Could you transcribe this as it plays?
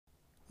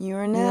You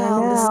are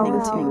now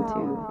listening to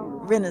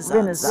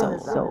Renaissance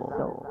Soul.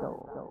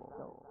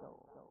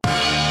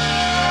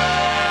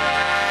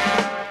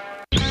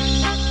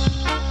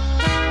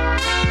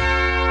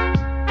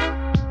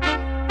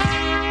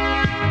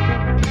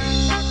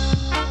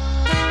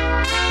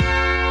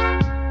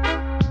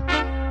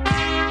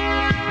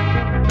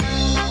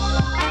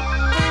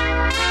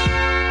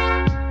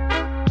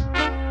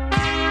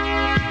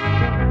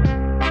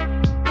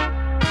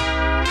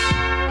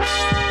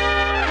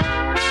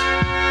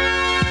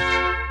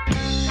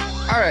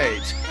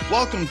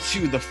 Welcome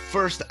to the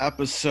first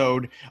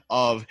episode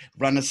of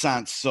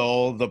Renaissance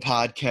Soul, the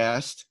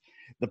podcast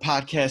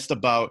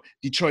about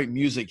Detroit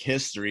music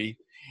history.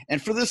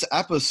 And for this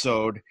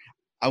episode,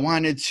 I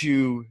wanted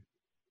to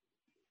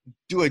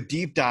do a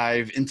deep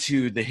dive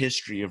into the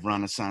history of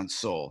Renaissance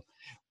Soul,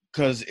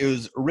 because it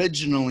was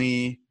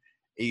originally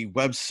a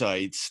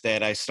website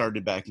that I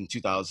started back in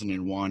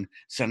 2001,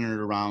 centered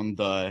around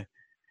the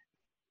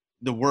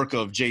work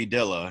of Jay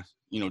Dilla,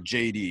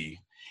 JD.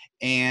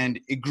 And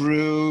it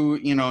grew,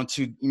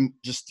 to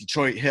just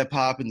Detroit hip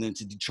hop and then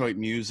to Detroit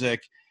music.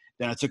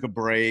 Then I took a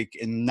break,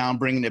 and now I'm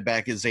bringing it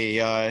back as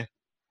a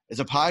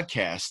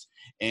podcast.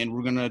 And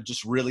we're gonna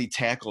just really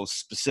tackle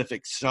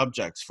specific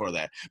subjects for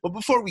that. But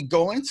before we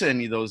go into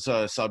any of those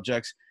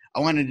subjects, I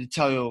wanted to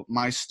tell you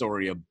my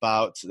story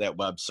about that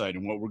website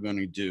and what we're going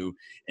to do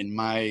and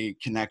my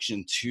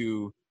connection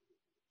to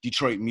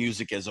Detroit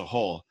music as a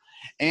whole.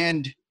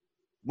 And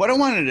what I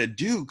wanted to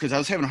do, because I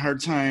was having a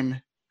hard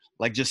time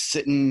like just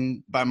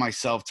sitting by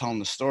myself telling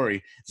the story,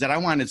 is that I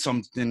wanted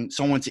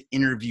someone to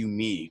interview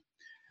me.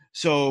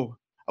 So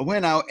I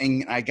went out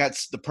and I got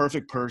the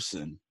perfect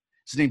person.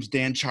 His name's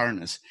Dan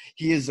Charnas.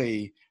 He is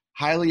a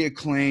highly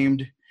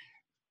acclaimed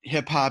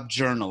hip hop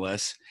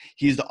journalist.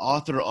 He's the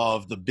author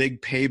of The Big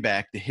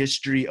Payback, the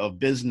history of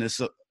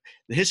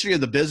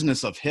the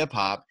business of hip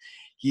hop.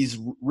 He's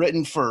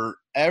written for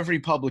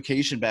every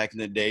publication back in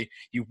the day.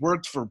 He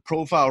worked for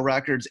Profile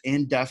Records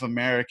and Deaf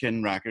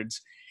American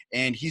Records.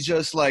 And he's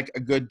just like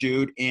a good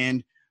dude.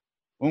 And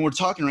when we're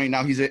talking right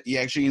now, he's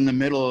actually in the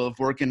middle of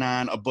working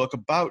on a book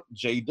about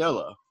Jay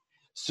Dilla.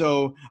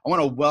 So I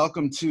want to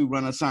welcome to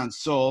Renaissance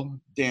Soul,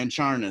 Dan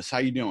Charnas. How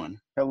you doing?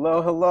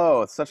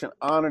 Hello. It's such an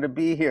honor to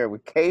be here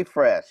with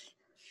K-Fresh,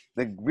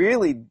 the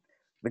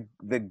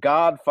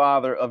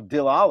godfather of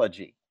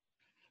Dillology.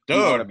 Dude.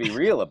 You want to be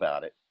real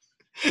about it.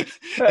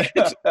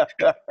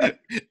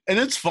 And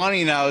it's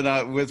funny now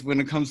that when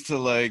it comes to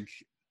like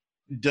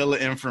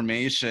Dilla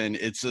information,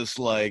 it's just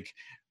like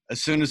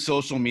as soon as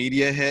social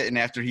media hit and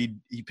after he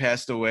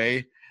passed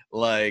away,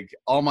 like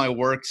all my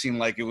work seemed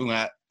like it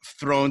got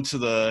thrown to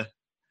the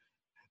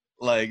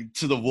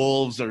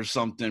wolves or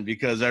something,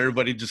 because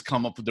everybody just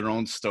come up with their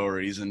own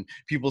stories and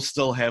people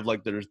still have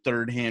like their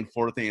third hand,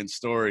 fourth hand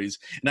stories.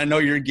 And I know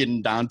you're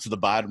getting down to the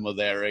bottom of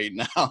that right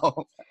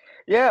now.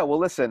 Yeah, well,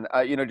 listen,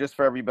 just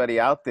for everybody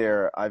out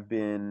there, I've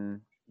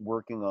been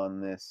working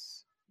on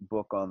this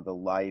book on the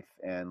life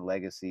and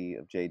legacy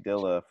of Jay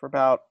Dilla for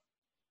about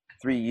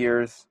 3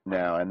 years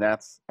now. And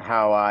that's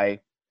how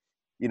I,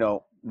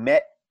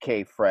 met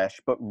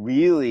K-Fresh. But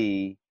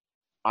really,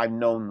 I've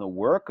known the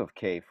work of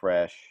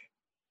K-Fresh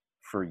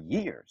for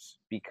years,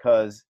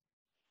 because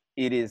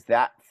it is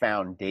that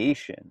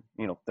foundation,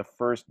 the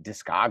first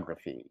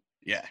discography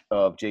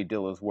of Jay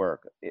Dilla's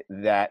work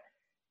that,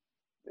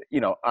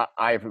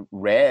 I've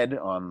read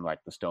on like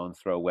the Stone's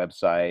Throw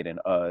website, and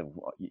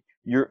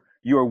your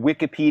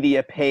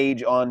Wikipedia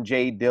page on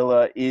Jay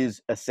Dilla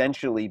is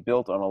essentially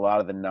built on a lot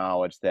of the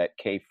knowledge that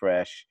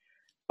K-Fresh,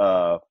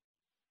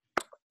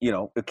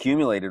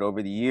 accumulated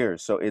over the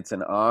years. So it's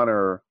an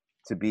honor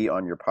to be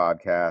on your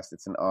podcast.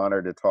 It's an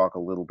honor to talk a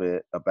little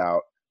bit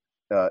about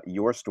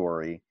your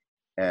story,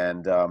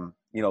 and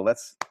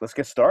let's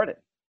get started.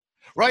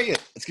 Right,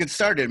 let's get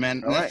started,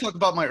 man. All let's right. talk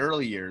about my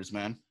early years,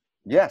 man.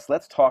 Yes,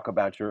 let's talk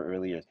about your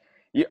early years.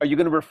 Are you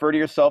going to refer to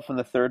yourself in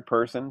the third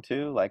person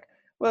too? Like,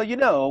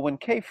 well, when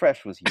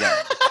K-Fresh was young.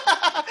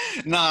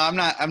 No,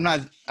 I'm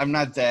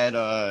not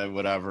that,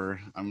 whatever.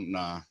 I'm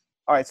not.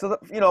 All right. So,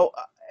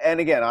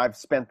 and again, I've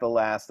spent the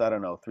last,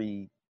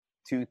 2-3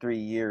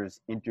 years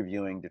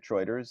interviewing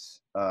Detroiters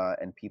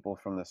and people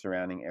from the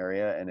surrounding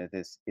area. And it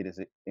is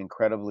an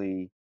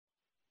incredibly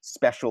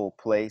special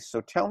place. So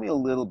tell me a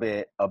little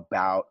bit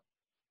about,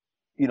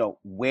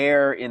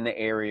 where in the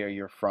area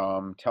you're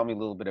from. Tell me a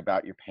little bit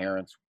about your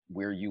parents,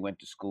 where you went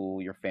to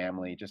school, your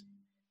family. Just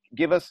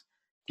give us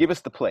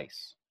the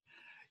place.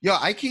 Yeah,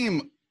 I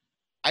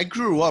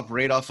grew up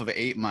right off of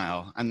 8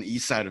 Mile on the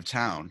east side of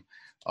town,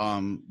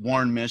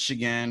 Warren,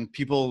 Michigan.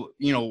 People,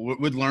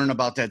 would learn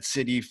about that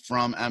city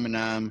from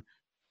Eminem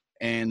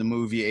and the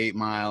movie 8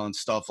 Mile and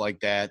stuff like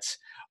that.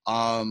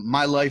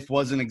 My life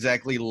wasn't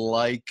exactly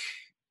like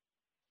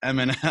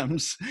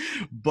Eminem's,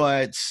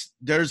 but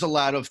there's a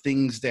lot of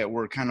things that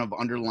were kind of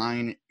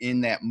underlined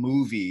in that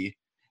movie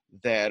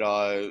that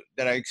I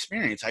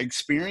experienced.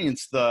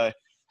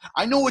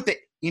 I know what the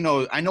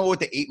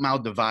 8 Mile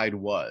divide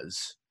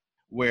was,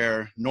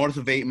 where north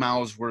of 8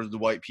 Mile is where the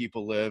white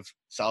people live,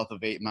 south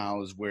of 8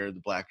 Mile is where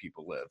the black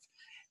people live.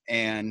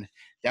 and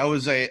that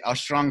was a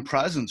strong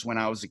presence when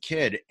I was a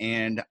kid,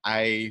 and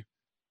I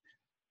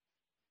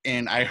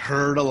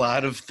heard a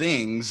lot of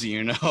things,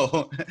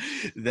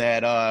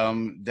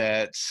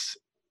 that's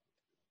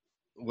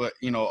what,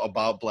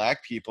 about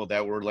Black people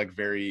that were like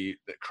very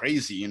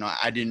crazy.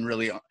 I didn't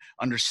really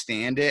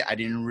understand it. I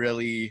didn't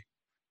really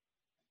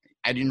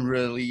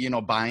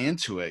buy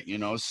into it.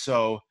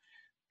 So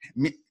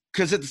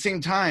because at the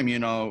same time,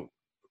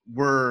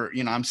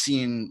 I'm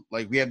seeing,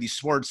 like, we have these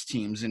sports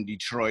teams in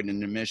Detroit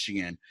and in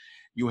Michigan.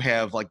 You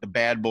have like the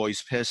Bad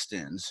Boys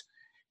Pistons.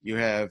 You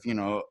have,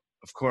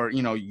 of course,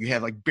 you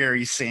have like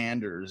Barry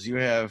Sanders. You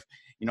have,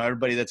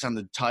 everybody that's on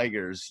the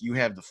Tigers. You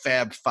have the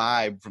Fab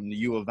Five from the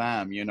U of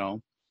M,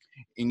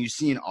 and you're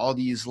seeing all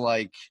these,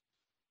 like,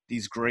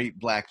 these great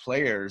Black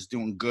players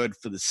doing good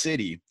for the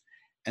city.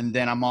 And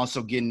then I'm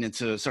also starting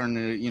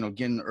to,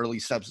 getting early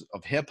steps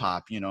of hip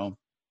hop.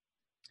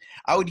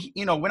 I would,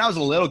 when I was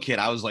a little kid,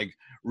 I was like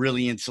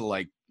really into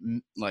like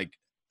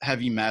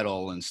heavy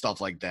metal and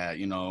stuff like that,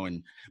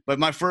 but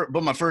my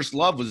first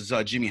love was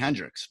Jimi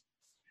Hendrix.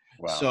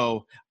 Wow.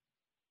 So,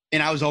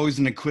 and I was always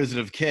an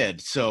inquisitive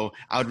kid. So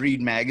I would read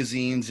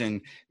magazines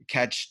and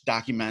catch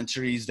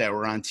documentaries that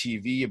were on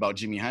TV about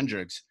Jimi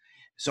Hendrix.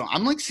 So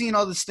I'm like seeing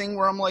all this thing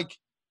where I'm like,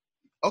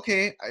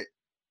 okay,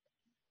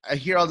 I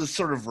hear all this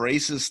sort of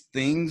racist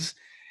things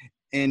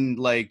in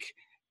like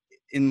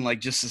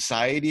just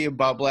society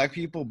about Black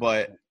people,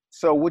 but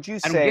so would you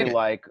I don't get say, it.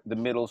 like, the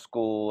middle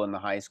school and the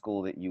high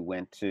school that you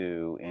went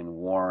to in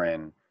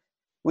Warren,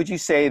 would you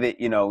say that,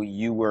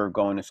 you were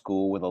going to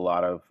school with a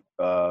lot of,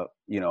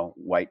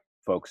 white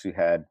folks who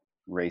had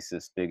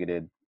racist,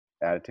 bigoted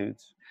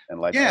attitudes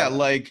and Yeah, lifestyles?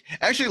 like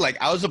actually, like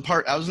I was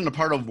in a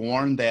part of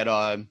Warren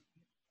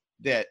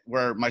that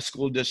where my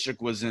school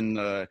district was in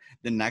the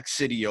next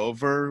city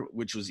over,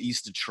 which was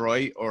East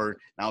Detroit, or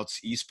now it's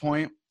East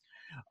Point.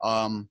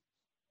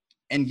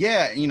 And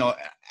yeah,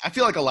 I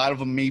feel like a lot of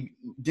them maybe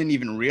didn't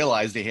even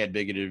realize they had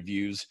bigoted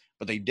views,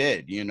 but they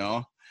did,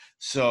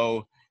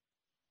 So,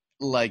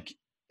 like,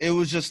 it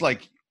was just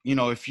like,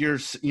 if you're,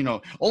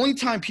 only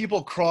time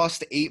people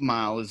crossed 8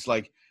 Mile is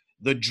like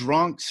the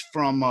drunks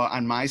from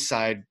on my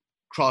side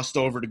crossed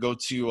over to go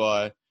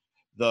to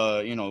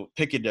the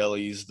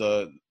Piccadilly's,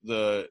 the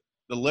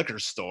liquor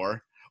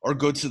store, or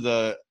go to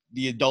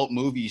the adult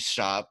movie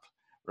shop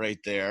right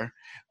there,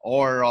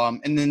 or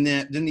and then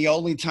the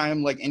only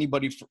time like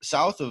anybody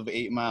south of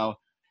 8 Mile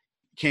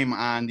came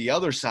on the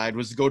other side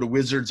was to go to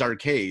Wizards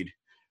Arcade,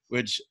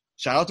 which,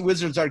 shout out to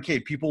Wizards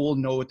Arcade. People will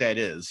know what that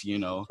is.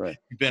 That's right.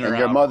 You've been And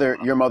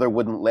around. your mother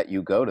wouldn't let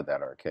you go to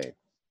that arcade.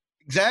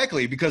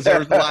 Exactly, because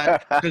there's a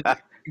lot.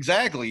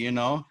 Exactly, and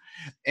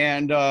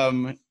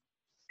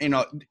you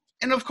know,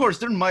 and of course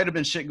there might have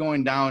been shit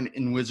going down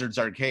in Wizards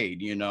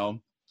Arcade,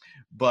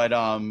 but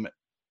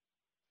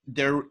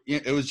there,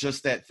 it was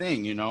just that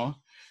thing,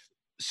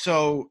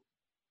 So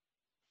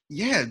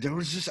yeah, there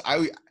was just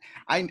I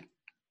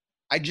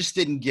just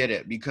didn't get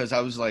it, because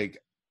I was like,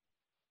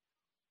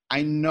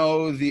 I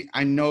know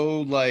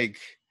like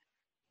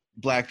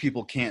Black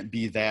people can't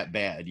be that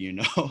bad, and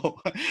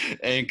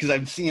because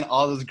I'm seeing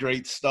all this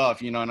great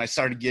stuff, and I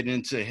started getting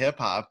into hip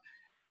hop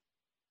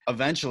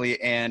eventually,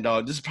 and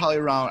this is probably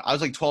around, I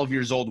was like 12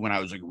 years old when I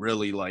was like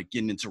really like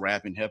getting into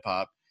rap and hip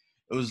hop.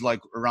 It was like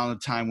around the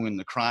time when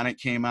the Chronic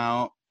came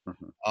out.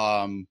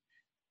 Mhm.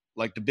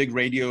 Like the big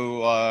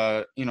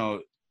radio,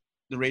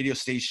 the radio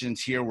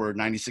stations here were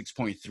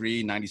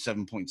 96.3,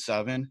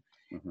 97.7,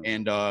 Mhm.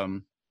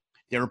 and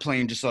they were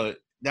playing just that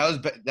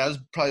was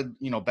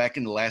probably, back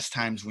in the last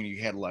times when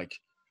you had like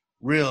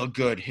real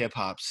good hip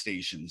hop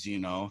stations,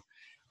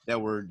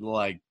 that were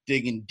like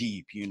digging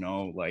deep,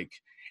 like,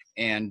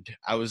 and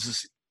I was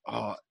just,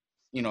 I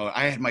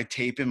had my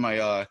tape in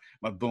my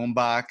boom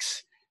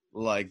box,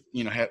 like,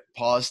 had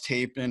pause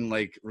taping,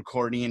 like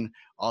recording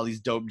all these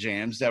dope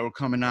jams that were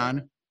coming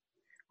on.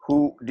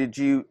 Who did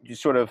you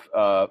sort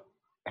of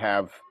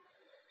have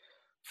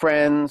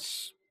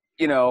friends,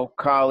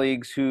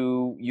 colleagues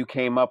who you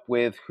came up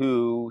with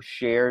who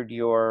shared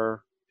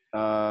your,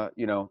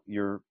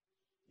 your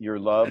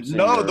loves and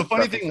No, your the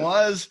funny thing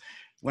preferences? was,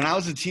 when I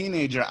was a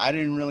teenager, I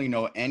didn't really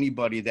know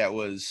anybody that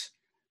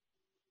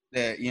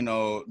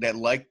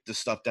liked the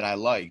stuff that I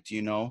liked.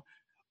 There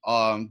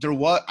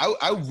was,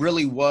 I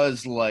really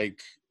was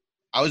like,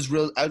 I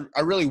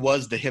really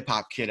was the hip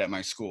hop kid at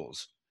my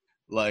schools.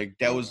 Like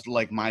that was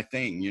like my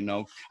thing.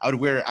 I'd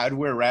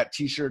wear rap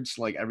t-shirts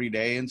like every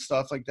day and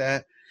stuff like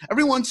that.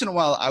 Every once in a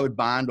while I would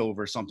bond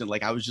over something.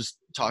 Like I was just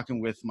talking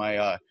with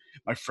my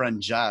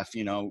friend Jeff,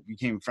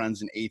 became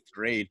friends in 8th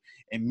grade,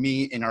 and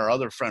me and our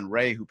other friend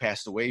Ray, who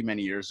passed away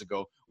many years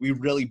ago, we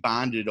really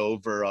bonded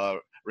over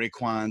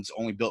Raekwon's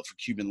Only Built for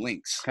Cuban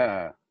Links.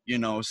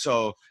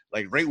 So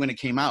like right when it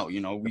came out, we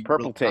The really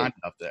purple tape.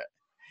 bonded up that.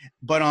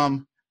 But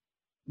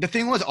the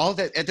thing was, all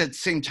that at that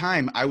same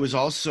time, I was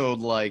also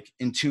like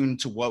in tune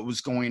to what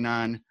was going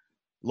on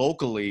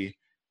locally,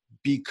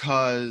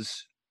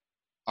 because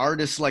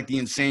artists like the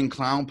Insane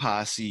Clown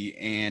Posse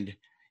and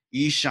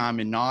Esham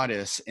and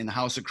Naudis and the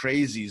House of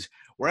Crazies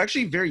were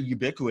actually very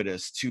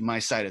ubiquitous to my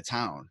side of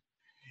town.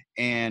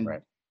 and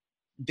Right.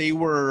 they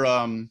were,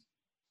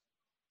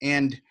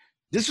 and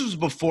this was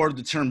before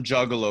the term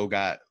juggalo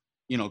got,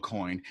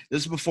 coined.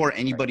 This is before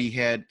anybody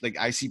had, like,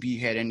 ICP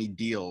had any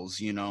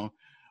deals,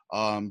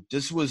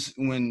 this was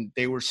when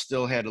they were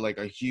still had like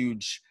a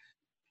huge,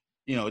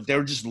 they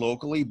were just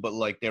locally, but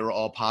like they were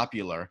all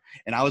popular.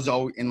 And I was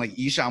always, and like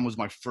Isham was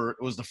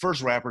was the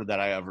first rapper that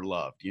I ever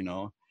loved,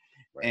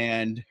 Right.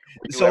 And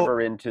were you so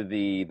ever into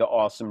the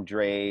Awesome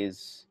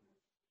Dre's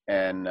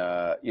and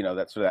that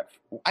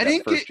I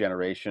didn't first get,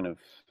 generation of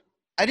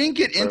I didn't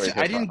get Detroit into,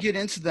 I didn't hip-hop? get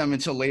into them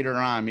until later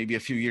on, maybe a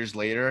few years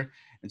later.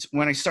 It's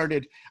when I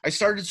started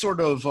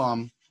sort of,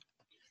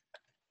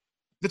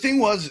 the thing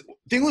was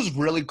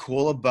really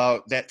cool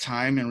about that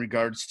time in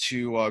regards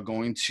to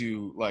going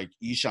to like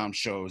Isham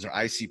shows or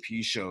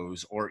ICP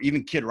shows or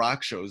even Kid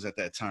Rock shows at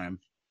that time,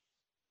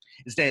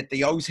 is that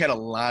they always had a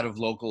lot of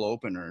local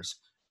openers.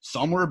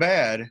 Some were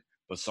bad,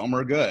 but some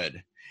were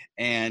good.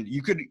 And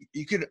you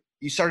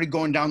started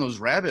going down those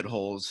rabbit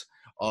holes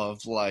of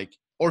like,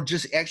 or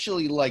just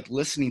actually like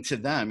listening to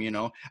them,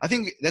 I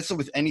think that's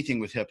with anything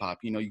with hip hop,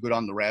 you go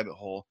down the rabbit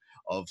hole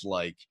of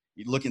like,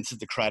 you look into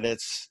the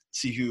credits,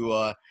 see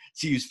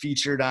who's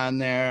featured on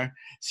there,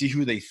 see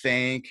who they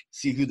thank,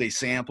 see who they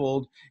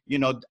sampled.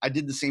 I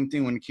did the same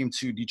thing when it came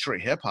to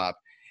Detroit hip hop.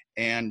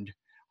 And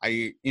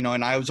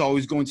and I was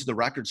always going to the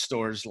record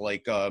stores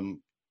like,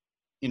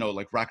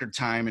 like Record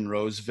Time in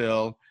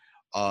Roseville,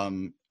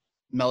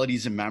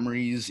 Melodies and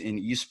Memories in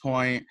East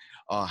Point,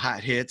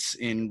 Hot Hits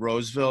in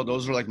Roseville.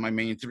 Those were like my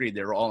main three.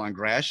 They were all on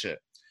Gratiot.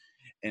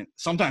 And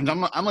sometimes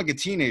I'm like a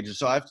teenager,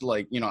 so I have to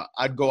like,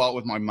 I'd go out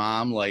with my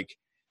mom, like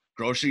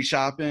grocery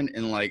shopping,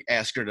 and like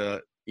ask her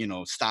to,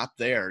 stop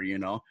there,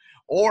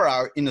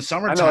 or in the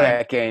summertime. I know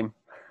that game.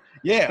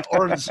 Yeah.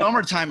 Or in the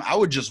summertime, I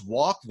would just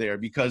walk there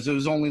because it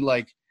was only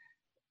like,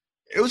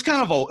 it was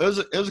kind of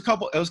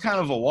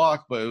a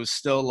walk, but it was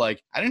still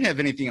like, I didn't have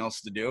anything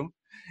else to do.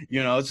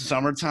 It's the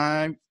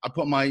summertime. I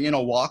put my,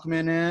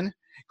 Walkman in,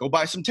 go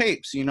buy some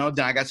tapes, then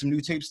I got some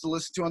new tapes to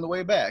listen to on the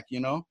way back,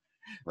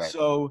 Right.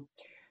 So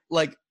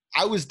like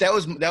that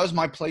was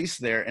my place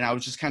there. And I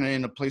was just kind of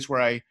in a place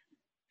where I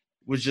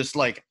was just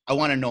like, I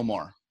want to know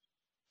more.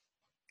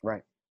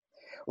 Right.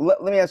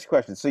 Let me ask you a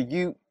question. So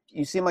you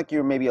seem like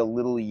you're maybe a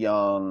little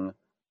young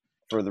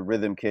for the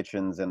rhythm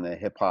kitchens and the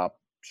hip hop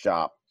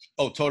shop.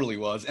 Oh, totally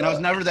was. And I was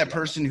never that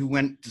person who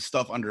went to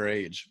stuff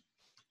underage.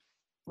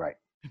 Right.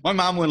 My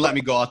mom wouldn't let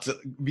me go out to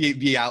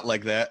be out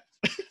like that.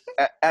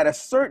 At a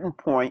certain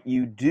point,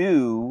 you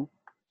do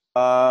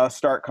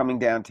start coming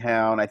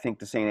downtown, I think,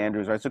 to St.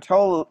 Andrews, right? So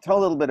tell a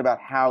little bit about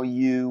how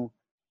you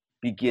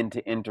begin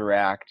to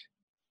interact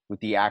with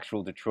the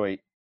actual Detroit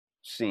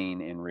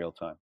scene in real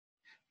time.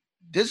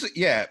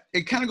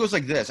 It kind of goes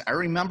like this. I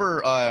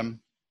remember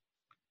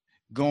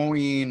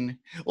going,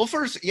 well,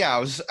 first, I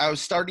was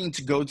starting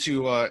to go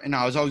to and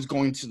I was always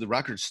going to the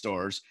record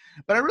stores,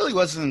 but I really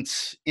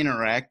wasn't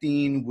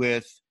interacting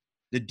with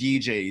the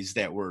DJs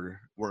that were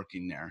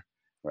working there.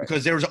 Right.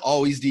 Because there was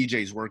always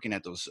DJs working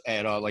at those,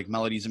 at like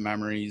Melodies and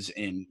Memories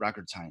in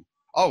Record Time.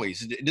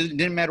 Always. It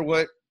didn't matter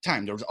what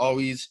time. There was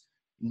always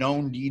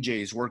known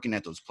DJs working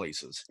at those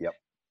places. Yep.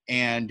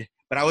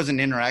 But I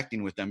wasn't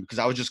interacting with them because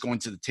I was just going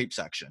to the tape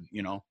section,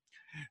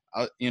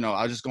 I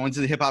was just going to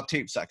the hip hop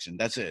tape section.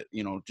 That's it.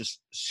 Just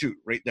shoot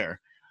right there.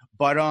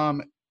 But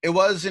it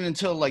wasn't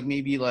until like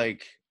maybe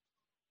like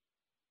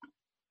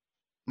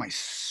my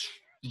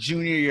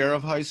junior year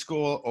of high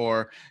school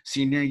or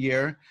senior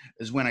year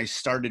is when I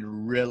started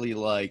really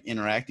like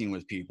interacting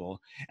with people.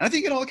 And I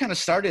think it all kind of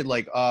started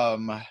like,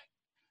 one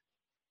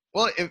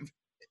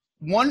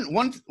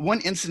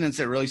incident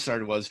that really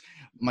started was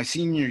my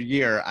senior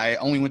year. I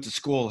only went to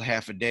school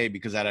half a day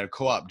because I had a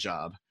co-op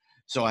job.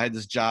 So I had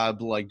this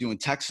job like doing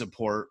tech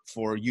support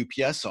for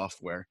UPS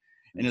software,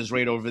 and it was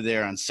right over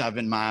there on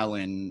 7 Mile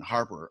in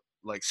Harper,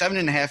 like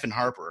 7.5 in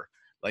Harper,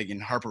 like in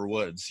Harper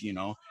Woods,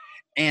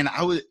 And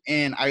I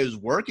was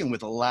working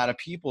with a lot of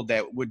people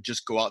that would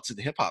just go out to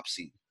the hip hop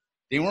scene.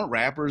 They weren't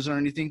rappers or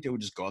anything. They would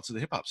just go out to the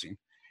hip hop scene.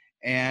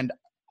 And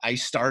I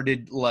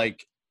started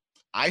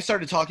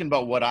talking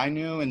about what I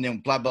knew, and then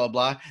blah, blah,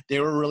 blah.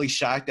 They were really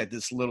shocked that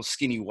this little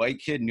skinny white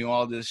kid knew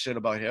all this shit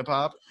about hip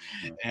hop.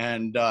 Mm-hmm.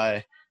 And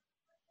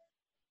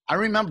I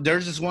remember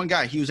there's this one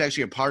guy, he was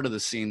actually a part of the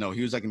scene though.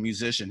 He was like a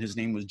musician. His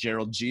name was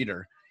Gerald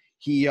Jeter.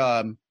 He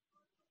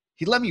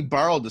let me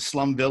borrow the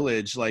Slum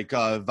Village, like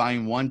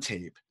volume 1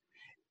 tape.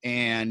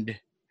 And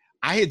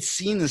I had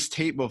seen this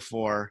tape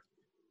before,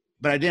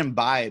 but I didn't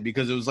buy it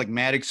because it was like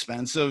mad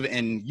expensive,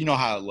 and you know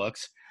how it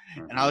looks.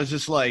 Mm-hmm. And I was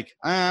just like,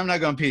 I'm not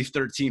going to pay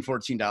 $13,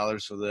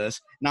 $14 for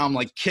this. Now I'm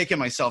like kicking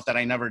myself that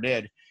I never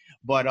did.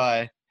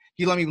 But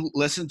he let me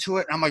listen to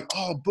it. And I'm like,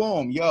 oh,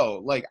 boom,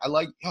 yo, like, I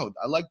like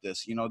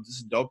this, this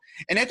is dope.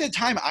 And at that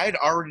time I had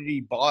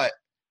already bought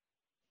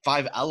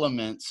 5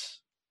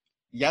 Elements,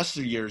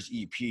 yesteryear's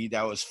EP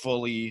that was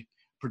fully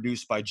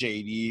produced by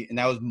JD, and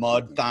that was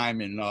Mud,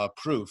 Thyme, and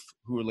Proof,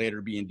 who would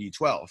later be in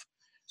D12.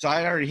 So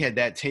I already had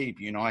that tape,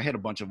 I had a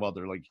bunch of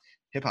other like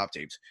hip hop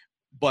tapes,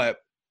 but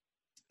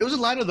it was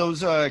a lot of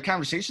those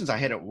conversations I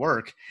had at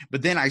work,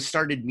 but then I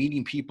started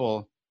meeting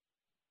people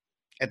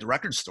at the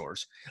record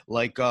stores,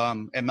 like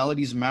at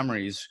Melodies and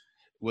Memories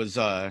was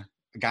a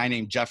guy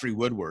named Jeffrey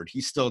Woodward.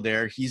 He's still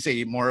there. He's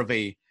he's more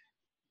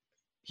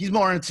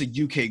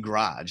into UK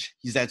garage.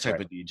 He's that type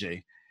Right. of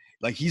DJ.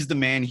 Like he's the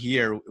man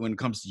here when it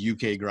comes to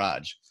UK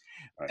garage.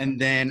 Right. And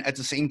then at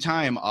the same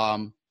time,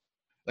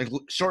 like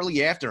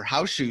shortly after,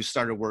 House Shoes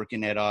started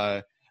working at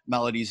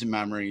Melodies and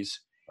Memories.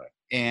 Right.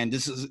 And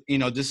this is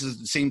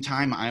the same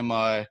time I'm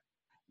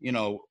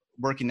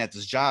working at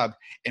this job,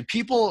 and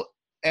people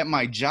at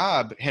my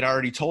job had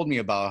already told me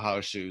about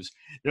House Shoes.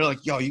 They're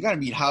like, yo, you got to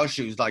meet House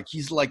Shoes. Like,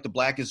 he's like the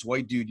blackest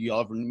white dude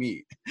you'll ever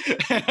meet.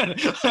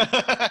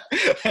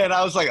 and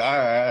I was like, all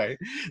right.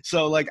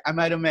 So, like, I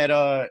met him at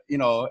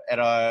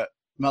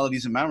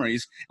Melodies and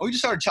Memories. And we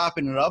just started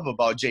chopping it up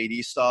about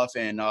JD stuff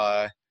and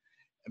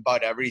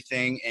about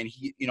everything. And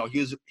he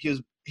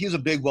was a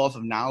big wealth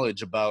of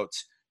knowledge about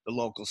the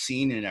local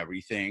scene and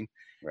everything.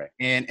 Right.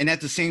 And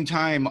at the same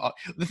time,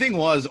 the thing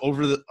was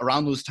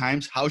around those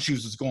times, House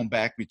Shoes was going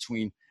back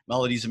between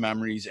Melodies and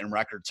Memories and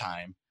Record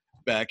Time,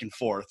 back and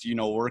forth,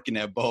 working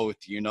at both.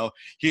 He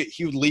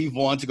would leave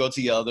one to go to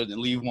the other,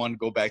 then leave one to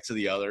go back to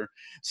the other.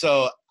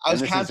 So I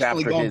was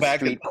constantly going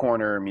back. Street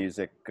corner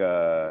music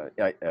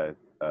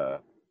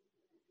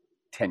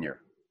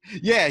tenure.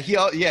 Yeah, he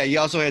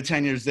also had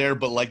tenures there,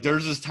 but like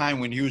there's this time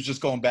when he was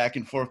just going back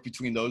and forth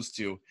between those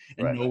two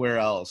and Right. nowhere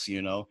else,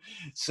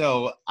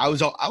 So I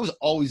was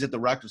always at the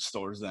record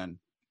stores then,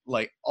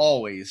 like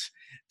always,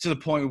 to the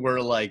point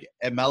where like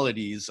at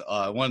Melodies,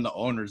 one of the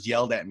owners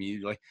yelled at me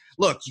like,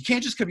 "Look, you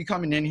can't just be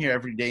coming in here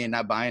every day and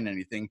not buying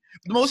anything."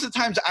 But most of the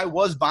times I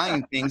was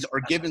buying things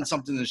or giving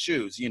something to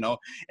Shoes,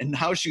 and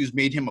House Shoes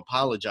made him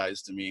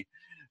apologize to me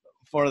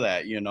for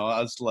that.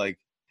 I was like.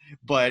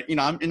 But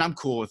I'm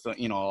cool with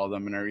all of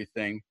them and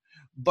everything.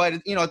 But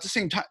at the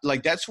same time,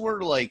 like that's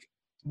where like.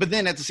 But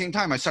then at the same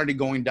time, I started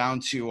going down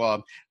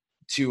to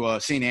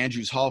St.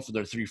 Andrew's Hall for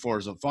their 3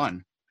 Floors of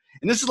Fun,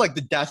 and this is like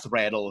the death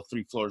rattle of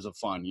 3 Floors of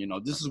Fun.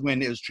 This is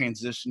when it was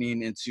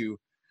transitioning into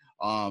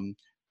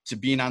to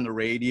being on the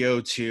radio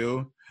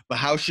too. But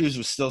House Shoes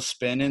was still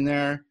spinning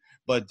there,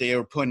 but they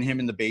were putting him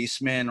in the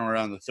basement or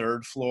on the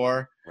 3rd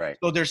floor. Right.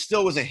 So there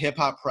still was a hip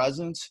hop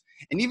presence.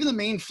 And even the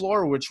main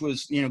floor, which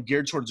was,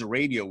 geared towards the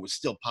radio, was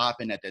still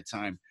popping at that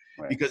time.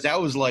 Right. Because that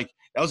was like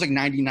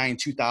 99,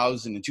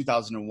 2000 and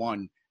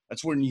 2001.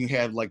 That's when you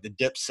had like the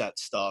Dipset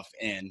stuff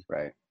and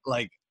right.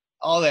 like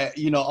all that,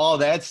 all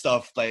that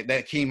stuff like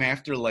that came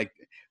after like.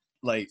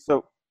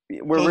 So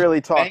we're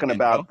really talking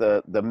about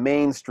the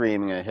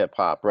mainstreaming of hip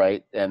hop,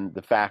 right? And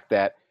the fact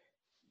that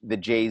the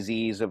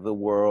Jay-Z's of the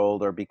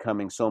world are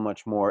becoming so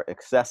much more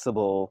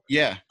accessible.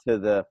 Yeah.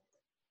 To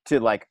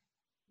like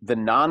the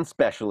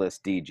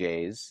non-specialist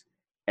DJs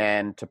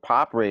and to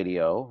pop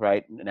radio,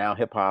 right? Now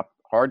hip hop,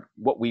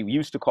 what we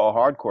used to call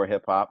hardcore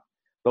hip hop,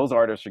 those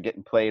artists are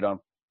getting played on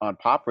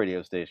pop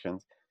radio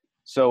stations.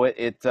 So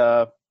it's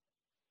a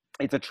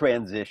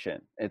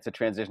transition. It's a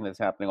transition that's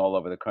happening all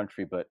over the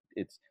country, but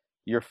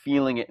you're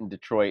feeling it in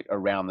Detroit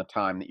around the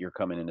time that you're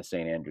coming into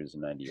St. Andrews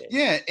in '98.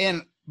 Yeah,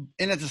 and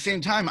at the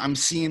same time, I'm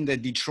seeing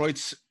that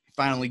Detroit's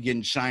finally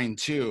getting shine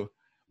too,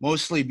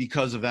 mostly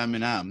because of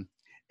Eminem.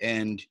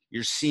 And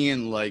you're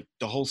seeing like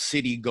the whole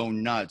city go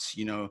nuts,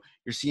 you're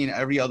seeing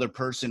every other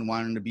person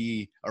wanting to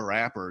be a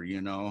rapper,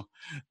 you're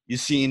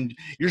seeing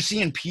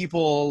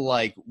people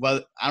like,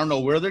 well, I don't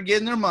know where they're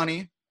getting their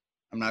money.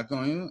 I'm not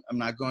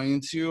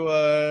going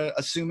to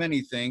assume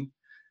anything,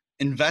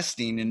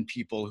 investing in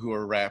people who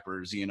are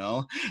rappers,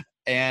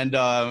 and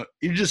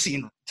you're just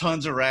seeing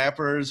tons of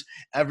rappers.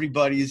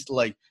 Everybody's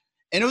like,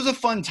 and it was a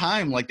fun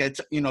time. Like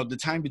that's, the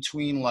time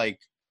between like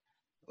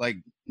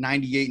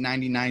 98,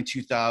 99,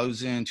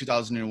 2000,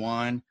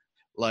 2001.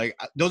 Like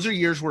those are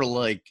years where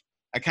like,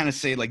 I kind of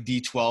say like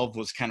D12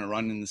 was kind of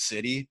running the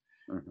city.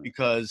 Mm-hmm.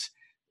 Because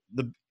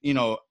the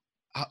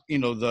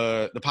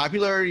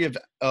popularity of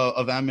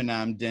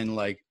Eminem, then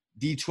like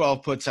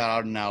D12 puts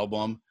out an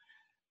album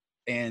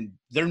and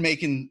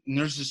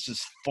there's just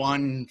this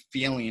fun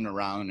feeling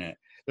around it.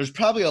 There's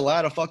probably a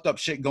lot of fucked up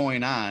shit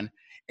going on,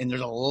 and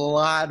there's a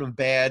lot of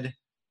bad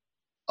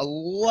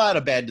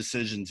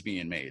decisions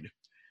being made.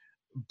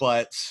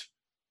 But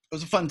it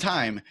was a fun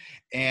time,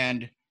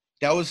 and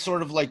that was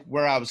sort of like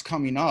where I was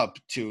coming up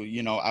to.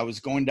 I was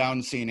going down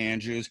to St.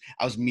 Andrews.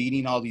 I was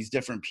meeting all these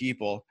different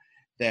people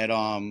that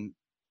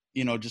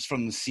just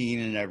from the scene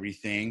and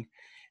everything,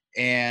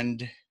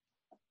 and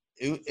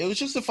it was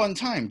just a fun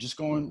time. Just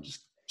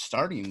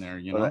starting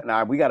there. Well,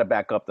 now we got to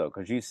back up though,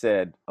 because you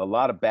said a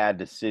lot of bad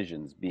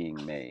decisions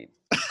being made.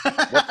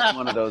 What's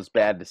one of those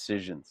bad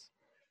decisions?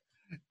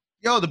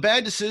 The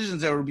bad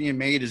decisions that were being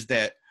made is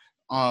that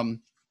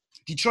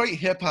Detroit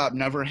hip hop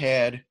never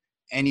had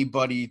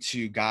anybody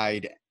to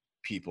guide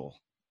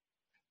people.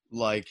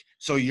 Like,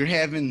 so you're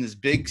having this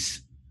big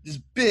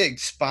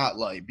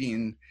spotlight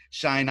being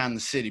shined on the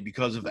city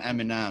because of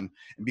Eminem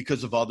and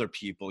because of other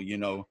people.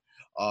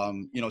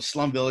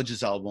 Slum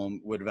Village's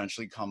album would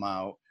eventually come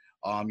out.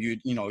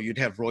 You'd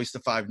have Royce the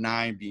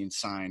 5'9" being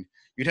signed.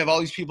 You'd have all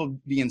these people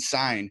being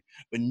signed,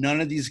 but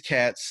none of these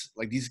cats,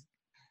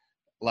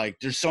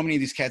 there's so many of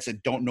these cats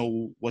that don't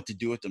know what to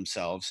do with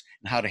themselves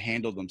and how to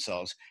handle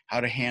themselves, how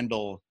to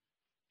handle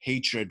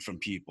hatred from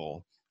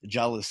people,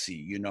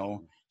 jealousy,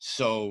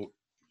 So,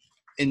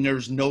 and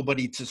there's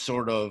nobody to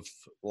sort of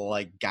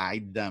like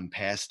guide them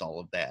past all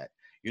of that,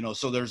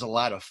 So there's a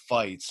lot of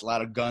fights, a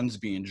lot of guns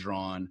being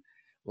drawn,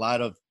 a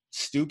lot of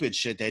stupid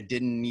shit that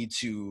didn't need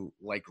to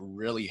like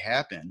really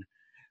happen,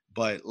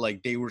 but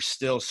like they were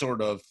still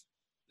sort of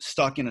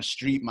stuck in a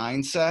street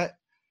mindset,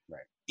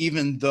 right?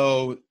 Even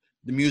though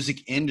the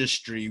music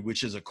industry,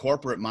 which is a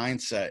corporate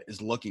mindset,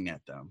 is looking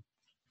at them.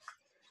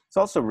 It's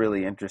also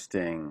really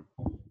interesting,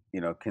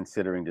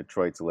 considering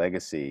Detroit's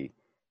legacy,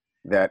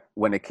 that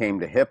when it came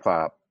to hip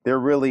hop, there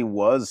really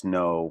was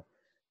no,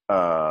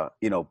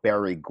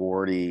 Berry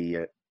Gordy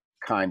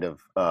kind of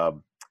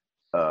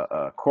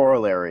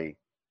corollary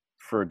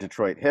for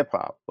Detroit hip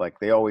hop. Like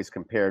they always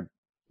compared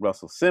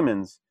Russell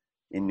Simmons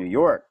in New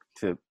York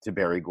to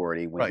Berry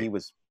Gordy when Right. he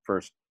was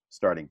first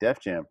starting Def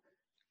Jam,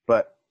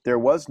 but there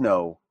was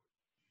no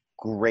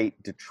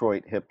great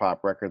Detroit hip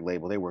hop record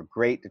label. They were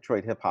great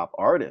Detroit hip hop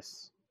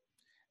artists,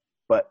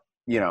 but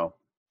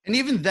and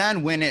even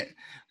then,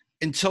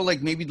 until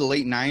like maybe the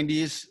late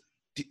 90s,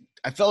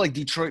 I felt like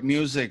Detroit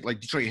music, like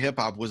Detroit hip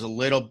hop, was a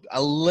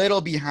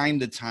little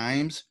behind the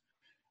times.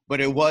 But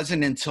it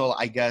wasn't until,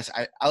 I guess,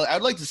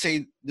 I'd like to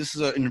say this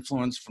is an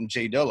influence from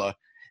Jay Dilla,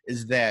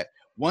 is that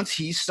once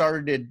he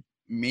started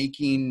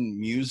making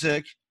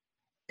music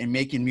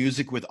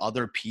with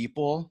other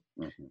people,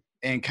 mm-hmm.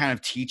 and kind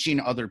of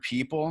teaching other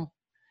people,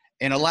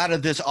 and a lot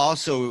of this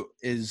also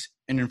is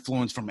an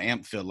influence from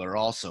Amp Fiddler,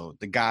 also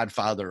the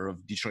godfather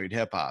of Detroit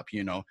hip hop.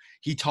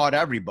 He taught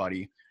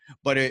everybody,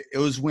 but it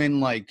was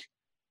when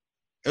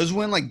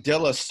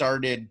Dilla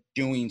started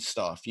doing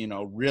stuff,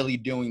 really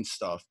doing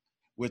stuff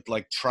with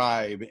like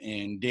Tribe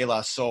and De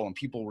La Soul, and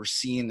people were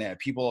seeing that.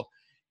 People,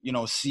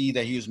 see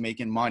that he was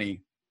making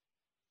money,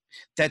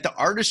 that the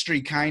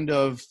artistry kind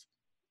of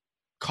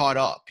caught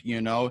up,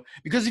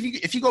 because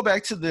if you go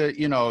back to the,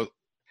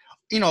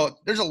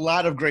 there's a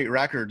lot of great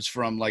records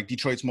from like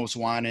Detroit's Most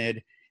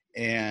Wanted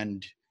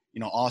and,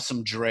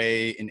 Awesome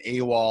Dre and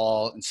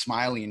AWOL and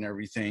Smiley and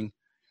everything.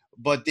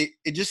 But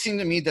it just seemed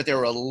to me that they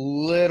were a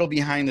little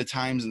behind the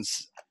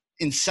times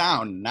in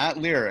sound, not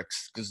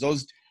lyrics,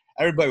 because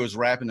everybody was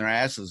rapping their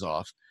asses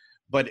off.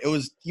 But it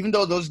was, even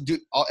though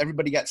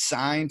everybody got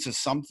signed to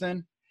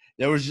something,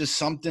 there was just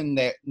something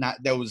that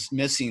was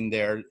missing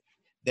there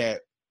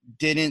that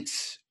didn't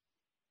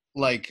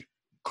like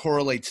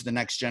correlate to the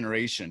next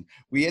generation.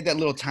 We had that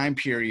little time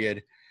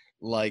period,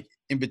 like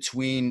in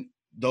between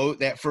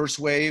that first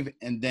wave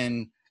and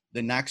then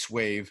the next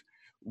wave,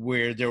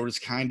 where there was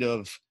kind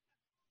of,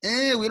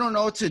 we don't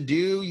know what to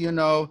do.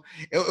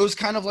 It was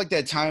kind of like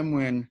that time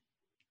when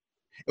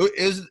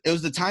it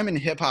was the time in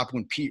hip hop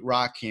when Pete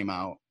Rock came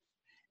out,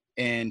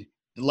 and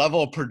the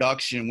level of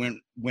production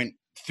went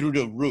through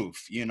the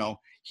roof.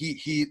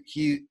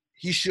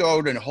 He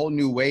showed a whole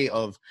new way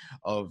of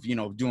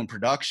doing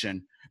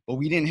production, but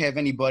we didn't have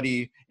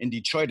anybody in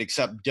Detroit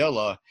except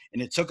Dilla,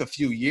 and it took a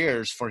few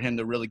years for him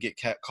to really get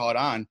caught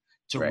on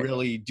to right.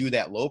 really do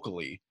that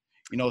locally.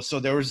 So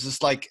there was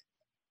this like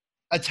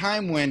a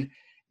time when,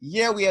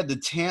 yeah, we had the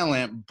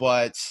talent,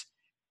 but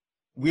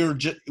we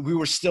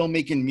were still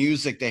making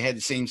music that had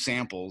the same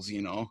samples,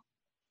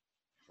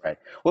 Right.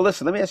 Well,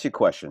 listen, let me ask you a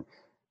question.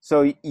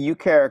 So you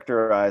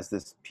characterize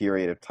this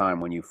period of time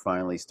when you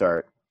finally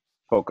start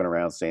poking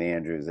around St.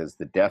 Andrews as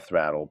the death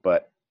rattle.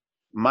 But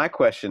my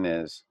question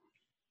is,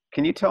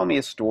 can you tell me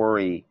a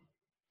story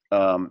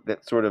that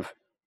sort of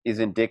is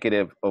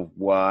indicative of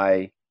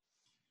why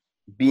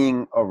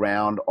being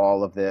around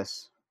all of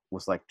this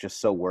was like just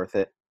so worth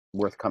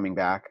coming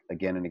back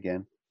again and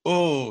again?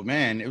 Oh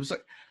man, it was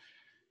like,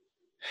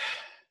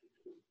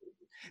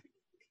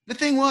 the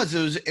thing was,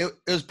 it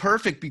was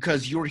perfect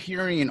because you were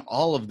hearing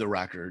all of the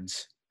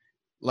records.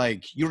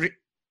 Like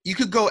you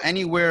could go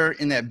anywhere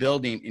in that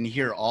building and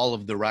hear all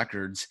of the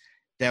records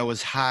that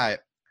was hot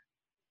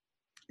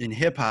in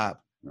hip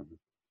hop, mm-hmm.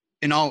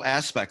 in all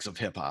aspects of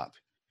hip hop.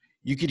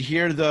 You could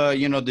hear the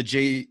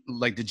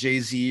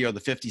Jay-Z or the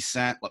 50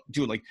 Cent,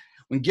 dude. Like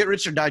when Get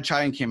Rich or Die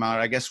Trying came out,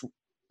 I guess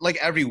like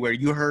everywhere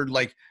you heard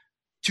like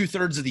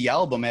 2/3 of the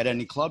album at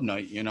any club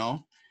night,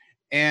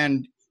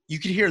 and you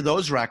could hear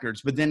those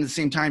records, but then at the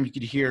same time you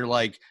could hear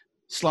like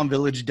Slum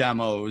Village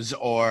demos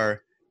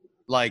or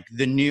like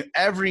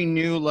every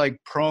new like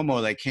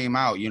promo that came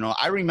out.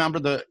 I remember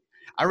the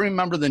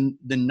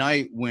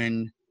night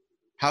when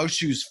House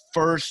Shoes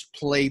first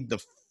played the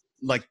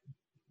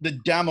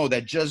demo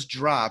that just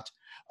dropped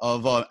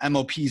of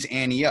MOP's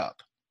Annie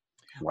Up.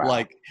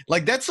 Wow.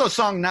 Like that's a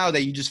song now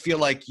that you just feel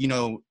like, you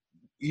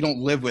don't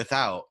live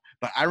without.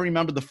 But I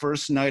remember the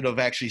first night of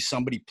actually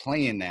somebody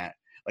playing that,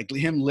 like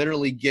him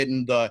literally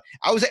getting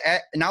I was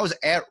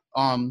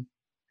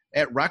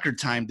at Record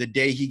Time the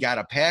day he got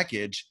a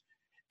package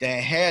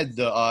that had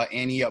the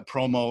Annie Up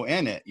promo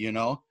in it,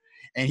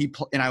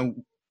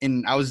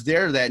 and I was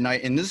there that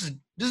night, and this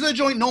this is a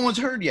joint no one's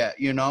heard yet,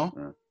 you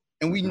know,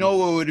 and we know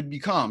what it would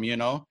become, you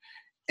know,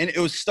 and it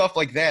was stuff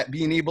like that,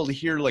 being able to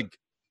hear like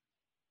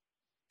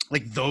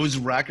those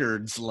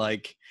records,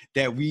 like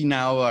that we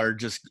now are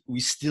just, we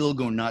still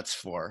go nuts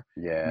for,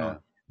 Yeah. you know,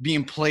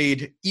 being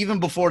played even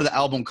before the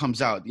album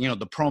comes out, you know,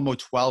 the promo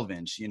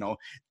 12-inch, you know,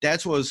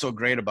 that's what was so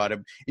great about it.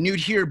 And you'd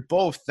hear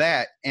both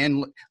that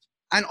and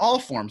on all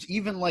forms,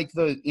 even like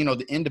the, you know,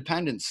 the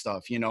independent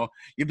stuff, you know,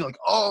 you'd be like,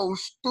 oh,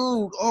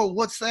 dude, oh,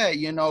 what's that?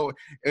 You know,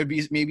 it would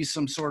be maybe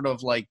some sort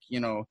of like, you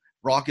know,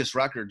 Raucous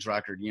Records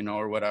record, you know,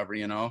 or whatever,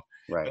 you know.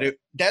 Right. But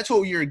that's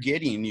what you're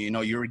getting, you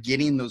know, you're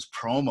getting those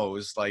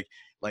promos like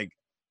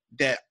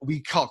that we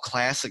call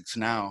classics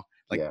now.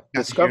 Like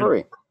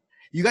Discovery.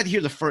 You got to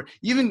hear the first,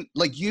 even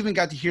like you even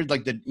got to hear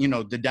like the, you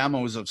know, the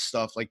demos of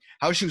stuff, like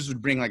House Shoes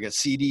would bring like a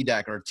CD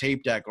deck or a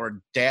tape deck or a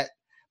DAT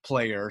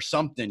player or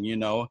something, you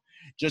know,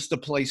 just to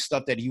play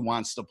stuff that he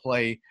wants to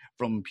play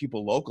from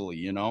people locally,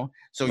 you know.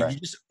 So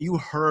you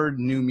heard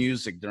new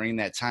music during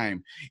that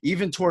time,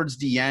 even towards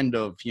the end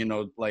of, you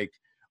know, like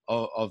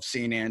of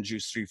St.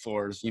 Andrew's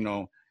 3/4, you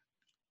know,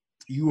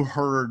 you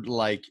heard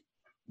like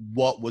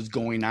what was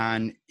going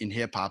on in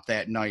hip hop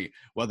that night,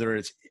 whether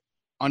it's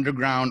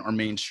underground or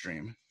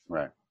mainstream.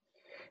 Right.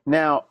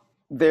 Now,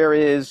 there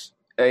is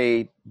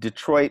a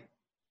Detroit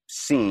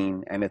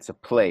scene and it's a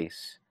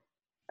place.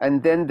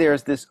 And then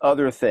there's this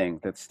other thing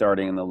that's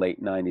starting in the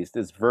late 90s,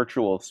 this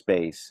virtual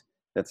space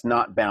that's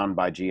not bound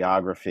by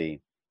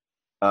geography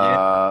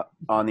on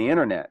the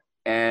internet.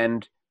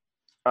 And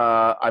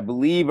I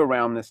believe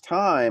around this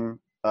time,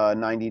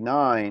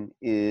 99,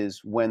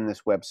 is when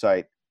this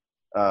website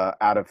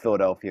out of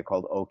Philadelphia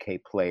called OK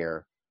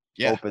Player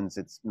opens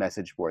its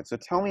message board. So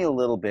tell me a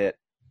little bit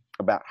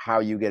about how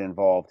you get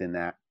involved in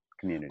that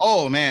community.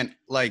 Oh man,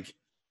 like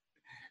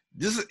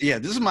this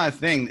is my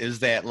thing, is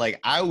that like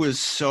I was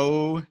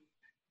so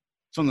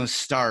from the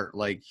start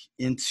like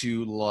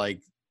into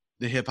like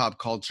the hip hop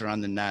culture on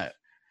the net,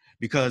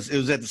 because it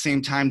was at the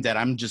same time that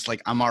I'm just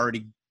like, I'm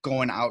already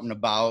going out and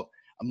about,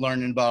 I'm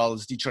learning about all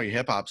this Detroit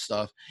hip hop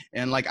stuff,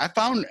 and like I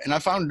found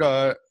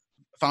out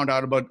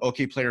about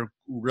OK Player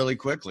really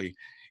quickly,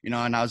 you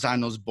know, and I was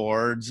on those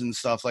boards and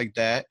stuff like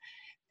that.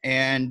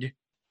 And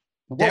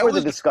what were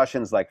the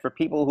discussions like for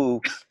people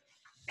who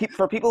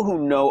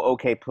know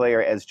OK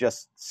Player as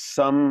just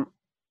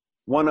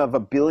one of a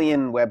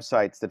billion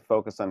websites that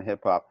focus on hip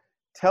hop?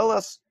 Tell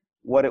us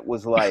what it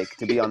was like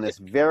to be on this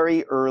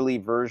very early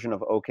version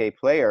of OK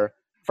Player,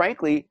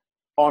 frankly,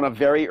 on a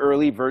very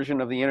early version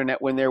of the internet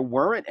when there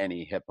weren't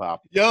any hip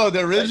hop. Yo,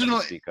 the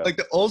original, like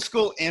the old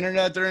school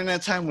internet during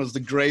that time was the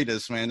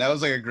greatest, man. That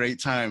was like a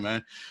great time,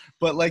 man.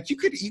 But like you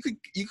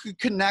could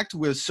connect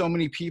with so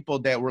many people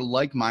that were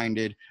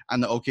like-minded on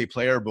the OK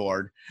Player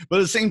board. But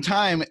at the same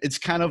time, it's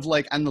kind of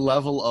like on the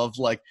level of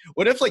like,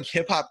 what if like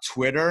hip hop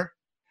Twitter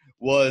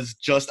was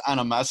just on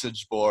a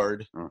message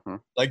board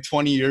like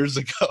 20 years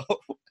ago?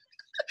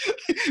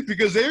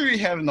 Because they were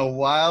having the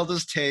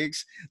wildest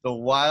takes, the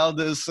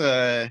wildest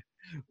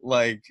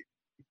like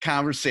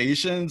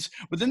conversations,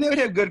 but then they would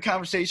have good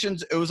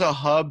conversations. It was a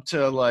hub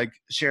to like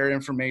share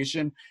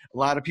information. A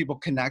lot of people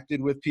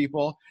connected with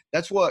people.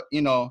 That's what,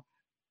 you know,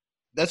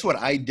 that's what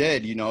I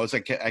did, you know. It's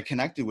like I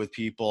connected with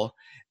people,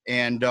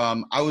 and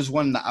I was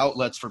one of the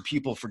outlets for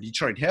people for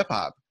Detroit hip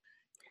hop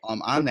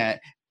on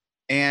that.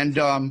 And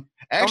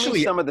actually, tell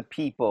me some of the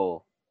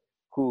people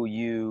who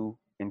you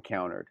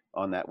encountered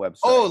on that website.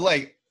 Oh,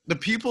 like the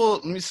people,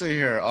 let me see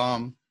here.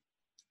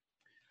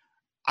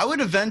 I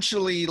would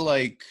eventually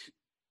like,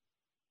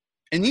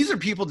 and these are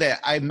people that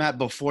I met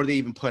before they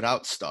even put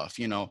out stuff,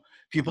 you know,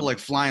 people like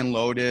Flying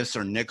Lotus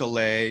or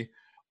Nicolay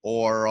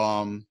or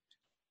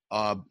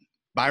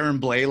Byron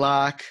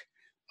Blaylock.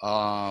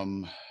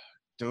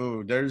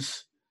 Dude,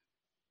 there's,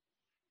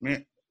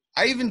 man,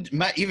 I even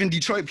met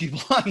Detroit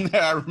people on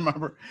there, I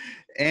remember.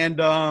 And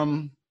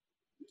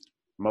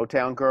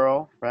Motown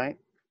Girl, right?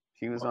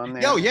 She was on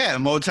there. Oh yeah,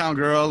 Motown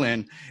Girl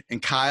and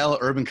Kyle,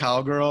 Urban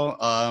Cowgirl.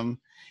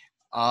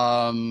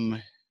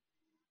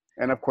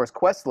 And of course,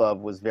 Questlove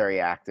was very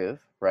active,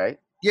 right?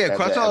 Yeah,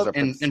 Questlove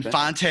and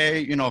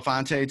Fonte, you know,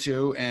 Fonte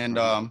too, and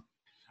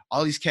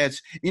all these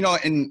cats, you know,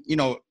 and you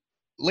know,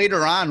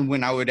 later on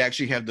when I would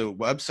actually have the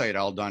website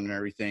all done and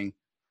everything,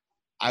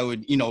 I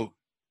would, you know,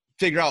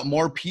 figure out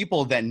more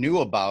people that knew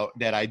about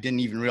that I didn't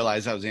even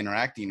realize I was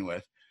interacting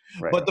with.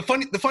 Right. But the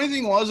funny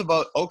thing was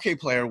about OK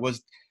Player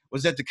was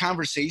that the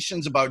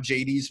conversations about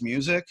JD's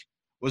music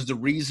was the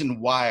reason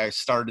why I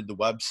started the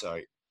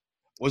website.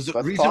 Was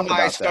the reason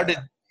why I started.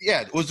 That.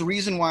 Yeah, it was the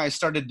reason why I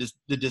started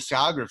the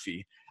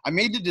discography. I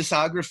made the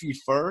discography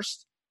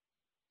first,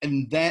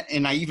 and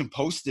I even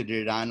posted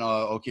it on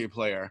OK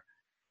Player,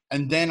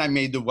 and then I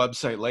made the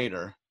website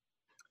later.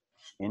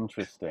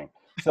 Interesting.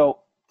 So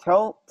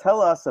tell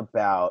us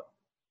about.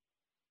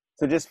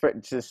 So just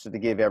to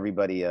give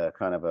everybody a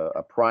kind of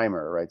a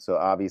primer, right? So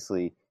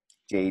obviously,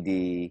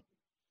 JD,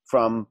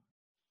 from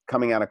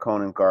coming out of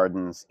Conant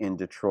Gardens in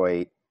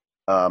Detroit,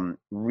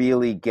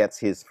 really gets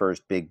his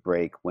first big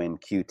break when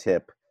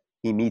Q-Tip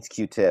he meets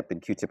Q-Tip,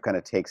 and Q-Tip kind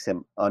of takes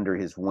him under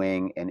his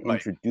wing and Right.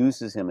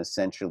 introduces him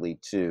essentially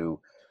to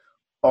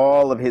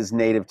all of his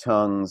native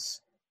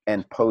tongues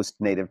and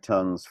post-native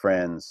tongues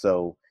friends.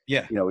 So,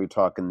 Yeah. we're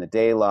talking the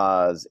De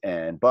La's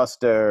and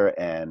Buster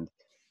and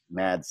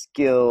Mad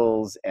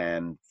Skills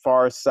and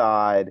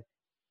Farside,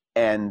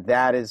 and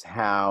that is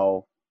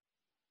how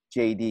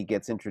JD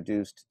gets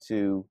introduced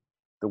to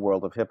the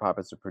world of hip hop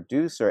as a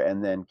producer,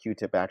 and then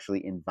Q-Tip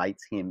actually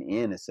invites him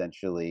in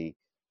essentially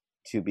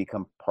to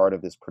become part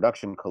of this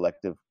production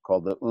collective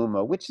called the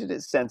UMA, which in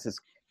a sense is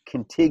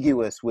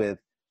contiguous with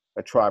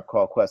A Tribe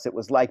Called Quest. It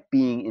was like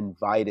being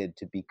invited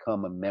to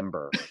become a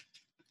member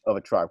of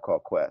A Tribe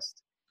Called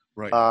Quest.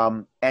 Right.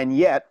 And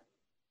yet,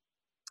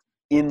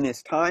 in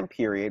this time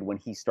period when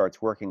he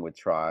starts working with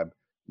Tribe,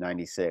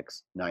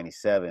 96,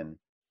 97,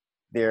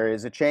 there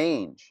is a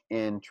change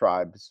in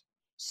Tribe's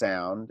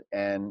sound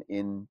and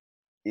in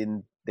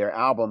their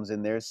albums,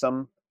 and there's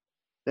some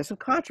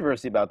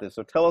controversy about this.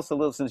 So tell us a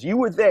little, since you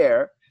were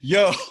there.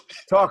 Yo,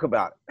 talk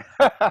about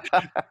it.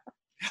 I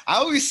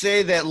always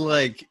say that,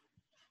 like,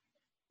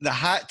 the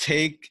hot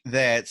take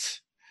that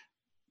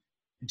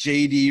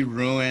JD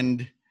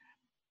ruined,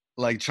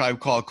 like, Tribe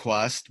Called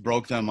Quest,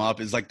 broke them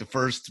up, is like the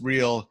first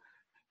real,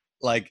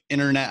 like,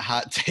 internet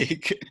hot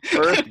take.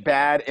 First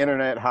bad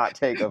internet hot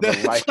take of the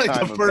lifetime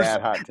like the of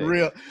bad hot take.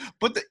 Real,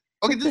 but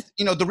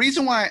the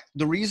reason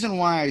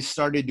why I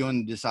started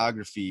doing the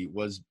discography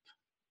was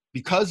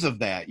because of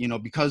that.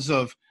 Because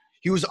of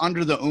he was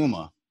under the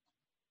UMA,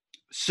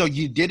 so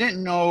you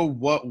didn't know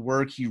what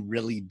work he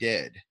really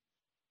did,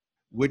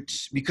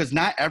 because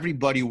not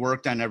everybody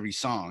worked on every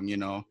song.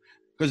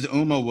 Because the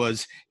UMA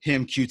was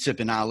him, Q-Tip,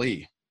 and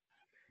Ali.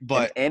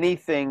 But and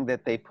anything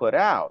that they put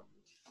out,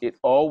 it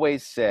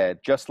always said,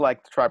 just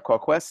like the Tribe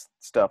Called Quest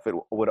stuff, it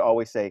would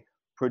always say,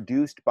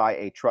 produced by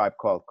a Tribe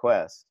Called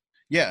Quest.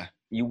 Yeah.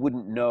 You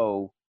wouldn't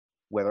know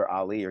whether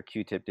Ali or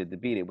Q-Tip did the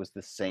beat. It was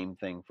the same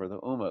thing for the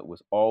UMA. It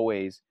was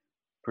always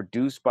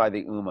produced by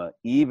the UMA,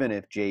 even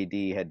if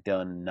JD had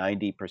done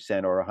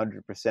 90% or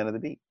 100% of the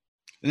beat.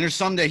 And there's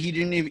some that he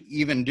didn't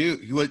even do.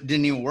 He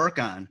didn't even work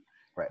on.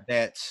 Right.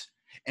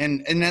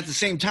 And at the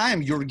same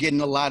time, you were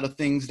getting a lot of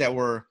things that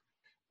were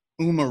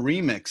UMA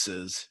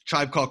remixes,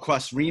 Tribe Called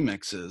Quest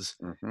remixes,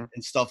 mm-hmm.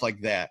 and stuff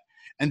like that.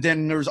 And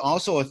then there's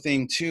also a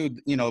thing too,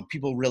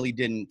 people really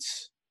didn't.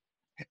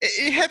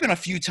 It happened a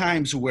few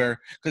times where,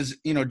 because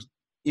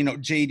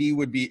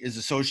JD is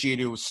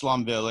associated with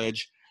Slum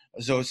Village,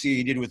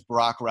 associated with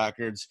Barack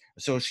Records,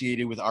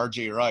 associated with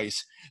RJ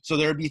Rice. So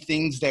there'd be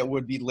things that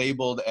would be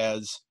labeled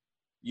as,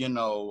 an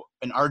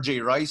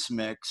RJ Rice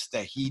mix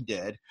that he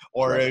did,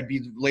 or right. it'd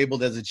be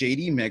labeled as a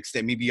JD mix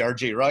that maybe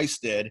RJ Rice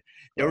did.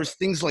 There was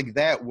things like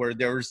that where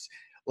there was,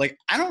 like,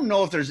 I don't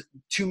know if there's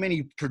too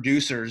many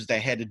producers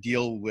that had to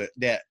deal with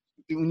that.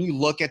 When you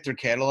look at their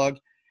catalog,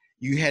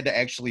 you had to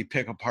actually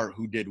pick apart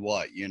who did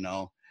what,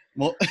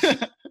 Well,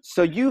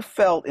 so you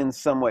felt in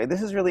some way,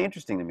 this is really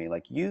interesting to me,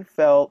 like you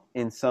felt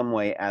in some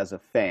way as a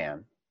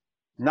fan,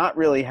 not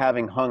really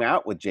having hung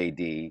out with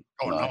JD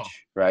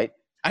much, right?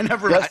 I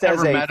never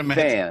met him.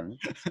 Fan,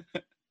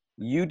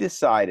 you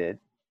decided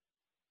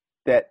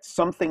that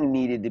something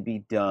needed to be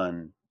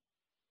done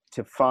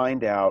to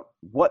find out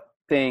what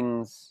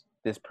things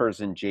this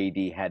person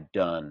JD had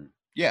done,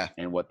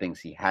 and what things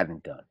he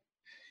hadn't done.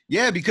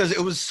 Yeah, because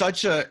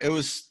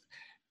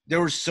there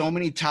were so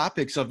many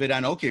topics of it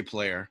on OK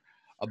Player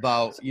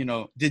about,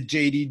 did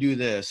JD do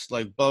this,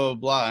 like blah blah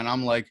blah, and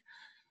I'm like,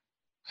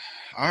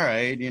 all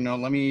right,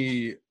 let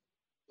me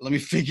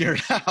figure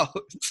it out.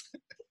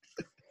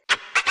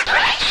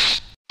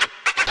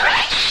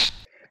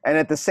 And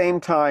at the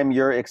same time,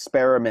 you're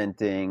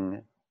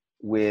experimenting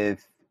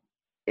with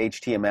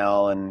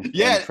HTML and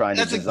trying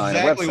to design a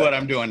website. That's exactly what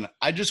I'm doing.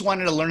 I just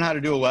wanted to learn how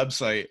to do a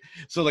website.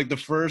 So, like, the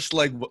first,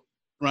 like,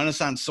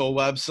 Renaissance Soul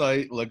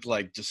website looked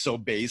like just so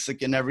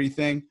basic and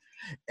everything.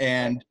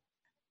 And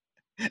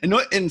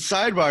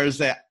sidebar is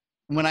that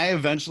when I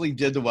eventually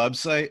did the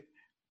website,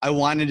 I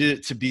wanted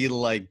it to be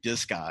like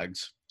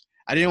Discogs.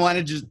 I didn't want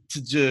it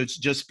to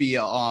just be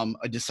a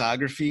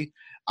discography.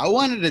 I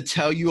wanted to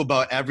tell you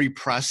about every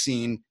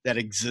pressing that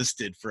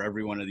existed for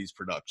every one of these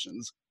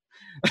productions.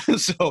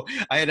 So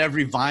I had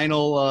every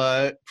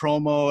vinyl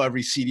promo,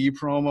 every CD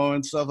promo,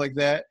 and stuff like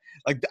that.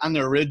 Like on the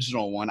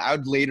original one, I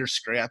would later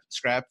scrap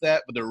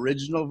that, but the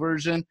original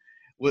version,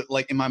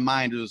 like in my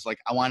mind, it was like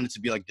I wanted it to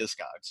be like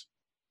Discogs.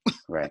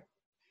 Right.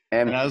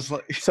 And I was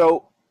like,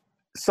 so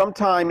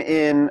sometime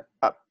in,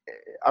 I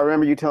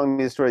remember you telling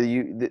me the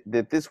story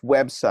that this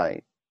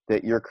website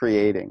that you're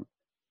creating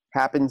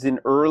happens in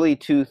early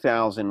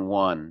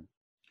 2001,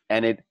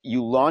 and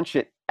you launch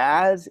it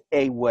as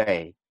a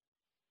way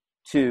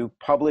to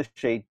publish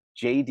a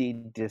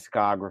JD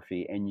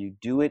discography, and you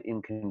do it in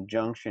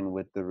conjunction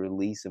with the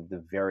release of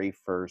the very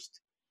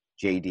first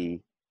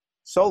JD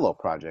solo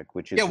project,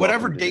 which is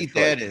whatever date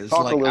that is.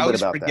 Talk a little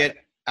bit about that.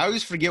 I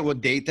always forget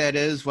what date that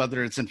is,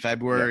 whether it's in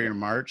February or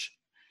March.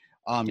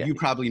 You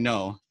probably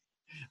know.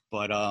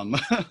 But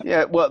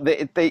Yeah, well, they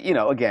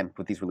again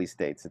with these release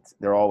dates,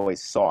 they're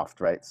always soft,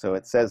 right? So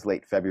it says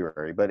late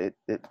February, but it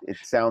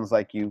sounds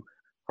like you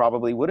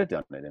probably would have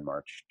done it in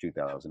March I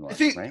 2001,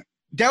 think right?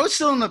 that was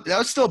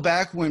still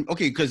back when,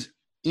 okay, because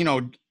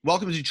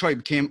Welcome to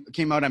Detroit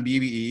came out on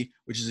BBE,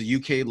 which is a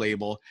UK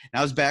label. And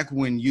that was back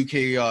when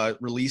UK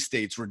release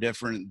dates were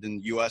different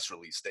than US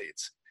release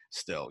dates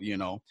still,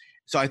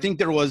 So I think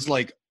there was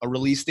like a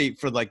release date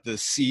for like the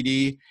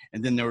CD,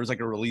 and then there was like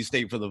a release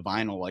date for the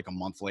vinyl like a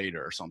month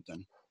later or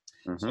something.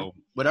 Mm-hmm. So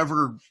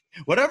whatever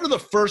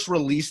the first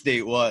release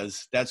date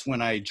was, that's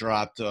when I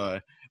dropped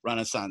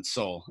Renaissance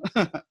Soul.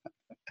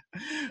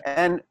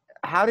 And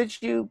how did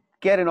you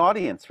get an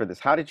audience for this?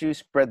 How did you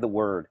spread the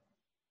word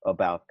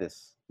about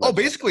this Oh, website?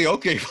 basically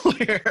OK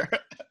Player.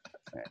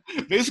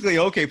 Basically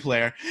OK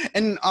Player.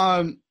 And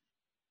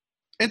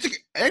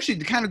actually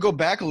to kind of go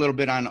back a little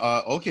bit on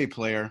OK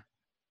Player,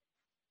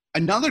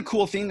 another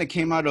cool thing that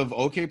came out of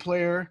OK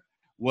Player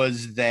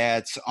was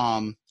that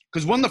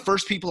because one of the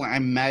first people I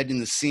met in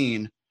the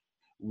scene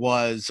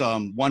was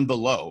One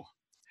Below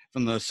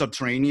from the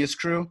Subterraneous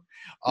crew.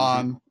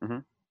 Mm-hmm.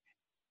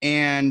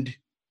 And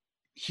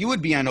he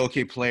would be on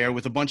OK Player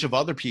with a bunch of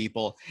other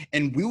people,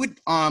 and we would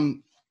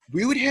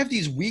have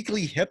these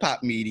weekly hip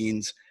hop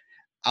meetings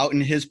out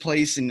in his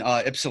place in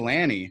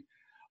Ypsilanti,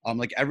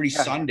 like every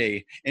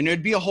Sunday, and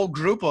there'd be a whole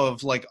group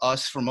of like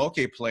us from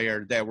OK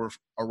Player that were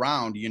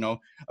around. A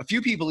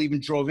few people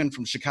even drove in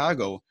from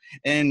Chicago,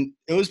 and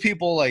it was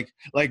people like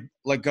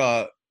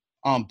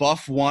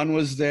Buff One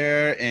was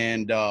there,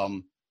 and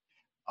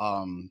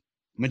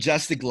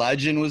Majestic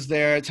Legend was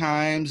there at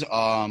times.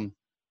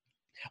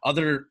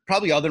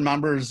 Probably other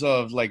members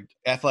of like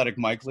Athletic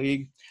Mike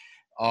League,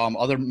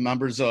 other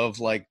members of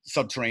like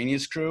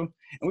Subterraneous crew,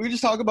 and we would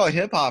just talk about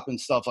hip hop and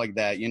stuff like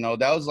that.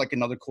 That was like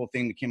another cool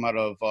thing that came out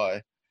of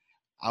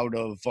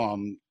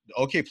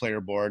OK Player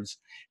boards.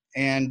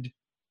 And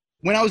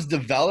when I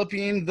started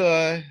developing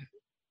the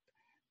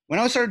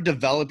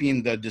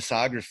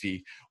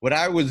discography, what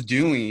I was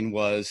doing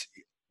was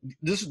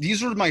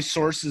these were my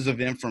sources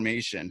of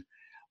information.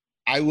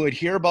 I would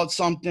hear about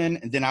something,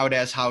 and then I would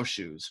ask House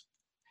Shoes.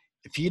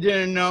 If he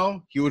didn't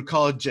know, he would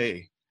call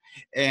Jay.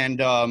 And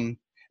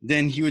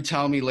then he would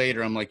tell me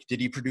later, I'm like,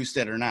 did he produce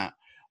that or not?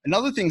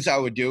 Another things I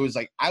would do is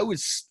I would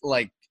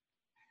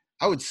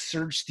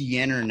search the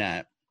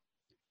internet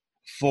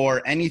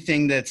for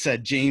anything that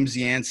said James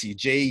Yancey,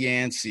 Jay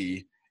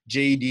Yancey,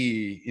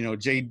 JD,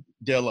 Jay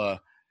Dilla,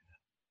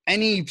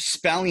 any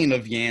spelling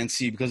of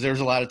Yancey, because there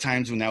was a lot of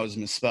times when that was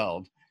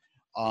misspelled,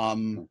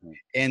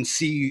 and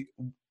see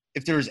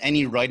if there was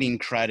any writing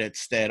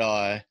credits that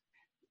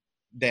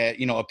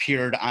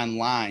appeared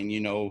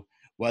online,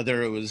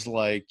 whether it was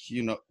like,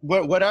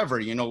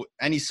 whatever,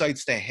 any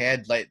sites that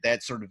had like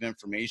that sort of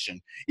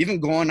information, even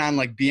going on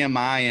like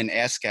BMI and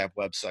ASCAP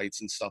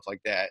websites and stuff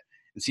like that,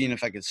 and seeing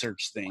if I could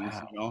search things.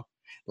 Wow.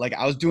 Like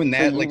I was doing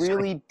that. So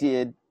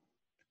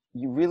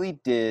you really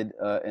did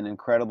an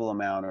incredible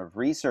amount of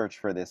research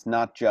for this,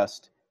 not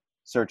just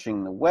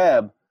searching the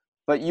web,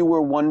 but you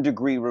were 1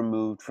 degree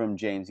removed from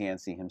James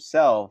Yancey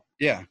himself.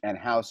 Yeah. And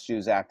House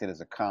Shoes acted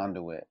as a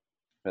conduit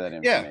for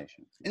that Yeah.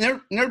 information.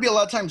 And there'd be a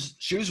lot of times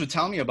Shoes would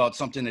tell me about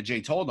something that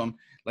Jay told him,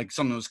 like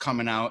something was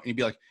coming out, and he'd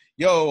be like,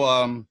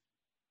 yo,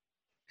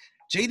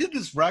 Jay did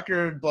this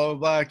record, blah, blah,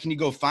 blah. Can you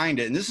go find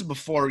it? And this is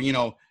before,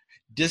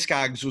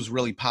 Discogs was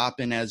really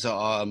popping as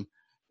a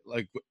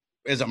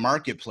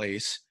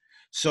marketplace.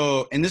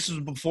 So, and this was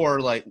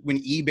before like when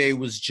eBay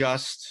was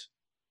just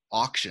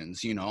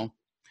auctions,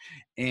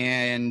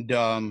 and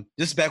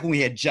this is back when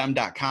we had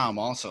gem.com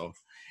also.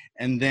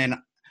 And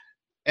then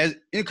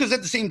because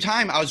at the same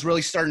time, I was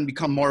really starting to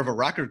become more of a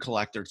record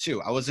collector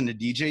too. I wasn't a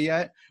DJ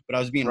yet, but I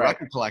was being a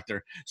record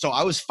collector. So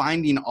I was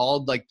finding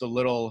all like the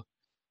little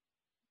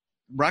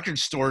record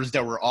stores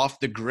that were off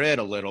the grid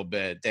a little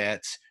bit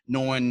that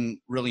no one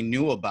really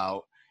knew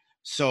about.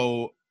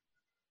 So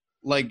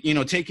like,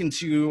 taken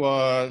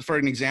to, for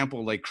an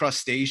example, like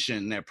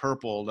Crustacean, that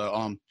Purple,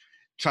 the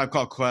Tribe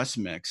Called Quest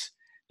mix.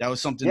 That was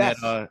something that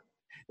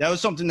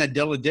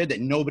Dilla did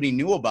that nobody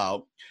knew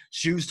about.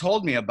 Shoes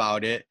told me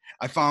about it.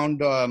 I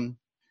found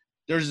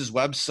there's this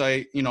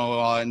website, in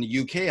the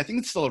UK, I think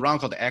it's still around,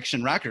 called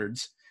Action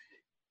Records.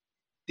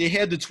 They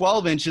had the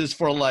 12 inches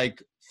for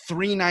like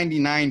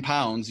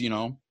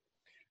 £3.99,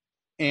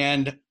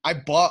 and I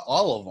bought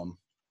all of them.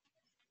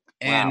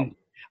 And wow.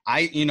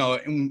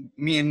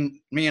 Me and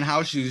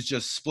House Shoes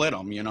just split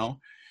them,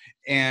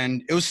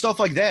 and it was stuff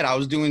like that. I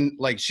was doing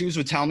like Shoes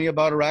would tell me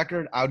about a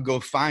record, I would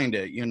go find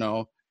it,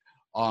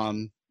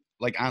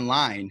 like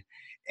online.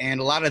 And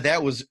a lot of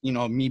that was,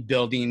 me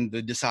building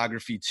the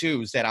discography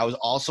too, is that I was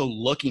also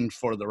looking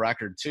for the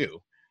record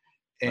too.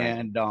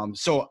 And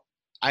so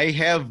I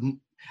have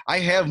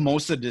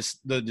most of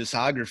the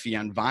discography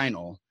on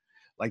vinyl.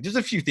 Like there's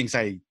a few things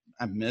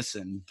I'm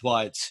missing,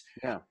 but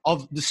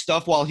of the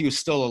stuff while he was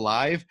still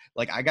alive,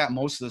 like I got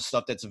most of the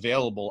stuff that's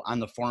available on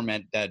the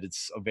format that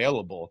it's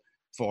available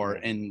for.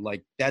 And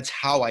like, that's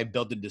how I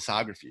built the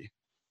discography.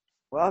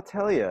 Well, I'll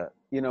tell you,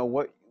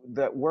 what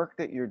that work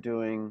that you're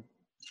doing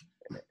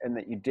and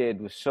that you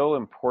did was so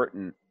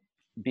important,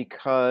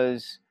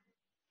 because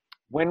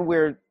when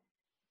we're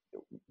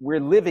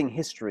living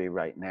history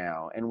right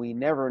now, and we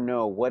never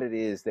know what it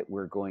is that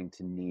we're going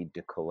to need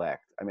to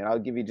collect. I mean, I'll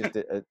give you just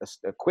a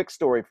quick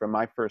story from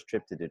my first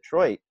trip to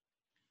Detroit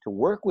to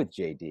work with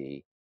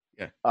JD.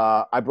 Yeah.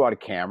 I brought a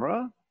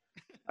camera.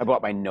 I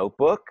brought my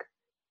notebook.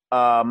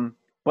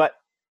 But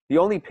the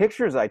only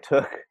pictures I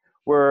took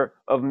were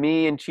of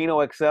me and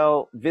Chino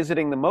XL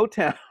visiting the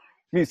Motown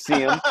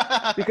Museum,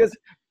 because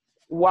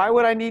why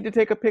would I need to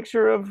take a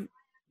picture of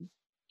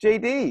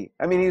JD?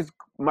 I mean, he's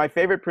my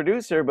favorite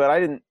producer, but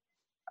I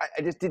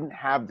just didn't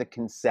have the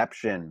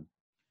conception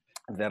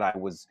that I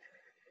was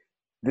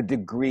the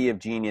degree of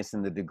genius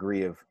and the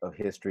degree of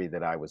history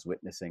that I was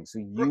witnessing. So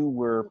you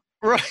were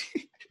right.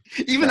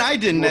 Even right. I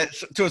didn't,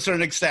 to a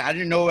certain extent. I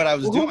didn't know what I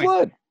was doing. Who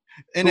would?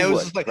 And Who it was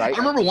would, just like, right? I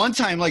remember one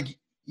time, like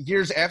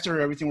years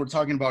after everything we're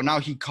talking about now,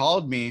 he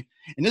called me,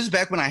 and this is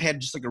back when I had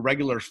just like a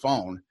regular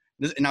phone,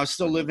 and I was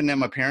still living at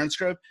my parents'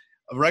 crib,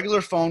 a regular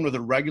phone with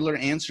a regular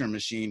answering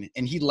machine,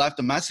 and he left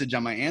a message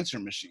on my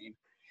answering machine,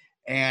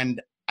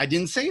 and I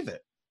didn't save it.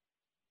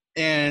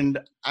 And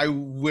I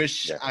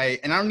wish and I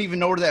don't even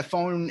know where that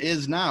phone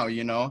is now,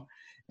 you know?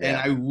 And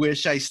I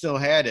wish I still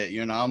had it,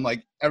 you know? I'm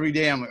like, every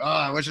day I'm like, oh,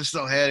 I wish I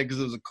still had it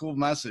because it was a cool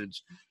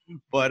message.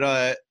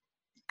 But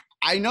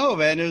I know,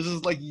 man, it was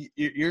just like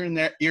you're in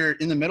there, you're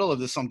in the middle of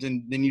this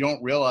something, then you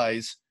don't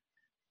realize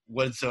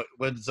what's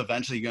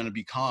eventually going to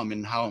become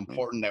and how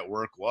important that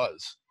work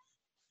was.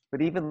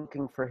 But even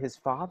looking for his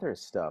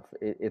father's stuff,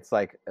 it's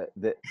like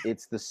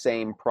it's the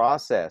same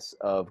process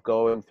of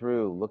going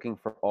through, looking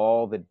for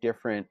all the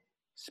different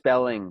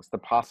spellings, the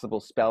possible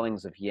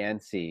spellings of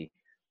Yancey,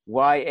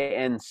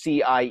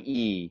 Yancie,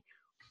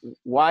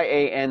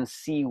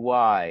 Yancy.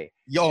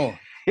 Yo,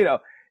 you know,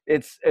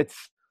 it's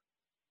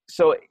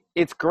so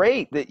it's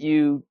great that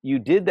you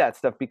did that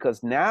stuff,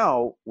 because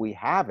now we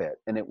have it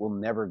and it will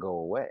never go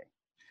away.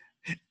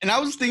 And I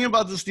was thinking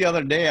about this the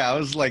other day. I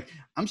was like,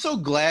 I'm so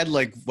glad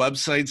like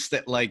websites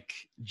that like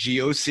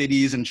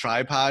GeoCities and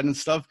Tripod and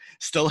stuff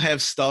still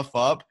have stuff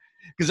up,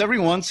 because every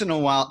once in a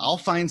while I'll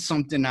find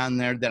something on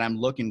there that I'm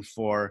looking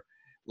for.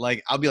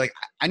 Like I'll be like,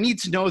 I need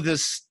to know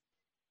this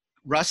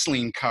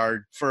wrestling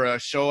card for a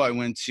show I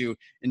went to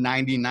in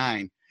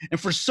 '99, and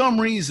for some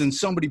reason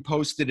somebody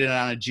posted it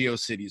on a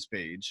GeoCities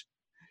page.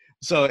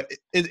 So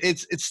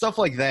it's stuff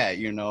like that,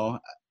 you know.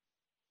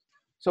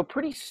 So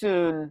pretty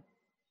soon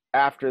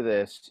after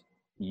this,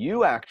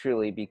 you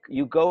actually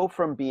you go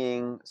from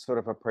being sort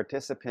of a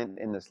participant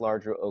in this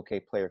larger OK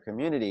Player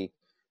community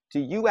to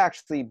you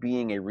actually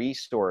being a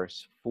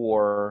resource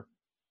for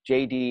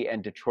JD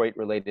and Detroit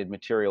related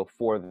material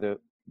for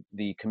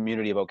the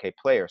community of OK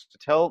Players. So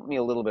tell me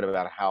a little bit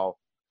about how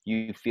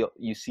you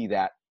see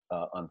that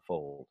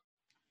unfold.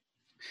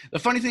 The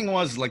funny thing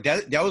was like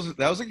that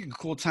was like a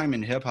cool time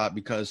in hip hop,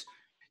 because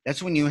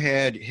that's when you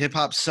had Hip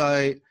Hop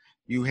Site,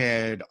 you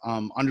had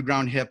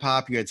Underground Hip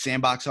Hop, you had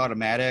Sandbox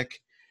Automatic,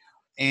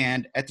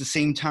 and at the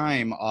same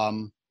time,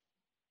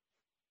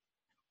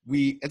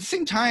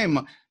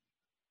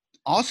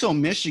 also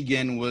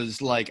Michigan was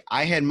like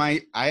I had a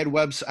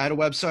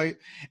website,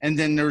 and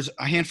then there's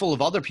a handful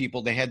of other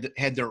people that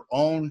had their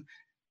own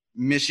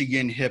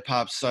Michigan hip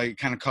hop site,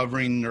 kind of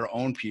covering their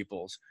own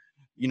peoples.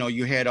 You know,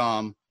 you had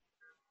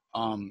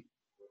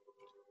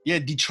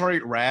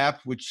Detroit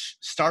Rap, which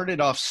started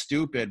off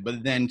stupid,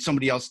 but then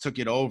somebody else took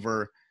it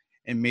over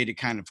and made it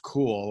kind of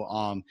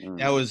cool.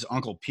 That was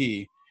Uncle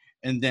P.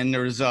 And then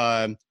there's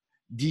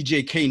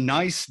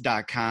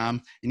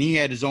DJKnice.com, and he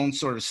had his own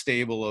sort of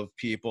stable of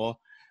people.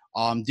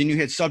 Then you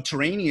had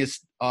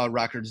Subterraneous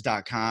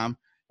Records.com.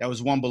 That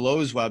was One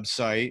Below's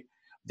website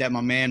that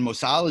my man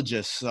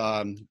Mosologist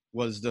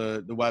was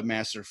the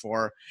webmaster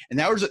for. And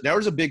there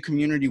was a big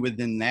community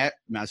within that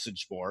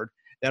message board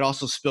that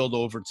also spilled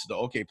over to the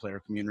OK Player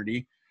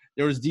community.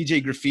 There was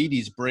DJ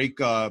Graffiti's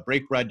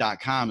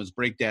breakbread.com, is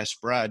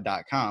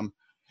break-bread.com.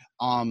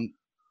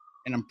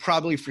 And I'm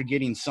probably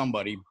forgetting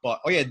somebody, but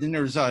then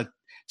there's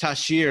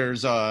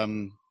Tashir's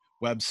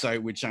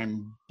website, which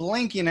I'm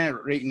blanking at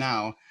right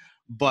now.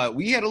 But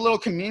we had a little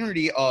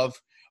community of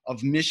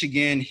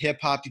Michigan hip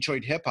hop,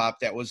 Detroit hip hop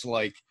that was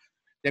like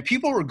that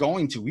people were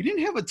going to. We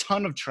didn't have a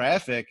ton of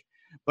traffic,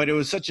 but it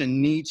was such a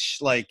niche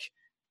like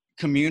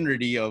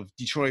community of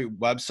Detroit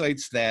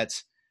websites that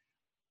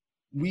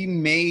we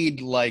made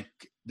like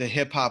the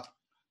hip hop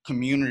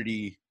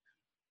community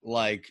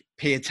like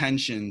pay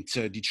attention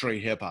to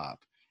Detroit hip hop,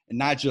 and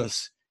not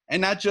just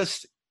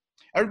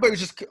everybody was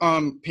just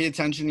pay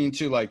attention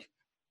to like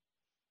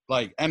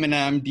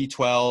Eminem,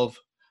 D12,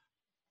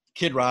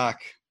 Kid Rock,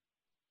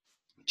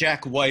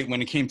 Jack White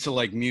when it came to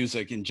like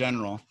music in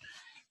general.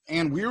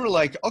 And we were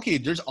like, okay,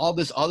 there's all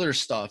this other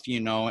stuff, you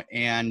know,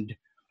 and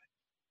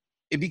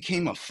it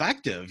became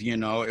effective, you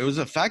know. It was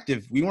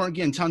effective. We weren't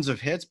getting tons of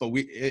hits, but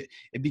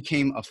it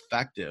became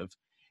effective.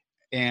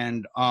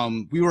 And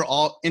we were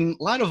all, and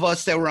a lot of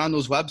us that were on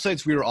those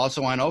websites, we were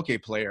also on OK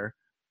Player.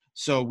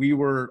 So we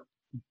were,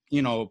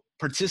 you know,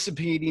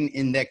 participating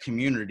in that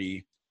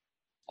community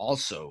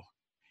also.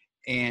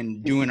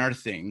 and doing our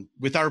thing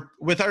with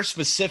our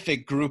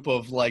specific group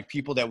of like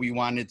people that we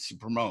wanted to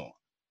promote.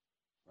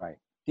 Right.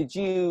 Did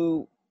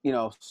you,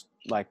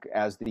 like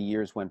as the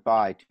years went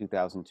by,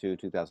 2002,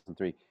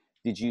 2003,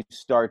 did you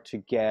start to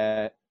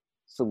get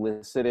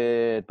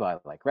solicited by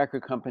like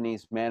record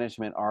companies,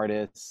 management,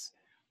 artists?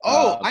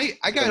 Oh, I Did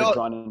you got ever all,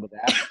 drawn into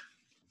that?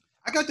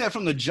 I got that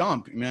from the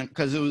jump, man,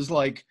 because it was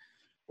like,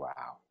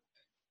 Wow.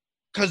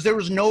 because there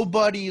was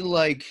nobody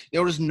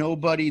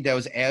that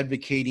was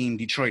advocating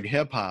Detroit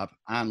hip hop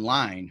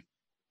online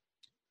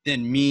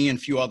than me and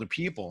a few other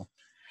people.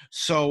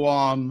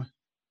 So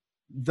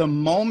the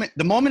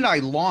moment I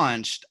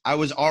launched, I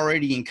was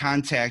already in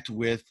contact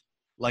with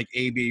like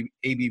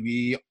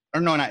ABB,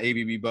 or no, not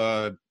ABB,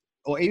 but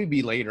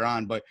ABB later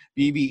on, but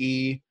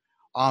BBE.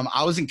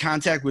 I was in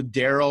contact with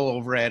Daryl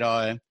over at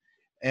Up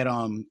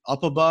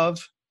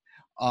Above.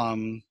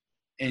 And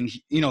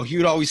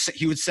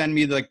he would send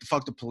me like the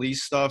fuck the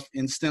police stuff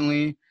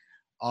instantly.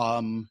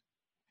 I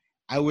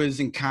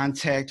was in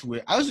contact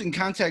with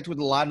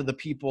a lot of the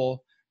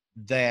people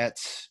that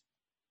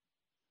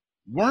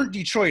weren't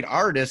Detroit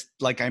artists,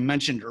 like I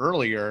mentioned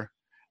earlier,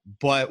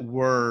 but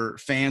were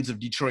fans of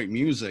Detroit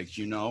music,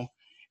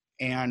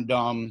 and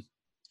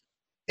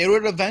it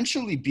would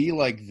eventually be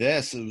like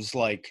this. It was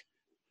like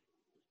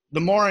the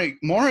more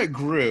it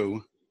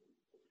grew,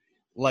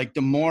 like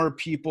the more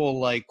people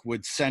like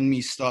would send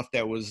me stuff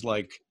that was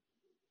like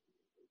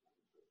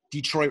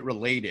Detroit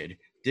related.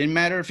 Didn't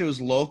matter if it was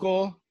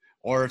local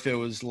or if it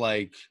was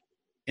like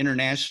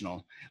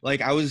international.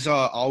 Like I was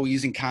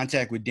always in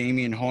contact with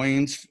Damian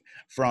Hoynes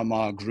from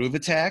Groove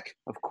Attack.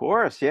 Of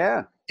course,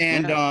 yeah.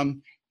 And yeah.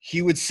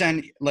 He would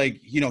send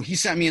he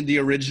sent me the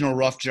original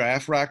Rough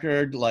Draft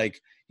record. Like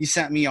he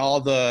sent me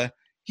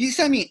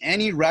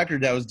any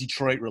record that was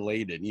Detroit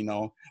related,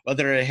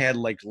 whether it had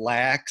like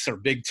Lax or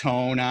Big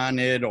Tone on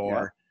it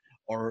or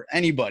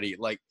anybody.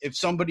 Like if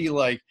somebody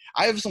like,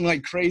 I have some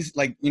like crazy,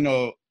 like,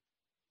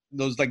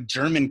 those like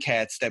German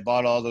cats that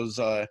bought all those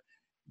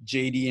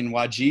JD and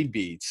Wajid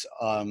beats,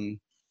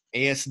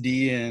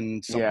 ASD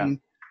and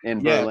something. Yeah,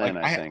 in Berlin,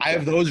 like I think. I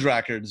have those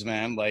records,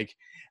 man. Like,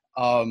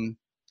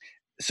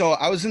 so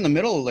I was in the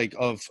middle like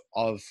of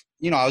I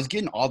was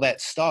getting all that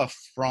stuff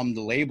from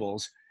the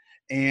labels,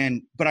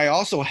 but I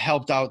also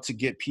helped out to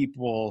get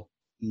people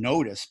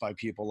noticed by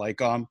people. Like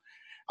I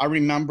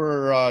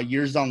remember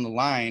years down the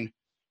line,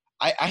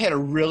 I had a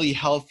really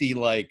healthy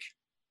like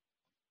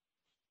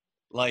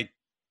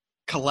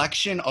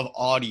collection of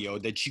audio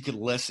that you could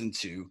listen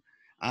to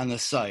on the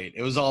site.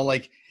 It was all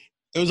like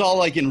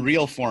in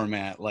real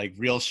format, like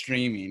real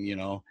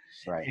streaming,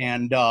 Right.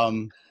 And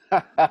so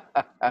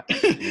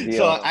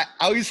I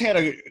always had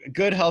a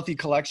good healthy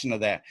collection of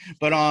that.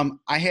 But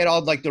I had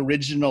all like the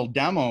original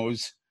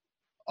demos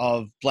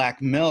of Black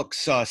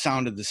Milk's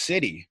Sound of the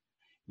City.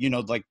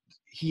 Like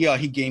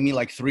he gave me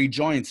like 3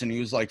 joints and he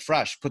was like,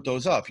 Fresh, put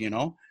those up,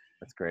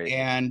 That's great.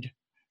 And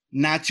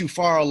not too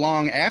far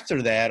along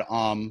after that,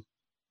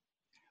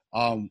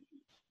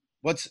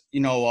 what's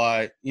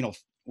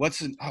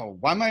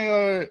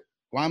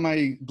why am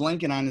I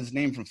blanking on his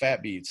name from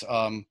Fat Beats?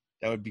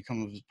 That would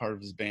become part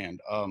of his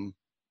band.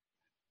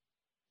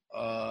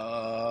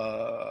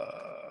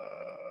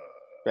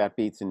 Fat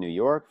Beats in New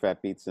York,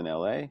 Fat Beats in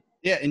LA.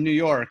 Yeah, in New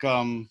York.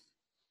 I'm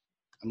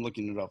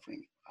looking it up for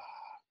you.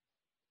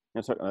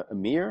 You're talking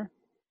Amir?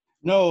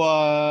 No,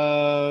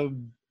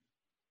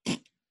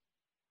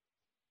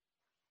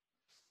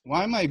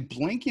 why am I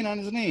blanking on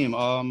his name?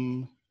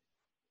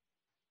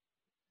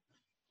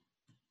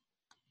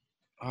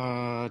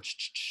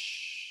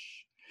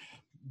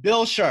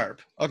 Bill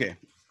Sharp. Okay.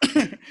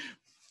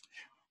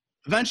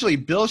 Eventually,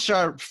 Bill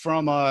Sharp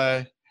from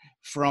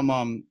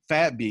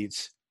Fat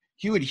Beats,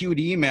 he would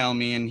email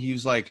me and he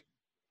was like,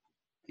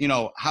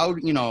 how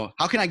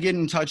can I get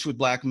in touch with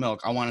Black Milk?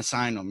 I want to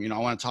sign him. I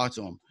want to talk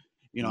to him.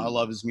 I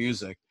love his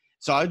music.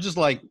 So I was just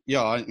like,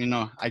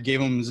 I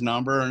gave him his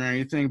number and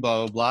everything,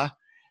 blah, blah, blah.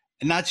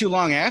 And not too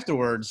long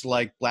afterwards,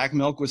 like Black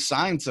Milk was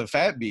signed to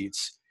Fat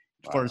Beats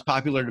for his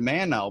Popular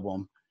Demand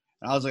album.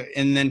 And I was like,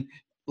 and then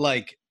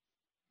like,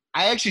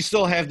 I actually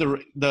still have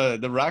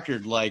the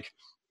record. Like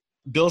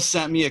Bill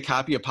sent me a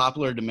copy of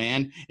Popular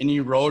Demand and he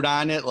wrote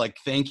on it, like,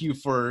 thank you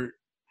for,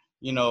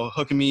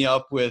 hooking me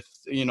up with,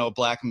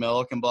 Black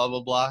Milk and blah,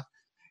 blah, blah.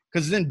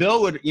 Cause then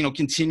Bill would,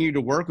 continue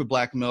to work with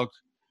Black Milk,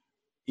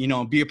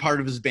 be a part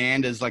of his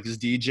band as like his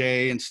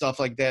DJ and stuff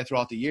like that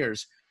throughout the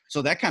years.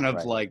 So that kind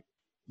of like,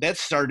 that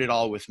started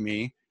all with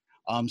me.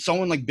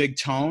 Someone like Big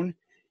Tone,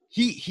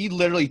 he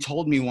literally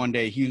told me one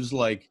day, he was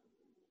like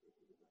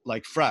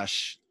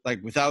Fresh, like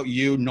without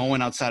you, no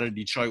one outside of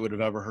Detroit would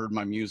have ever heard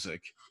my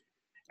music.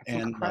 That's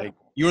and incredible. Like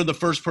you were the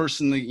first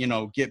person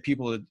to, get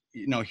people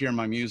to, hear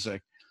my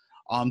music.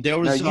 There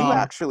was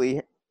now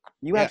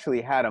you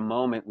actually had a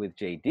moment with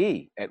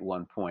JD at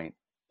one point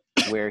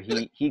where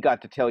he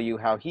got to tell you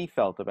how he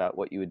felt about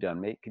what you had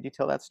done. Could you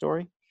tell that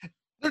story?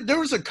 There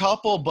was a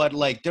couple, but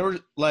like there were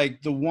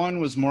like the one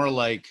was more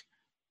like,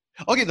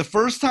 okay, the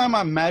first time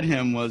I met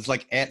him was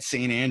like at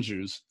St.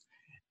 Andrews,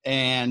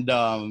 and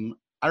I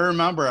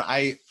remember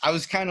I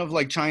was kind of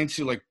like trying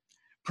to like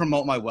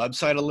promote my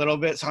website a little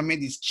bit. So I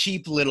made these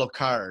cheap little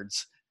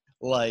cards,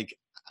 like,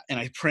 and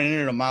I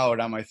printed them out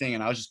on my thing,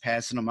 and I was just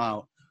passing them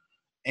out.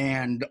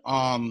 And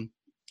all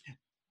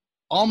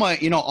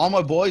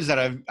my boys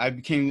that I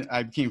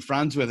became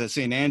friends with at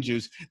St.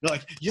 Andrews, they're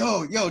like,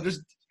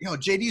 just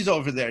JD's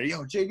over there.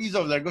 JD's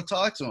over there. Go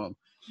talk to him.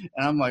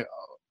 And I'm like,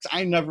 oh,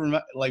 I never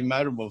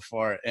met him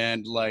before.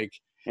 And like,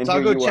 And so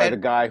here I'll go you chat. are,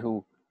 the guy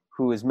who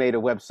has made a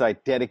website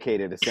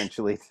dedicated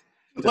essentially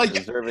to Like,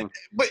 preserving.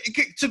 but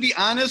to be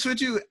honest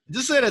with you,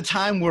 this is at a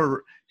time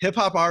where hip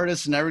hop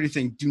artists and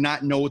everything do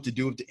not know what to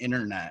do with the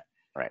internet.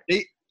 Right.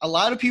 A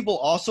lot of people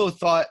also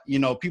thought,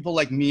 people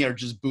like me are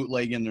just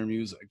bootlegging their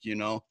music,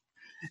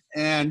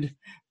 and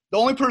the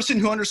only person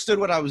who understood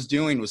what I was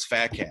doing was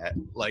Fat Cat.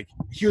 Like,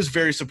 he was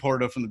very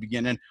supportive from the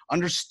beginning,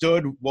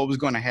 understood what was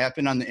going to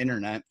happen on the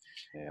internet,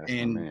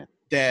 and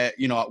that,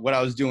 what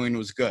I was doing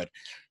was good.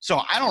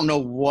 So I don't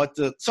know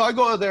so I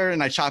go there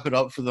and I chop it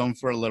up for them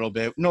for a little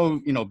bit.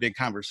 No, big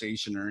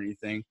conversation or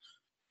anything.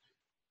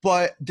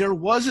 But there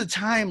was a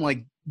time,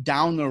 like,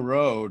 down the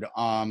road,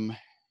 I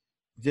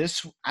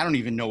don't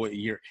even know what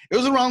year. It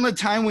was around the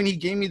time when he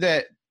gave me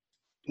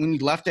when he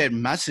left that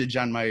message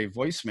on my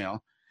voicemail.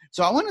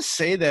 So I want to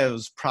say that it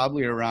was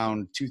probably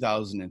around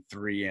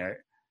 2003.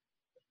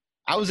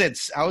 I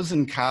was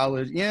in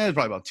college. Yeah, it was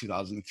probably about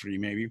 2003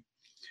 maybe.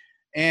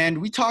 And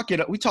we talk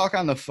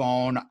on the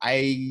phone.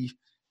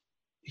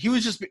 He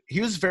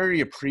was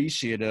very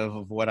appreciative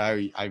of what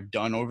I've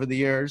done over the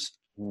years.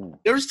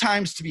 There was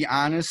times, to be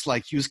honest,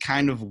 like, he was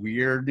kind of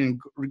weird in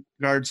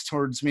regards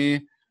towards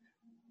me.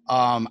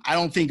 I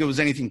don't think it was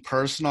anything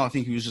personal. I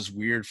think he was just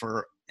weird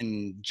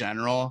in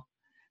general.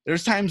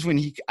 There's times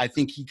when I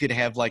think he could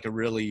have like a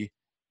really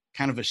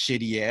kind of a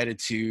shitty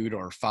attitude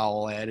or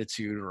foul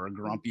attitude or a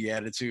grumpy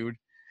attitude.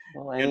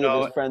 Well, any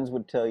of his friends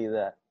would tell you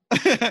that.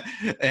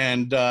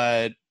 And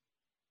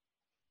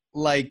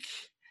like,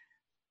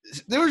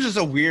 there was just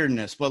a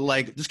weirdness, but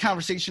like, this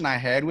conversation I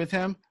had with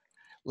him,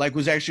 like,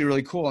 was actually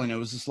really cool. And it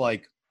was just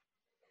like,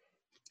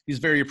 he's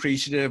very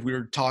appreciative. We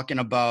were talking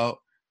about,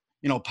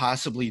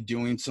 possibly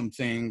doing some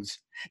things.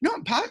 No,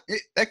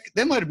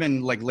 that might have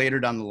been like later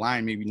down the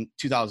line, maybe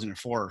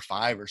 2004 or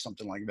 5 or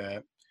something like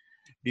that.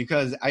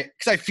 Because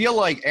I feel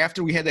like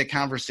after we had that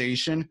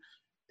conversation,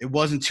 it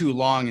wasn't too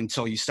long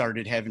until you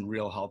started having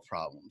real health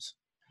problems.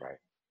 Right.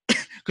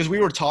 Because we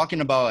were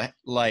talking about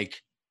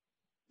like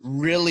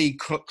really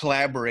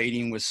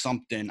collaborating with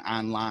something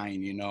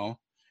online,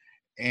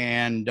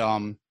 and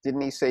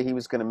didn't he say he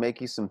was going to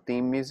make you some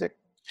theme music?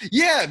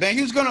 Yeah, man,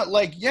 he was gonna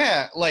like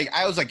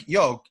I was like,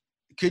 yo,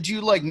 could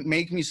you like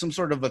make me some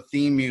sort of a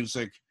theme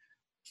music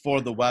for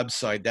the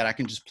website that I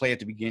can just play at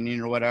the beginning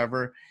or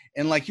whatever?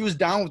 And like, he was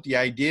down with the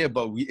idea,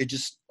 but it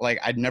just like,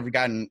 I'd never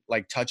gotten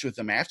like touch with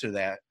him after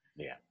that.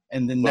 Yeah.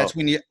 And then that's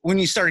when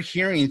you start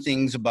hearing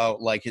things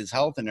about like his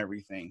health and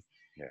everything.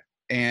 Yeah.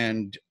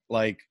 And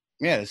like,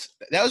 yes,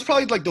 that was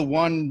probably like the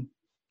one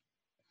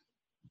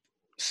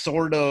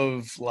sort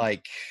of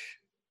like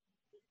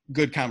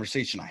good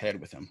conversation I had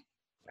with him.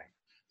 Right.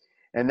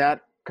 And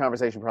that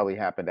conversation probably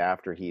happened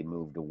after he had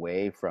moved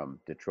away from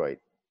Detroit.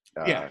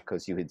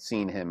 Because you had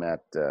seen him at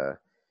the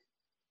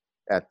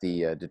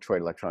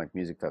Detroit Electronic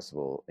Music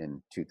Festival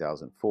in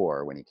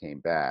 2004 when he came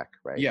back,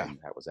 right? Yeah. And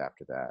that was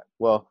after that.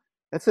 Well,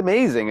 that's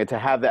amazing to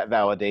have that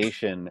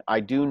validation. I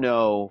do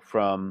know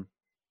from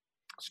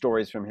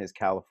stories from his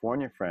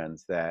California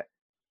friends that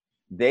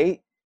he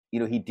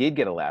did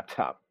get a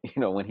laptop,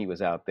 when he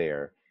was out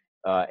there,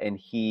 and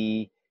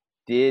he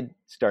did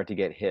start to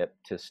get hip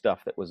to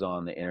stuff that was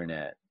on the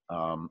internet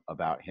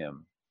about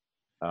him.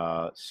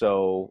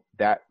 So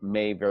that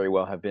may very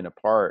well have been a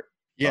part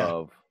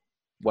of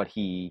what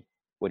he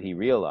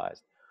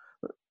realized.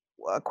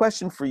 A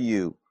question for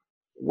you.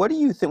 What do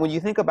you think when you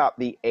think about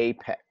the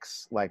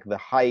apex, like the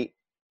height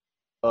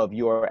of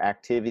your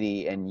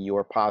activity and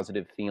your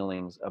positive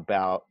feelings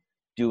about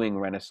doing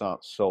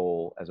Renaissance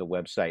Soul as a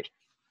website?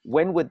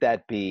 When would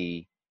that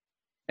be?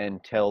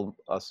 And tell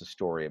us a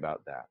story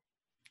about that.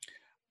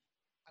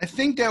 I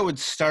think that would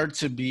start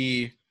to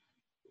be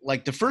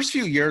like, the first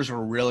few years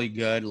were really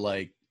good,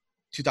 like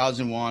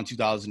 2001,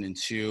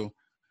 2002.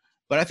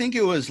 But I think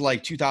it was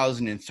like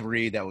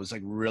 2003 that was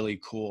like really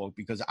cool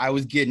because I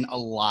was getting a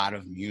lot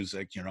of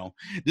music,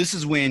 This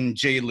is when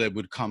J-Lib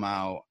would come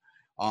out.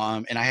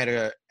 And I had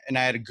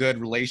a good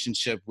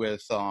relationship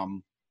with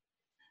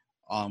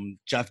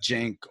Jeff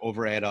Jank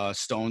over at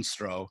Stone's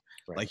Throw.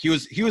 Right. Like, he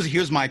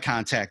was my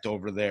contact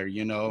over there,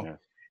 Yeah.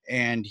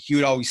 And he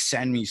would always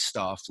send me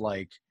stuff.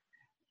 Like,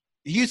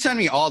 he would send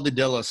me all the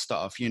Dilla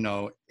stuff,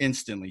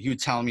 instantly. He would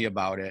tell me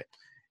about it.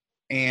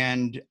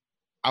 And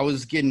I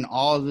was getting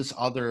all of this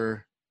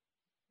other,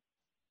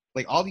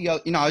 like all the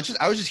other, I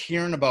was just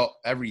hearing about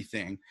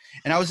everything.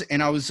 And I was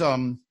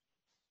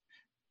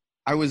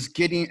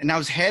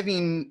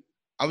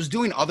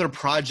doing other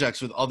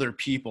projects with other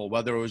people,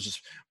 whether it was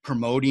just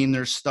promoting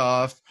their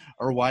stuff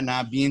or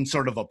whatnot, being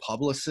sort of a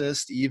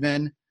publicist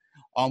even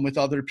with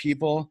other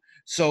people.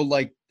 So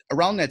like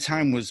around that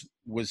time was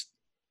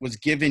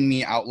giving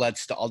me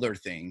outlets to other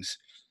things.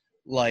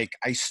 like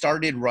I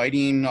started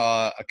writing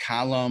a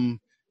column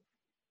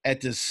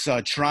at this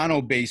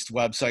Toronto-based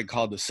website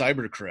called the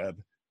Cyber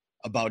Crib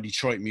about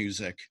Detroit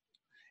music,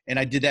 and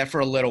I did that for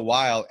a little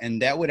while.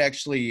 And that would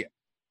actually,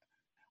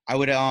 I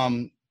would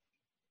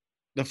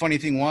the funny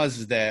thing was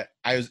is that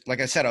I was,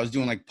 like I said, I was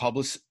doing like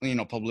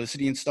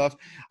publicity and stuff.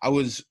 I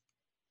was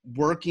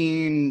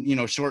working,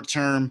 short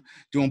term,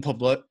 doing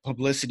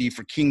publicity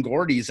for King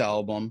Gordy's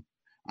album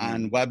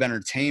on Web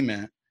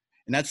Entertainment,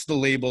 and that's the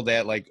label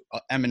that like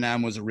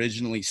Eminem was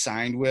originally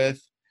signed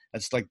with.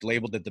 That's like the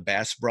label that the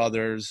Bass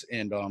Brothers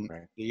and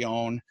they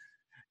own.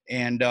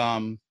 And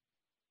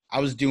I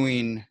was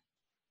doing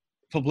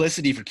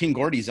publicity for King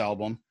Gordy's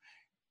album,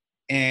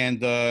 and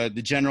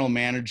the general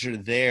manager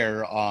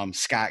there,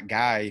 Scott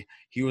Guy,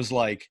 he was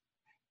like,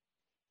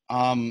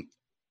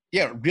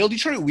 yeah, Real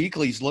Detroit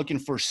Weekly's looking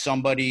for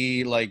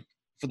somebody like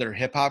for their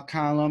hip hop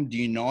column. Do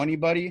you know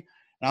anybody?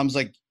 And I was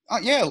like, oh,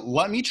 yeah,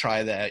 let me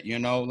try that.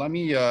 Let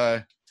me,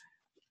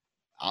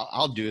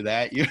 I'll do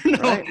that.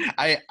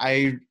 Right.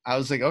 I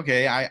was like,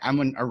 okay,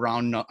 I'm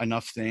around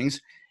enough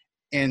things.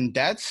 And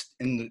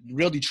the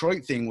Real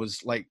Detroit thing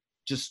was like,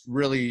 just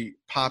really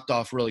popped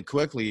off really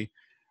quickly.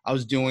 I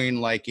was doing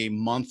like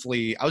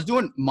monthly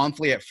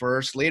at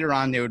first. Later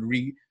on, they would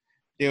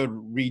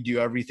redo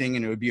everything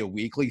and it would be a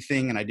weekly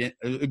thing. And it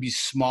would be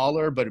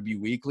smaller, but it'd be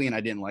weekly. And I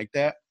didn't like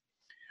that.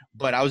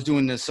 But I was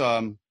doing this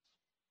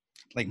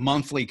like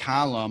monthly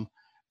column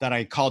that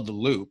I called The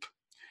Loop.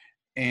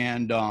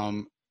 And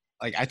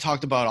like I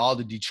talked about all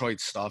the Detroit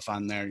stuff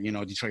on there,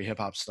 Detroit hip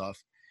hop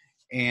stuff.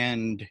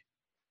 And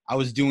I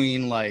was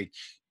doing like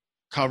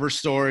cover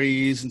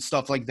stories and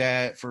stuff like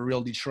that for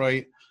Real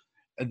Detroit.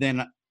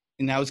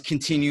 And I was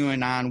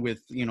continuing on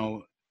with,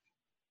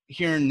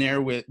 here and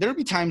there there'd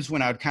be times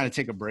when I would kind of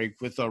take a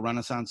break with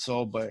Renaissance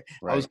Soul, but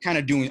I was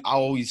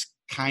always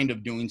kind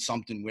of doing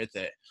something with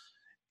it.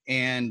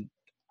 And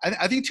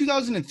I think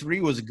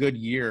 2003 was a good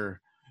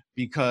year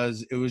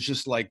because it was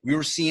just like, we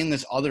were seeing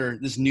this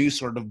new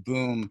sort of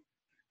boom,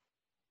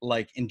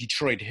 like in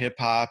Detroit hip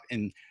hop,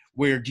 and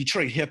where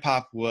Detroit hip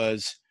hop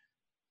was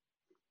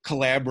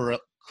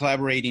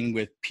collaborating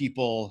with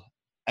people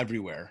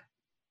everywhere.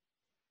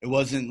 It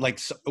wasn't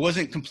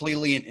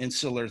completely an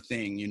insular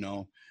thing,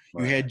 You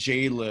had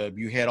J-Lib,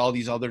 you had all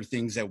these other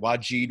things that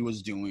Wajid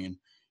was doing.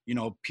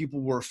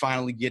 People were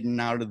finally getting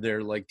out of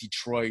their like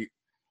Detroit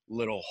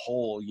little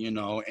hole,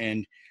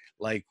 and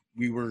like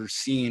we were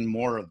seeing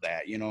more of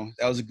that.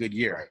 That was a good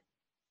year. Right.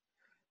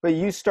 But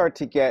you start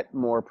to get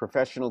more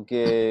professional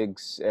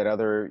gigs at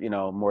other,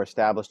 more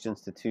established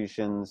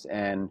institutions.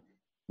 And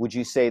would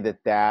you say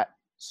that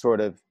sort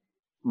of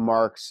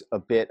marks a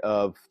bit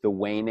of the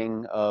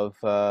waning of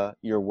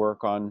your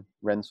work on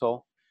Ren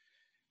Soul?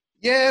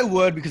 Yeah, it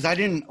would, because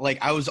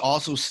I was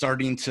also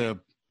starting to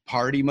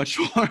party much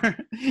more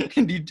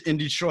in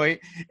Detroit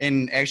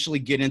and actually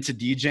get into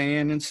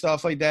DJing and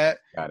stuff like that.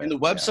 And the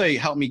website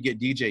helped me get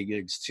DJ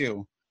gigs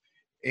too.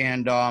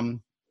 And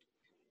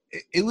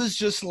it was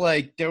just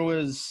like I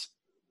was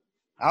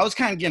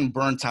kind of getting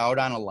burnt out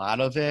on a lot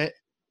of it.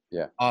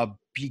 Yeah.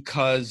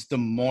 Because the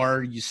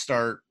more you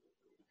start,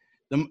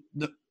 the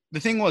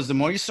thing was, the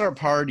more you start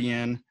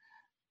partying,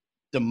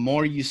 the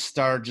more you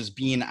start just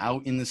being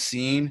out in the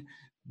scene,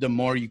 the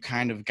more you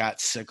kind of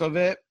got sick of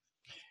it.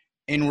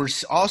 And we're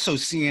also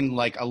seeing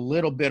like a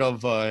little bit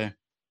of a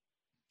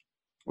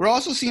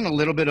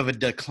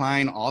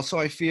decline also,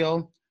 I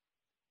feel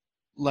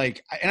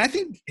like, and I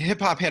think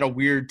hip hop had a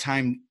weird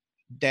time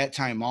that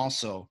time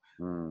also,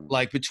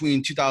 like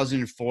between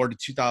 2004 to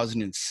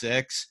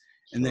 2006.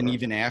 And then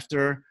even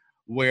after,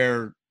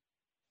 where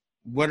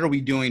what are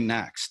we doing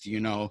next?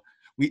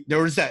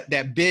 There was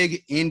that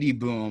big indie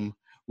boom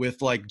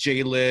with like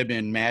J-Lib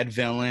and Mad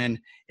Villain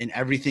and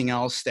everything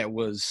else that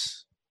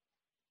was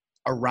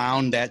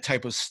around that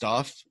type of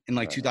stuff in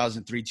like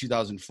 2003,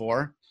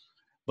 2004.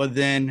 But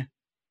then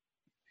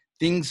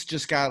things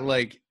just got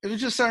like, it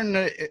was just starting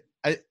to,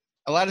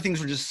 a lot of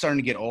things were just starting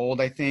to get old,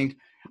 I think.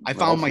 I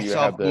found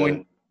myself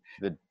going.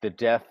 The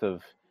death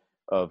of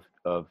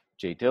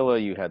Jay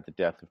Dilla, you had the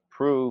death of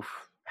Proof,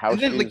 House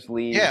Shoes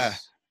leaves. Yeah.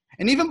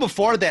 And even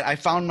before that, I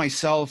found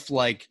myself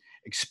like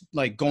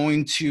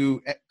going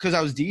to, because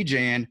I was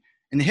DJing,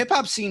 and the hip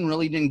hop scene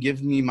really didn't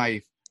give me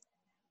my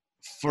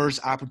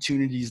first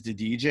opportunities to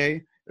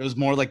DJ. It was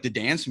more like the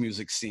dance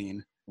music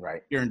scene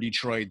here in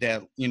Detroit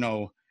that,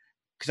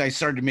 because I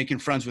started making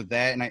friends with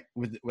that and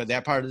with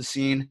that part of the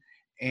scene.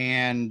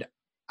 And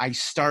I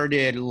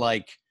started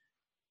like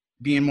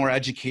being more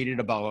educated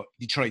about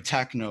Detroit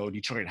techno,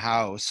 Detroit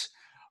house,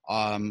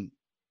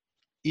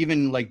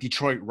 even like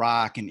Detroit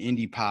rock and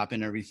indie pop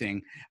and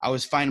everything. I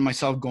was finding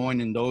myself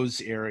going in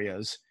those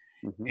areas.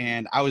 Mm-hmm.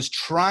 And I was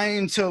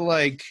trying to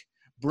like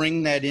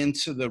bring that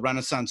into the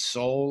Renaissance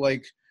Soul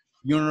like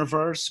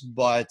universe,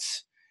 but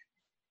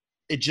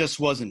it just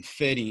wasn't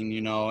fitting,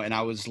 and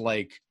I was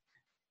like,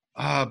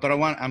 but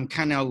I'm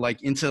kind of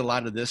like into a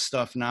lot of this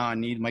stuff now. I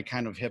need my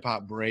kind of hip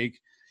hop break.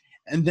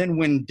 And then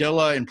when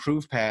Dilla and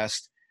Proof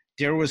passed,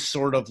 there was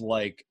sort of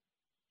like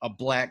a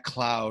black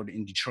cloud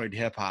in Detroit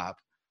hip hop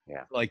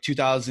like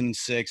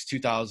 2006,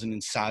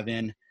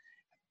 2007,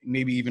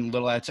 maybe even a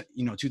little at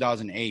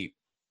 2008,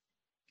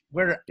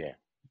 where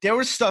there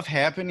was stuff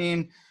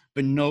happening,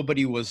 but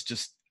nobody was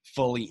just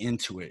fully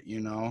into it.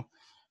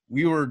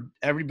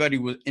 Everybody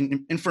was,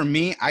 and for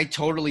me, I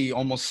totally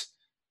almost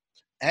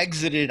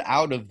exited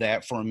out of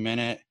that for a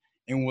minute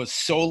and was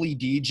solely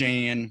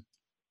DJing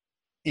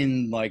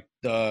in like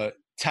the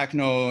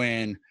techno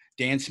and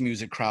dance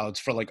music crowds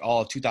for like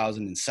all of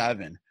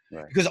 2007.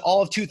 Right. Because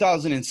all of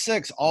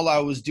 2006, all I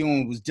was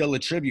doing was Dilla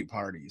tribute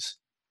parties.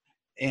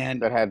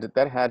 And that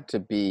had to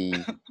be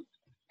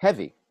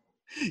heavy.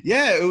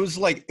 Yeah, it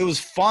was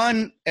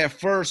fun at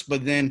first,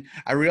 but then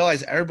I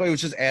realized everybody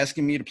was just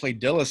asking me to play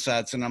Dilla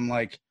sets, and I'm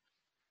like,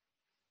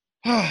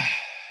 I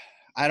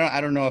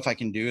don't know if I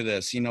can do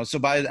this, So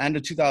by the end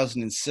of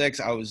 2006,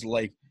 I was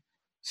like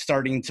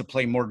starting to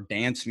play more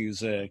dance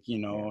music,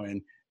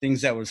 and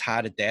things that was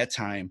hot at that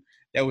time.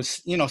 That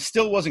was,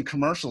 still wasn't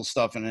commercial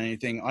stuff and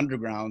anything,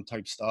 underground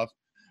type stuff,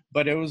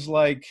 but it was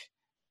like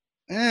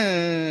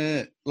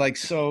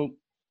so.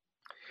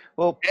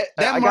 Well,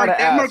 that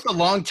marked a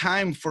long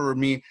time for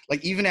me.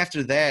 Like even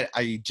after that,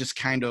 I just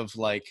kind of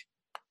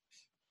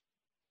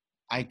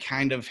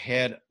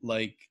had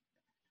like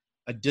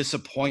a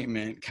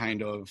disappointment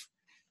kind of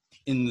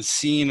in the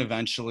scene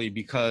eventually,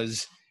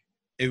 because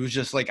it was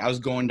just like I was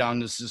going down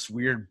this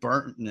weird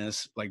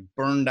burntness, like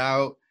burned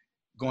out,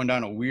 going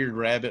down a weird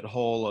rabbit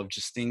hole of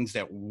just things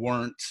that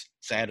weren't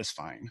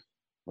satisfying.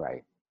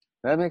 Right.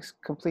 That makes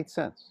complete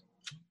sense.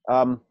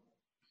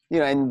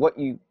 And what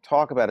you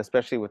talk about,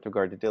 especially with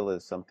regard to Dilla,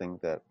 is something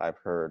that I've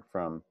heard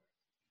from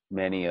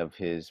many of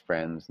his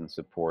friends and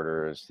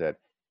supporters that,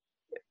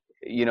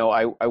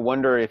 I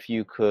wonder if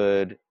you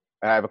could,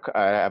 I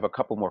have a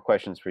couple more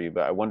questions for you,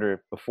 but I wonder if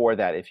before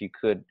that, if you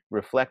could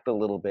reflect a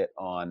little bit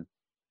on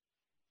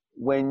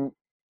when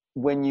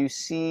you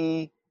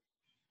see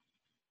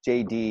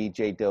Jay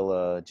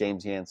Dilla,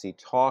 James Yancey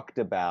talked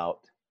about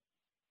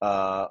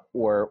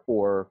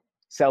or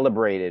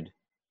celebrated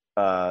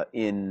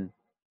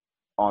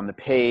on the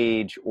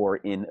page or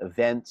in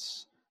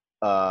events,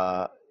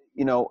 how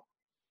does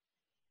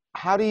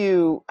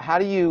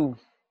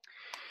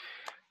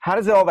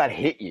all that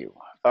hit you?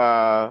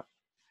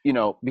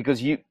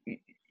 Because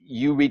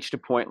you reached a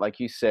point, like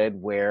you said,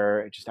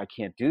 where just I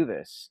can't do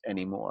this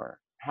anymore.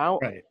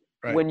 Right.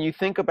 When you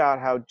think about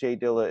how Jay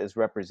Dilla is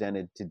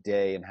represented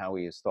today and how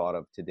he is thought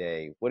of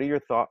today, what are your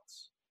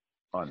thoughts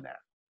on that?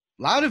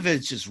 A lot of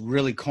it's just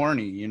really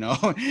corny,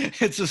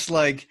 It's just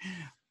like,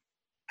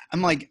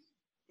 I'm like,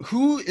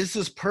 who is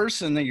this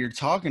person that you're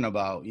talking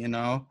about,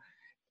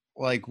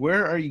 Like,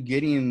 where are you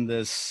getting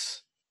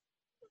this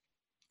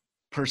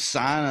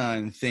persona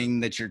and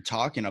thing that you're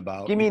talking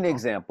about? Give me an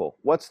example.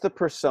 What's the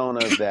persona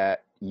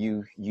that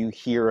you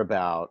hear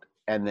about,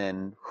 and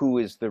then who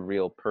is the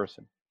real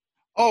person?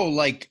 Oh,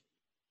 like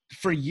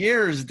for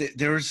years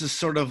there was this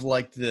sort of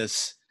like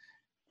this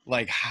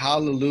like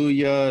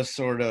hallelujah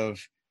sort of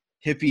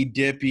hippy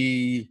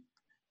dippy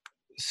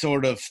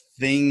sort of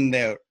thing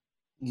that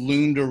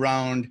loomed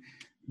around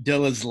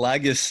Dilla's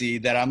legacy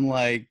that I'm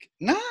like,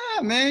 nah,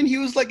 man, he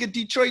was like a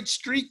Detroit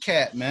street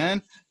cat,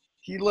 man.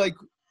 He like,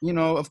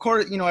 of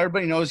course,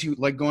 everybody knows he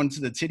like going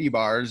to the titty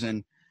bars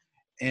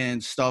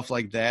and stuff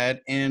like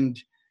that.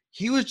 And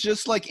he was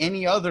just like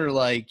any other,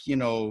 like,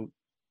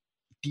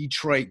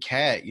 Detroit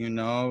cat,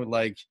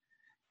 like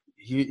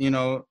he,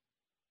 to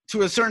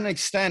a certain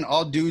extent,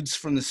 all dudes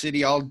from the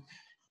city, all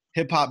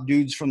hip hop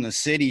dudes from the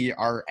city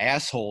are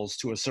assholes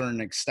to a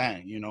certain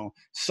extent,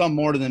 some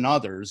more than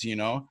others,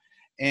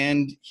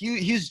 and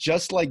he's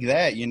just like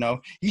that,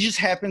 he just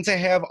happened to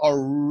have a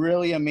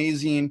really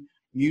amazing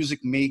music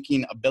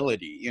making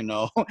ability,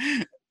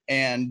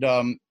 and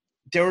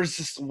there was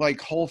this like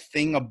whole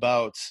thing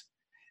about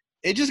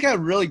it just got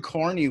really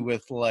corny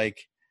with like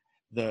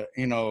the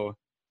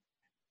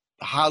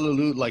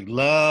hallelujah, like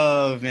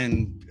love,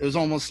 and it was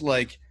almost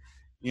like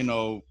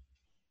the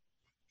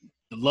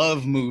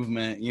love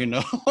movement,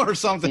 or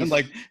something. He's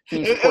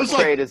it was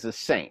portrayed like, as a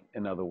saint,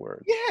 in other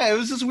words. Yeah, it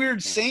was this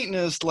weird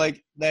Satanist,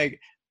 like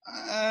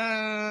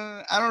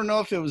I don't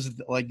know if it was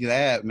like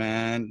that,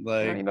 man.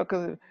 Like,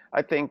 because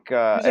I think, he's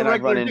a and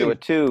I've run regular into dude.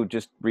 it too,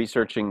 just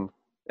researching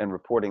and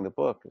reporting the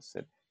book, is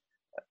that,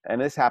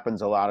 and this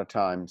happens a lot of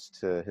times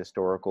to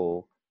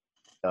historical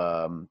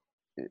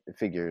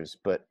figures,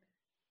 but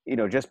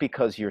just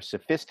because you're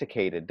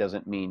sophisticated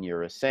doesn't mean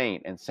you're a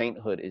saint, and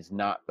sainthood is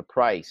not the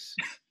price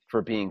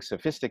for being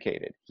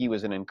sophisticated. He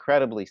was an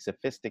incredibly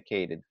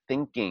sophisticated,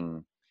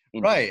 thinking,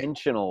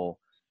 intentional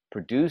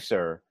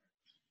producer,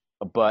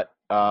 but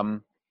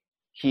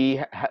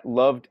he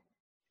loved.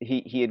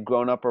 He had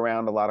grown up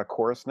around a lot of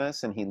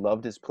coarseness, and he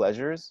loved his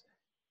pleasures,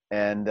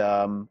 and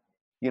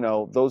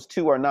those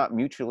two are not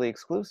mutually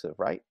exclusive,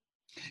 right?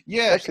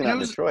 Yeah, Especially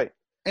not in Detroit.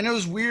 And it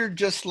was weird,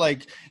 just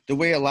like the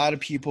way a lot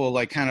of people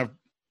like kind of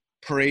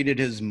paraded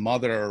his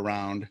mother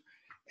around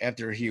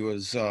after he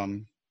was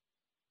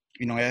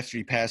after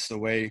he passed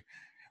away,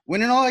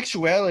 when in all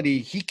actuality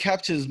he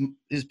kept his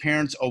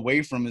parents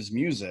away from his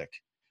music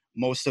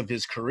most of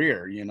his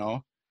career.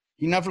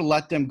 he never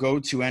let them go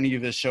to any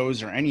of his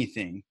shows or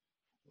anything.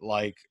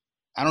 Like,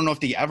 I don't know if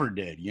they ever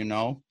did, you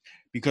know,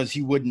 because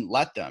he wouldn't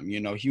let them,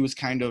 you know. He was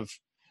kind of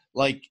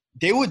like,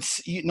 they would,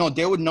 you know,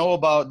 they would know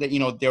about that, you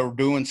know, they were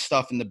doing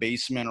stuff in the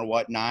basement or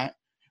whatnot,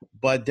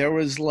 but there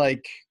was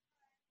like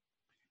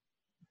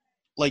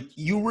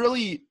you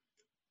really,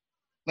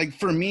 like,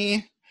 for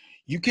me,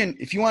 you can,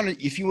 if you want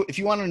to, if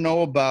you want to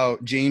know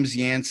about James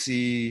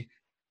Yancey,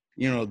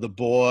 you know, the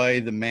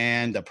boy, the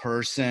man, the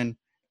person,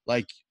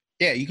 like,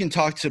 yeah, you can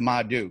talk to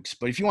Ma Dukes.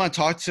 But if you want to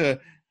talk to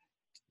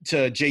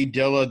Jay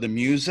Dilla, the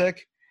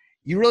music,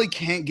 you really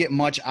can't get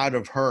much out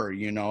of her,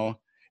 you know,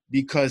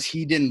 because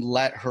he didn't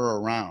let her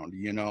around,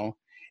 you know.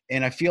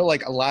 And I feel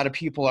like a lot of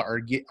people are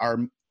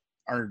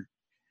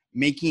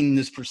making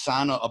this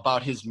persona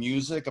about his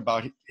music,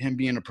 about him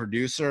being a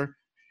producer,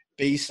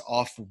 based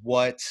off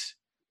what,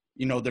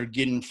 you know, they're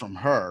getting from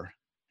her,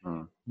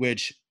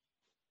 which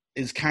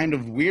is kind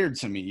of weird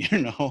to me, you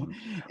know.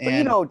 But, you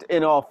And know,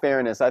 in all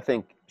fairness, I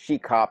think she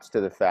cops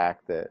to the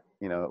fact that,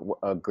 you know,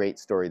 a great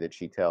story that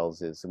she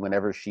tells is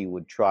whenever she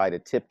would try to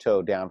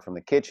tiptoe down from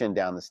the kitchen,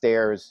 down the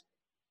stairs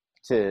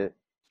to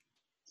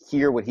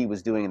hear what he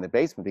was doing in the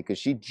basement, because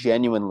she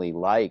genuinely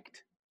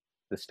liked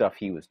the stuff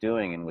he was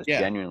doing and was yeah,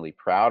 genuinely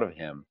proud of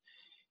him,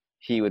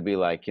 he would be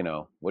like, you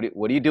know, what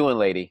are you doing,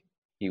 lady?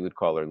 He would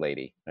call her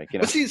lady. Like, you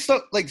know. but see,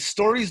 stuff like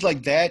stories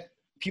like that,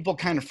 people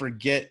kind of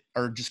forget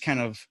or just kind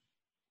of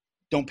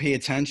don't pay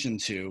attention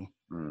to,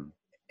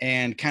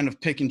 and kind of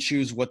pick and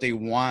choose what they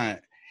want.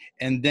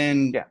 And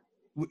then Yeah.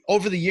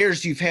 over the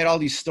years, you've had all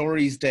these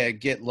stories that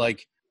get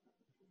like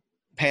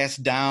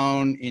passed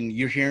down, and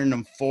you're hearing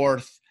them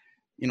fourth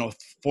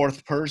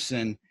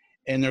person,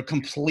 and they're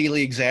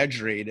completely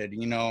exaggerated,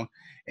 you know.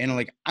 And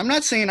like, I'm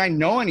not saying I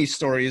know any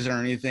stories or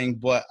anything,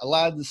 but a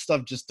lot of this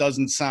stuff just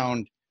doesn't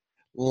sound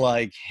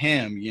like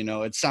him, you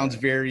know. It sounds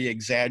very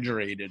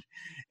exaggerated,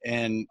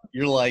 and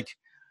you're like,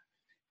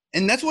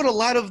 and that's what a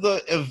lot of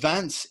the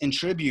events and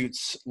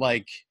tributes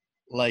like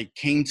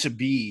came to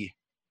be,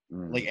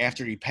 like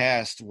after he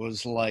passed,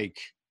 was like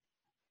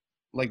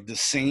the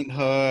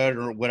sainthood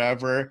or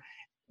whatever,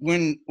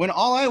 when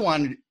all I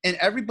wanted, and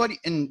everybody,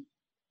 and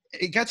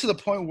it got to the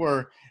point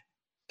where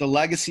the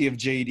legacy of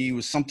JD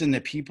was something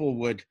that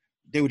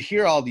they would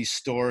hear all these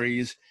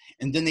stories,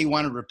 and then they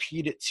want to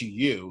repeat it to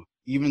you,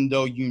 even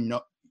though you know,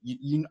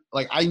 you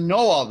like, I know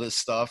all this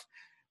stuff,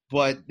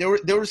 but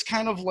there was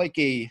kind of like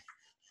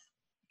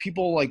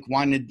people like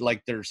wanted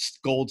like their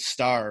gold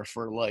star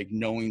for like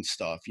knowing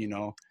stuff, you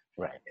know.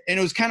 Right. And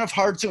it was kind of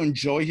hard to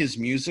enjoy his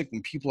music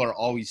when people are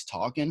always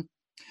talking.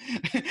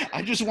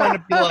 I just want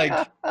to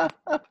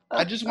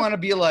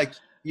be like,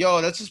 yo,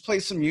 let's just play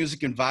some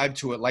music and vibe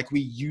to it like we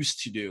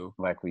used to do.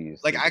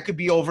 Like, I could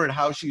be over at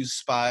House Shoes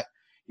spot,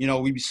 you know,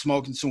 we'd be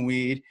smoking some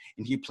weed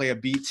and he'd play a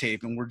beat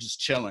tape and we're just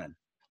chilling.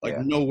 Like,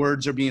 no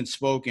words are being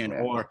spoken.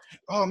 Or,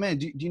 oh man,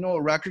 do you know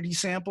what record he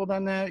sampled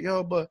on that?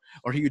 Yo,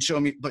 or he would show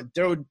me, but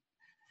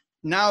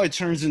now it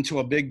turns into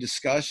a big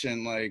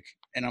discussion, like,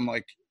 and I'm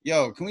like,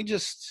 yo, can we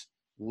just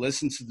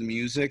listen to the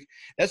music?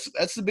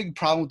 That's the big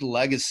problem with the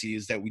legacy,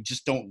 is that we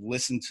just don't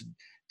listen to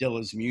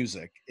Dilla's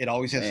music. It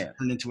always has to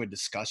turn into a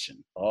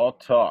discussion. All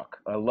talk.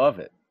 I love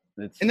it.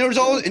 And there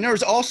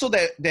was also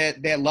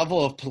that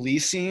level of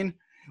policing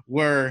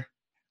where,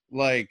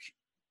 like,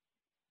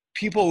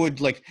 people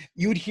would, like,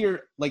 you'd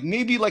hear, like,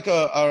 maybe like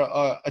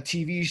a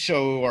TV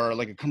show or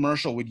like a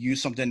commercial would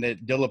use something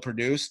that Dilla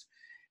produced.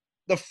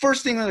 The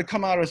first thing that would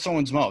come out of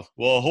someone's mouth,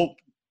 well,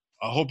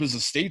 I hope his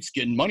estate's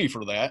getting money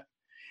for that.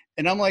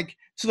 And I'm like,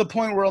 to the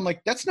point where I'm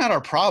like, that's not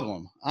our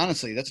problem.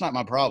 Honestly, that's not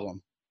my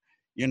problem.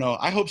 You know,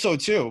 I hope so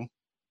too.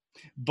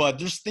 But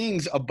there's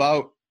things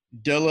about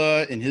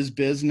Dilla and his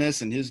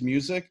business and his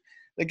music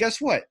that, guess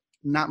what?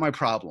 Not my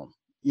problem.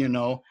 You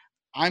know,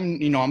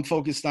 I'm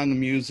focused on the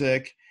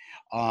music.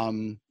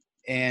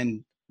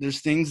 And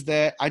there's things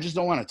that I just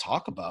don't want to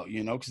talk about,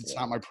 you know, because it's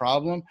not my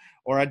problem,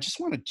 or I just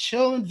want to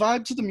chill and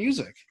vibe to the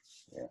music.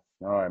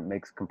 Yeah. All right.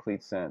 Makes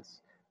complete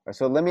sense. All right,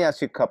 so let me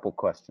ask you a couple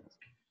questions.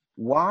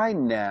 Why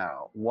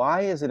now?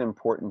 Why is it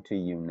important to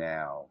you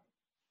now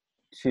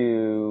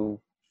to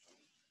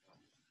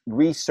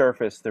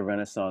resurface the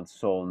Renaissance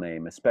Soul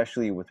name,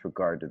 especially with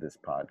regard to this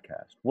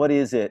podcast? What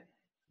is it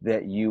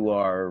that you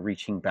are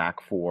reaching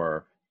back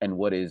for, and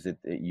what is it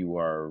that you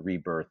are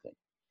rebirthing?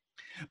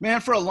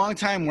 Man, for a long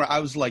time where I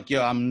was like,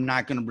 yo, I'm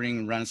not going to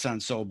bring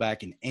Renaissance Soul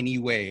back in any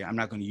way. I'm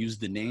not going to use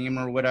the name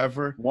or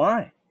whatever.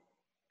 Why?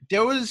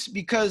 There was,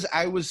 because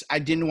I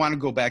didn't want to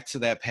go back to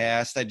that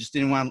past. I just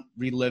didn't want to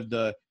relive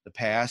the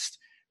past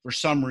for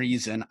some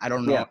reason. I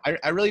don't know.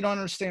 I really don't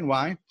understand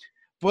why.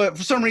 But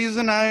for some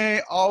reason,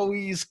 I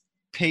always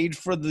paid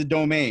for the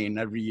domain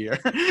every year.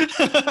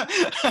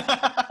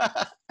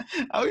 I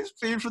always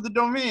paid for the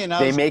domain.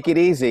 They make it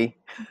easy.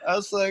 I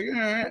was like, all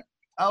right,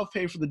 I'll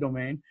pay for the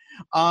domain.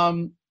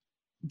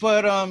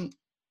 But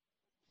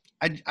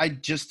I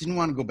just didn't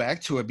want to go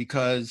back to it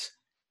because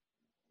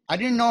I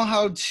didn't know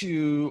how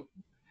to.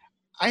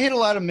 I had a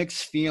lot of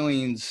mixed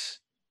feelings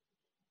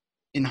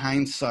in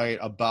hindsight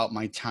about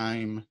my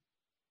time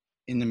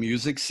in the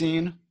music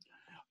scene.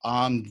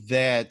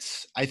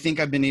 that I think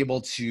I've been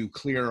able to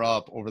clear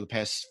up over the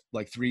past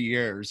like 3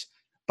 years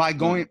by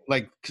going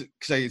because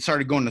I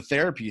started going to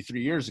therapy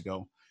 3 years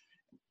ago.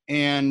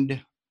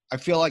 And I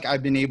feel like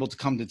I've been able to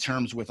come to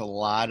terms with a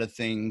lot of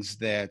things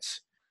that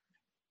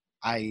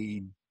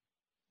I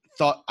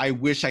thought I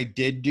wish I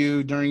did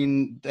do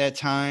during that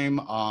time.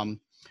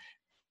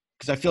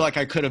 Because I feel like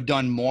I could have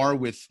done more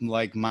with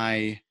like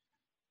my,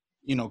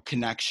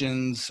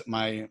 connections,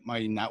 my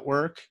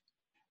network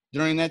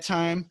during that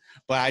time,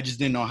 but I just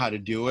didn't know how to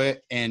do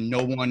it, and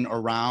no one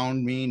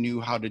around me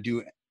knew how to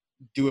do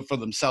it for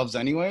themselves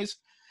anyways.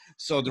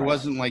 So there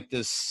wasn't like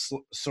this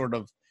sort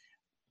of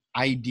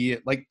idea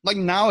like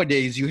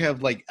nowadays you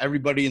have like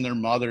everybody and their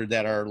mother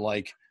that are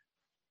like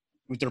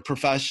with their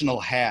professional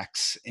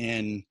hacks,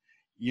 and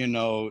you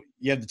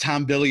have the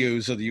Tom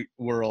Billios of the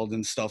world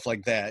and stuff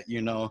like that,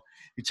 who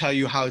tell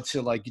you how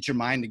to like get your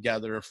mind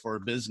together for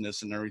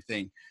business and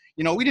everything.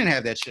 We didn't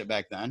have that shit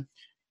back then,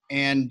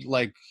 and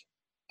like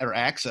or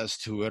access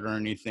to it or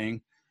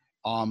anything.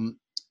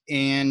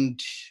 And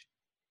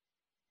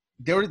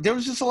there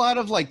was just a lot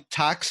of like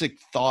toxic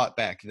thought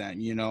back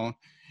then,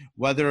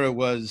 whether it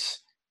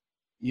was,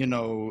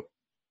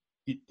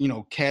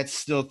 cats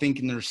still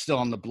thinking they're still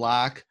on the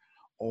block,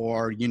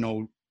 or,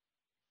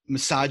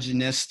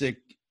 misogynistic,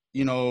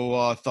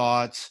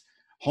 thoughts,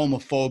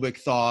 homophobic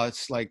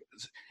thoughts, like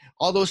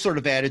all those sort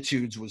of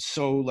attitudes was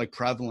so like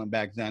prevalent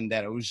back then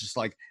that it was just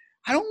like,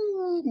 I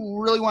don't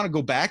really want to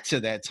go back to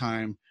that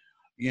time,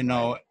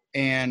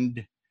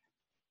 and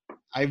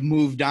I've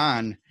moved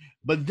on.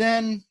 But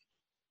then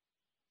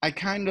I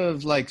kind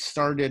of like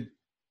started,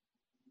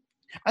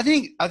 I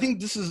think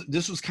this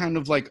was kind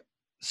of like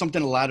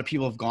something a lot of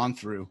people have gone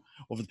through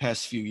over the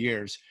past few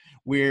years,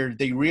 where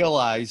they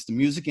realize the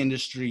music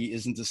industry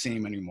isn't the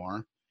same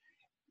anymore,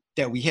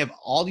 that we have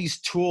all these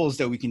tools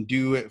that we can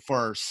do it for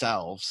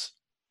ourselves.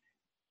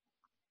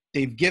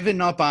 They've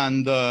given up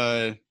on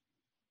the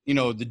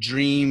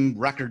dream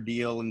record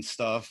deal and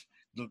stuff,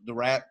 the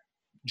rap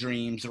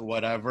dreams or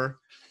whatever.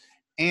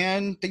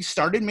 And they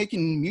started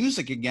making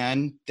music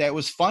again that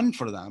was fun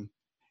for them.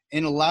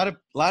 And a lot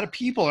of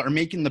people are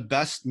making the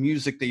best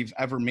music they've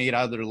ever made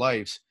out of their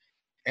lives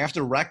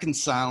after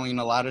reconciling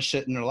a lot of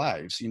shit in their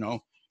lives.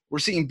 We're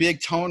seeing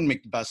Big Tone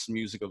make the best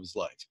music of his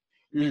life.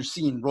 You're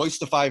seeing Royce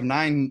the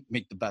 5'9"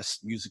 make the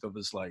best music of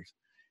his life.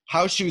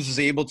 House Shoes is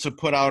able to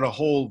put out a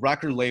whole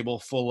record label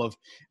full of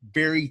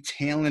very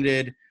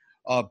talented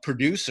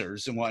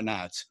producers and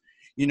whatnot.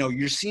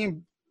 You're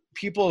seeing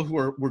people who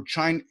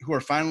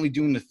are finally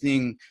doing the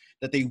thing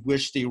that they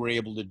wish they were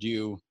able to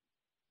do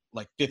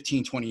like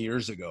 15, 20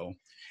 years ago.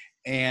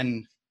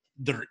 And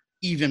they're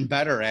even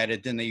better at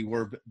it than they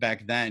were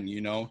back then,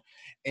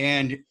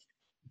 and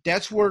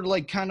that's where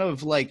like kind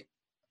of like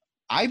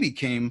I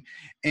became.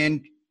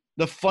 And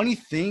the funny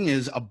thing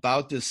is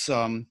about this,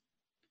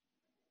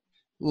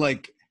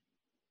 like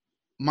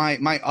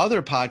my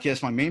other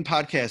podcast, my main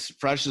podcast,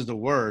 Fresh is the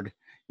Word,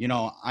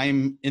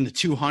 I'm in the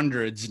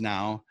 200s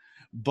now,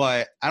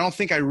 but I don't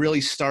think I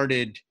really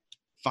started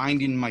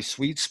finding my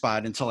sweet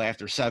spot until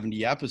after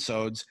 70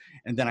 episodes.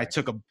 And then I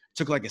took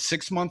like a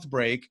 6-month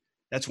break.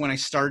 That's when I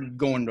started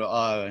going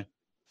to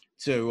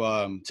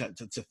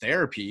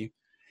therapy.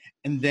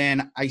 And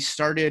then I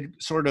started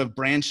sort of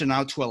branching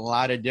out to a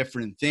lot of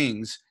different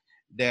things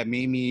that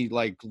made me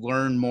like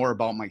learn more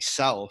about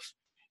myself,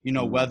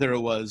 whether it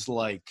was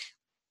like,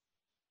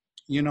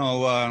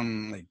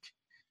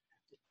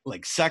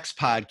 like sex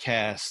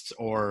podcasts,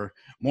 or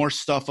more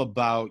stuff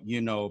about,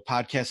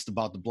 podcasts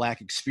about the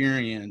Black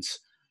experience,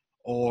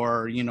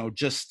 or,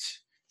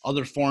 just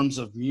other forms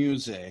of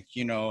music,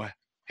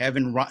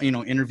 having,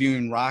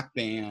 interviewing rock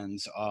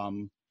bands,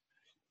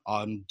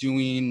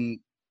 doing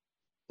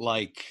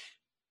like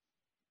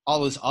all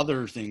those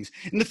other things.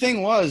 And the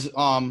thing was,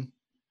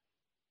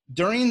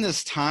 during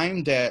this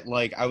time that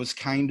like I was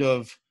kind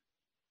of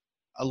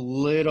a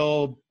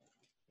little,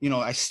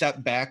 I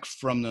stepped back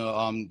from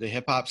the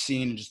hip hop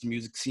scene and just the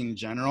music scene in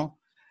general.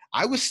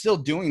 I was still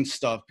doing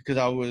stuff because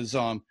I was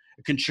a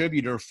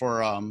contributor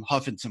for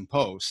Huffington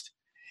Post,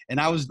 and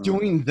I was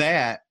doing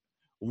that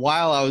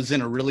while I was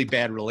in a really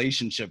bad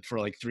relationship for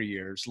like 3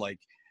 years, like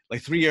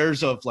 3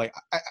 years of like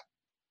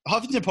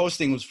Huffington Post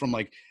thing was from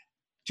like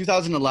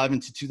 2011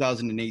 to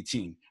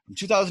 2018. From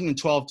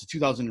 2012 to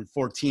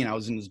 2014, I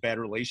was in this bad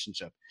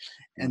relationship,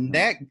 and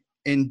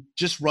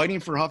just writing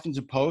for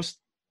Huffington Post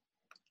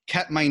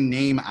kept my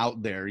name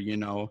out there,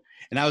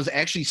 and I was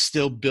actually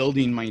still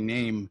building my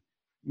name,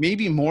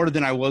 maybe more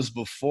than I was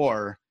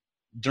before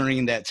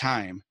during that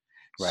time.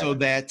 Right. So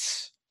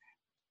that's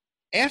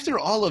after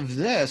all of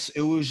this,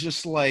 it was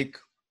just like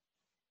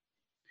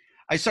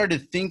I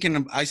started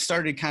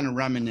kind of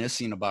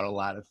reminiscing about a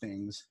lot of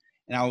things,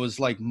 and I was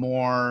like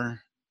more,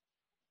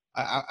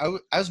 I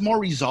was more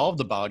resolved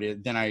about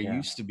it than I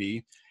used to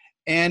be.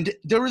 And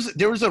there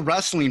was a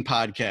wrestling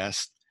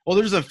podcast. Well,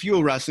 there's a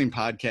few wrestling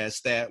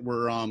podcasts that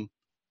were,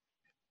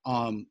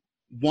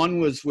 one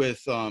was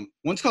with,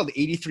 one's called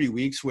 83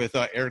 Weeks with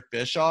Eric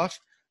Bischoff.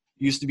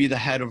 He used to be the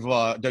head of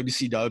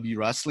WCW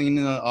wrestling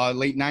in the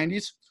late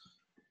 90s.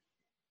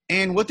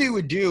 And what they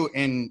would do,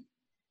 and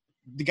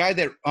the guy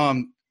that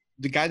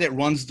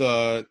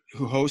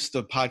who hosts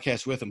the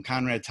podcast with him,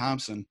 Conrad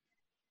Thompson,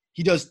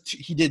 he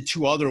did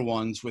 2 other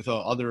ones with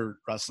other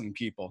wrestling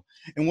people.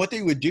 And what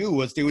they would do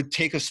was they would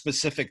take a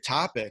specific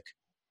topic,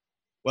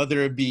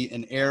 whether it be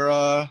an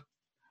era,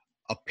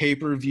 a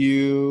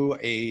pay-per-view,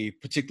 a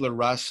particular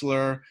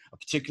wrestler, a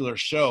particular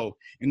show,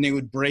 and they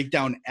would break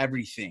down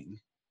everything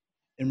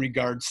in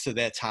regards to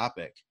that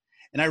topic.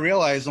 And I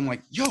realized, I'm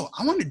like, yo,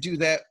 I want to do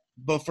that,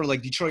 but for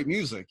like Detroit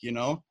music, you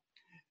know?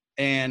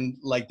 And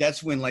like,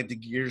 that's when like the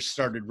gears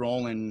started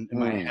rolling in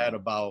my head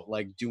about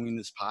like doing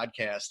this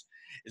podcast,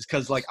 is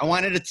because like I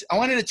wanted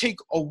to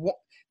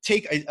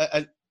take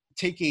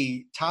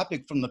a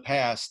topic from the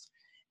past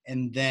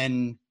and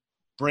then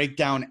break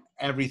down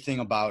everything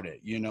about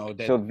it, you know.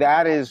 So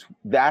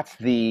that's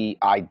the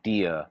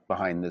idea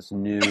behind this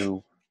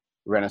new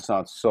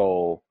Renaissance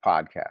Soul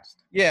podcast.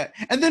 Yeah.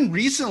 And then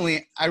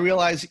recently I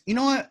realized, you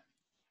know what?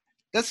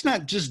 Let's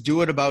not just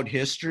do it about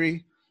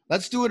history.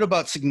 Let's do it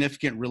about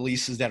significant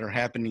releases that are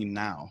happening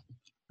now.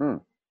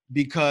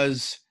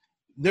 Because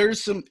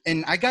there's some,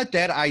 and I got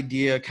that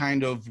idea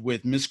kind of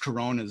with Miss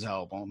Corona's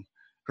album,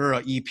 her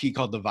EP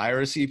called the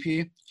Virus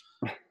EP.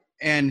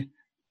 And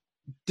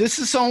this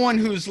is someone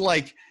who's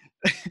like,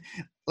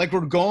 like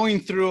we're going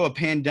through a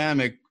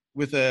pandemic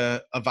with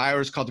a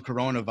virus called the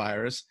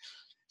coronavirus.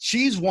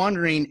 She's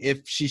wondering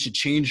if she should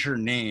change her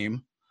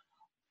name.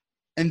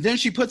 And then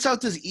she puts out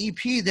this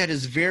EP that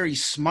is very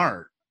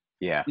smart.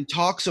 Yeah. It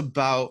talks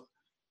about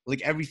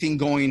like everything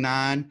going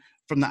on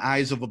from the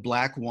eyes of a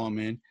Black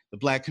woman, the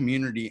Black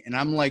community. And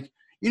I'm like,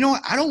 you know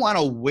what? I don't want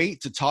to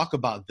wait to talk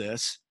about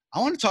this. I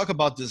want to talk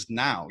about this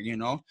now, you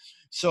know?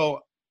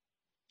 So,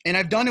 and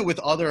I've done it with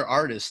other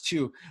artists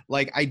too.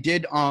 Like I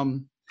did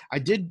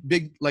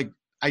Big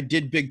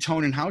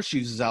Tone and House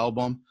Shoes'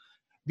 album,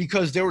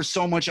 because there was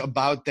so much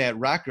about that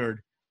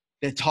record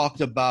that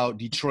talked about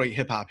Detroit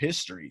hip hop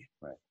history.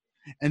 Right.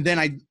 And then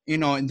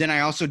I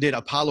also did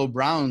Apollo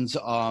Brown's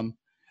album.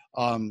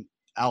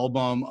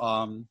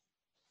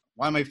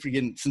 Why am I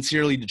forgetting?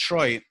 Sincerely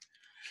Detroit,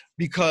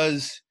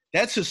 because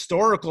that's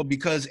historical,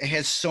 because it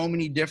has so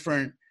many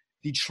different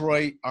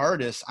Detroit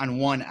artists on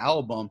one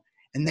album,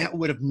 and that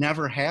would have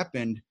never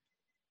happened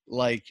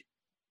like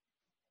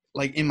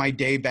in my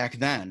day back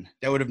then.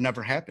 That would have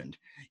never happened,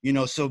 you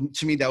know. So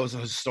to me, that was a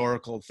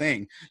historical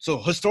thing. So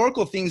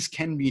historical things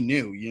can be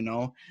new, you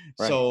know.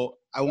 Right. So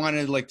I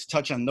wanted like to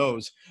touch on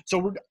those.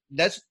 So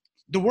that's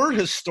the word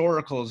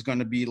historical is going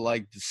to be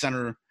like the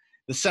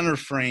center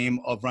frame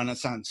of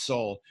Renaissance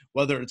Soul,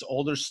 whether it's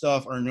older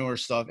stuff or newer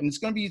stuff, and it's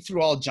going to be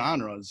through all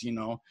genres, you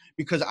know,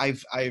 because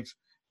I've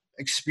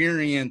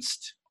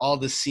experienced all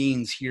the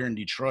scenes here in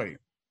Detroit.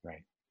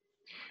 Right.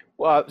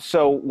 Well,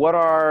 so what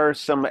are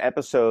some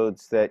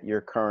episodes that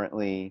you're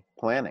currently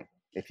planning,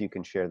 if you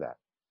can share that?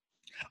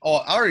 Oh,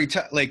 I already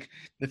like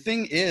the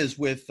thing is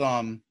with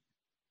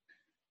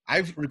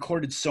I've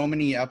recorded so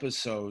many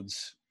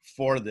episodes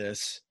for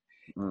this,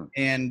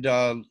 and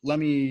let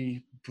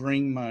me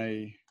bring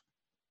my.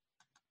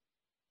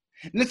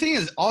 And the thing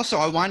is, also,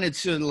 I wanted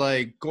to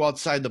like go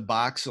outside the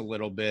box a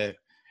little bit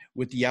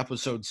with the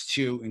episodes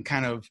too, and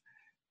kind of,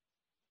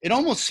 it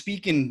almost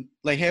speaking,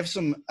 like have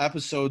some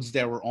episodes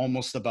that were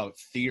almost about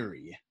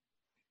theory,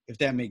 if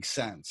that makes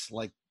sense.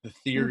 Like the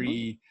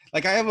theory,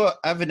 like I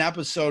have an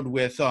episode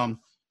with a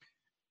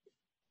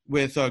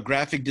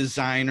graphic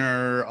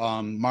designer,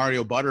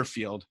 Mario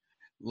Butterfield,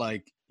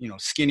 like, you know,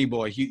 Skinny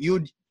Boy. You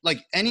would like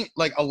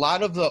a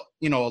lot of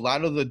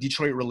the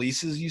Detroit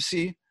releases you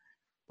see.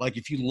 Like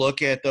if you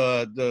look at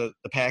the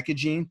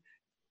packaging,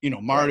 you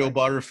know, Mario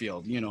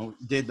Butterfield, you know,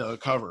 did the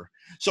cover.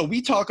 So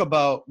we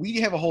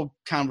have a whole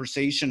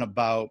conversation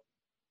about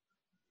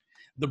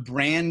the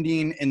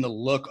branding and the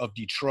look of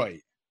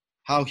Detroit,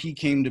 how he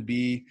came to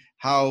be,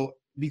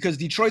 because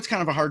Detroit's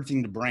kind of a hard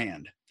thing to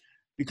brand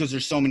because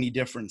there's so many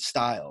different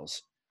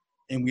styles,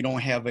 and we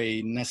don't have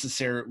a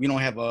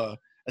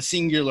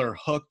singular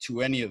hook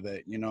to any of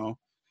it, you know.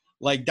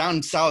 Like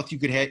down south, you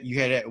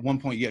had at one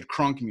point you had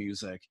crunk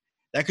music.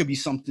 That could be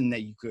something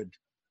that you could,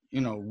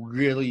 you know,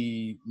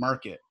 really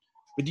market.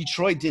 But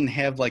Detroit didn't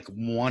have like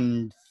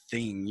one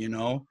thing, you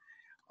know.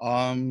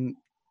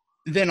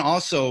 Then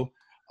also,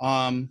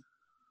 another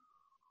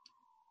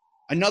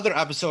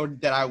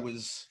episode that I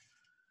was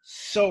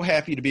so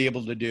happy to be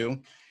able to do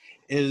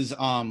is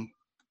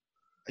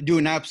do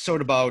an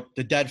episode about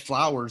the Dead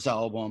Flowers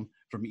album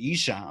from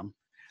Esham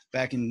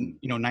back in,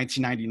 you know,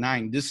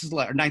 1999. This is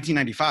like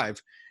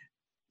 1995.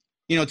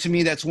 You know, to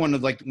me, that's one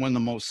of the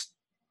most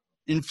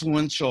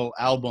influential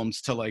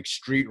albums to like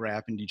street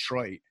rap in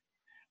Detroit,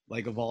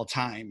 like of all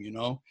time, you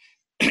know.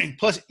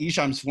 Plus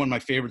Esham's one of my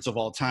favorites of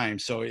all time,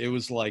 so it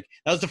was like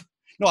that was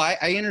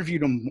I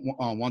interviewed him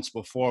once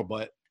before,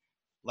 but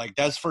like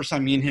that's the first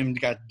time me and him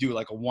got to do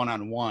like a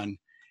one-on-one,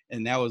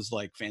 and that was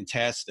like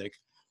fantastic.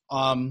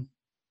 I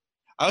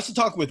also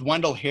talked with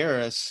Wendell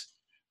Harris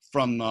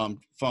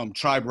from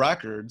Tribe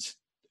Records,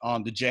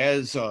 the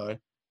jazz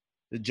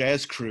the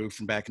jazz crew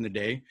from back in the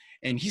day,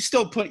 and he's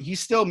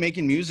still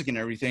making music and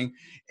everything.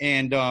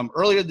 And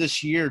earlier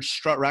this year,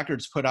 Strut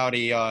Records put out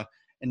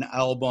an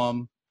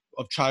album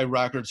of Tribe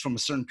Records from a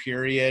certain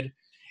period,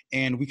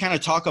 and we kind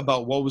of talk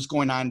about what was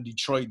going on in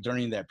Detroit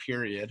during that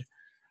period.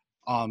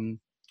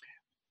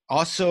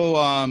 Also,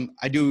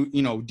 I do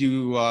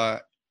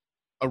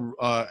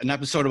an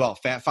episode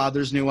about Fat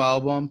Father's new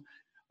album.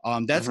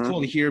 That's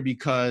cool to hear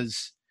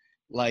because,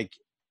 like,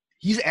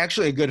 he's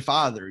actually a good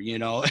father, you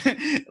know,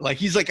 like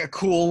he's like a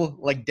cool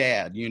like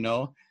dad, you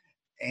know.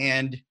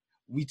 And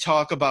we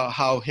talk about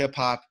how hip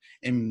hop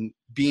and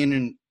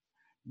being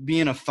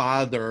a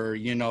father,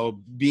 you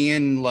know,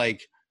 being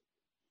like,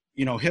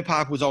 you know, hip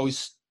hop was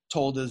always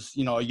told as,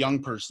 you know, a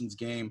young person's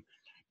game,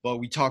 but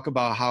we talk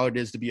about how it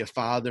is to be a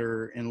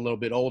father and a little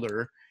bit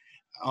older.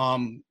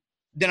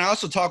 Then I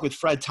also talk with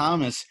Fred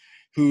Thomas,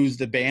 who's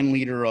the band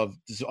leader of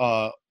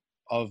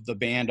the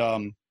band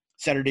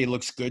Saturday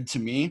Looks Good to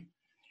Me,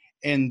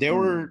 and they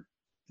were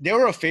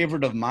a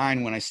favorite of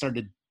mine when I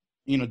started,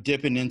 you know,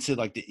 dipping into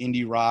like the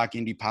indie rock,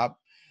 indie pop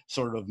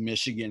sort of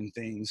Michigan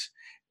things.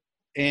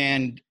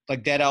 And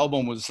like that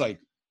album was like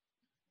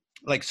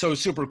so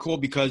super cool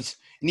because,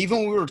 and even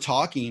when we were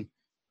talking,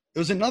 it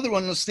was another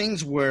one of those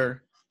things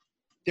where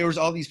there was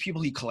all these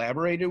people he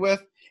collaborated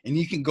with, and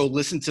you can go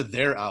listen to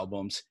their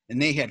albums,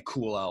 and they had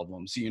cool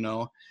albums, you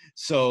know?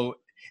 So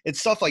it's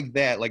stuff like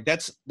that. Like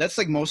that's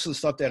like most of the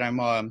stuff that I'm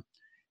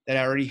that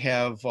I already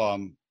have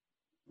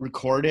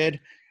recorded.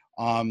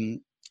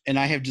 And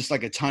I have just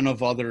like a ton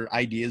of other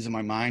ideas in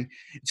my mind.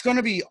 It's going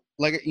to be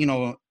like, you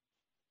know,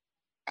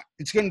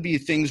 it's going to be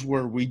things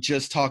where we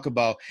just talk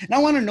about, and I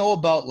want to know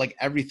about like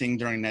everything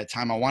during that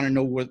time. I want to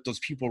know what those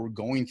people were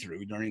going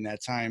through during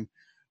that time,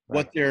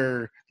 what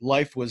their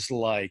life was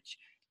like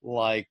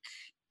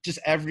just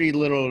every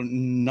little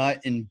nut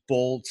and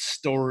bolt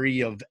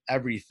story of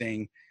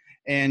everything.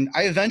 And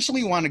I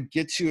eventually want to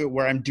get to it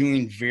where I'm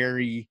doing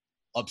very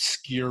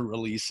obscure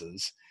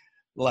releases,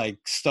 like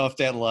stuff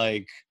that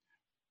like,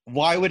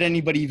 why would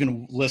anybody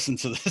even listen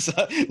to this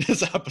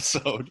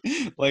episode?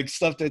 Like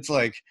stuff that's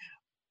like,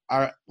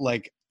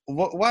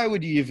 why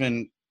would you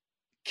even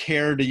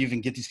care to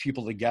even get these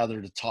people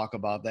together to talk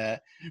about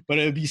that? But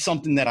it would be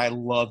something that I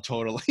love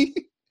totally.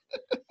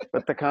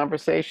 But the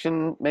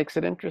conversation makes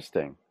it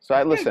interesting. So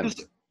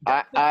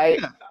I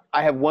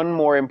have one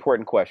more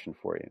important question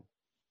for you,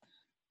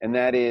 and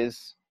that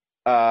is,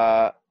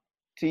 to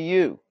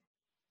you,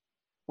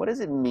 what does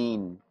it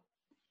mean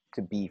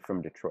to be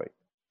from Detroit?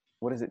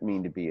 What does it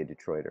mean to be a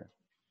Detroiter,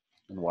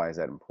 and why is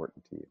that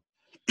important to you?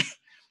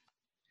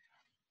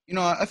 You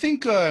know, I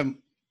think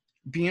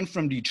being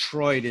from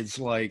Detroit is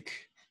like,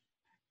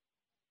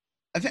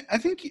 I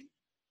think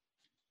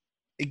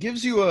it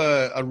gives you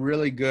a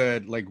really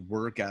good like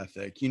work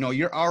ethic. You know,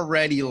 you're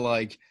already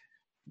like,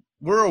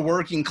 we're a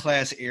working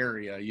class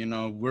area, you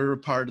know, we're a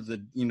part of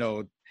the, you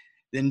know,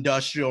 the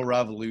Industrial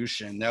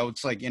Revolution. That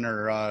was like in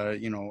our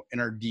you know, in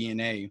our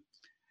DNA.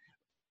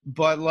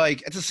 But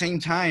like at the same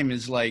time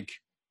is like,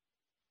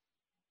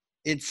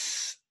 it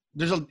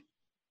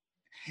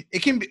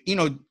can be, you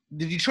know,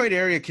 the Detroit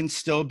area can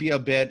still be a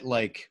bit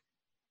like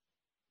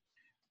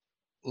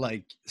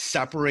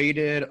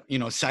separated, you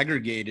know,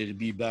 segregated to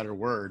be a better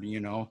word, you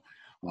know.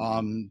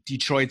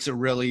 Detroit's a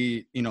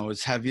really, you know,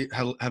 it's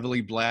heavily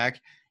black.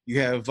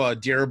 You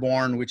have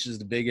Dearborn, which is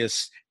the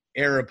biggest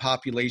Arab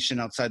population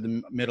outside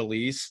the Middle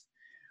East.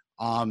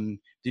 Then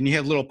you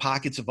have little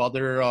pockets of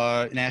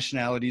other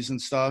nationalities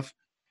and stuff.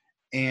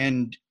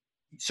 And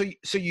so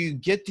you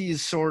get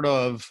these sort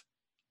of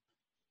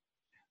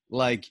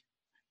like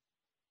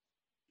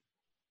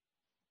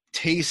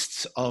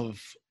tastes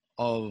of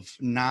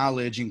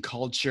knowledge and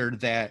culture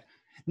that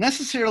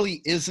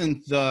necessarily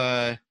isn't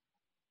the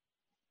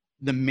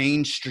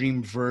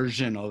mainstream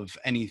version of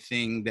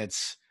anything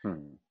that's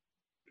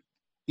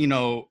you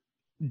know,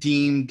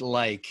 deemed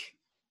like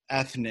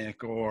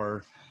ethnic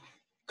or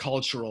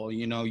cultural.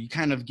 You know, you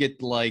kind of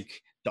get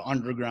like the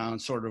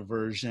underground sort of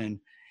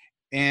version,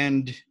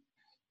 and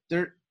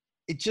it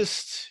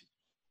just,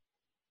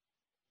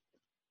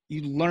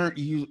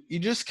 you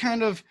just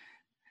kind of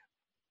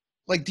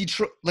like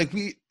Detroit,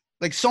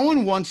 like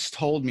someone once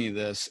told me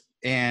this,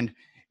 and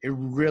it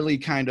really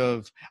kind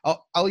of,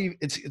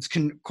 it's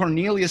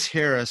Cornelius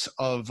Harris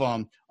of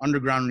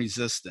Underground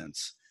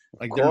Resistance,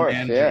 like their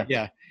manager.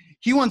 Yeah.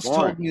 He once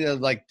told me that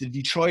like the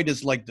Detroit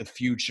is like the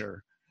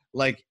future.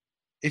 Like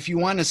if you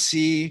want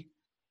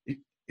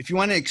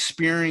to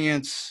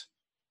experience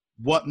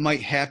what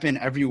might happen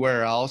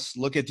everywhere else,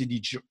 look at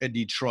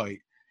Detroit.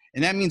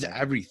 And that means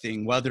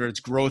everything, whether it's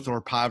growth or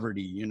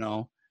poverty, you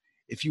know.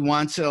 If you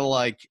want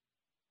to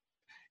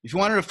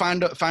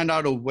find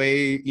out a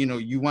way, you know,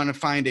 you want to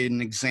find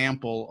an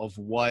example of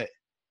what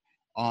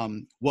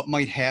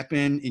might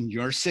happen in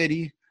your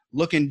city,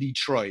 look in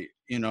Detroit,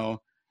 you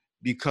know,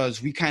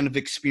 because we kind of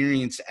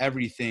experience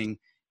everything,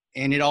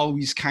 and it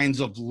always kinds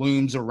of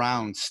looms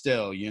around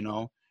still, you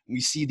know. We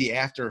see the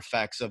after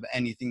effects of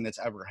anything that's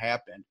ever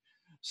happened.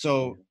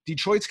 So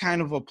Detroit's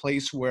kind of a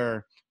place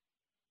where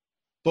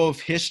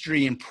both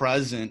history and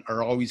present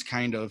are always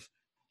kind of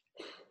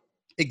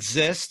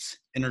exists,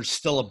 and there's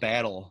still a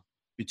battle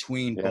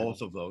between Yeah.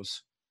 both of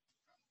those.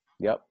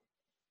 Yep.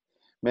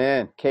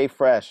 Man, K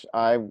Fresh,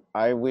 I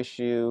wish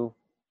you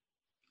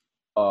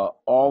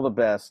all the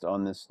best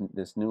on this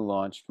new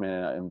launch,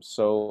 man. I'm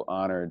so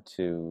honored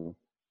to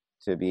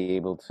be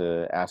able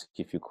to ask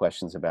you a few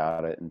questions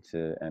about it and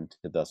to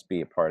thus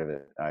be a part of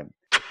it.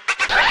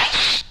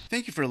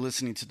 Thank you for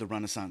listening to the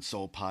Renaissance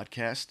Soul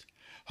podcast,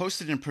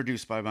 hosted and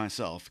produced by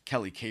myself,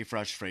 Kelly K.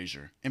 Fresh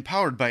Frazier,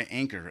 empowered by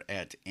Anchor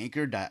at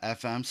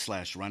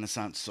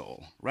anchor.fm/Renaissance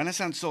Soul.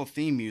 Renaissance Soul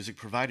theme music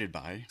provided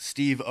by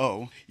Steve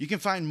O. You can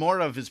find more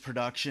of his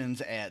productions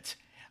at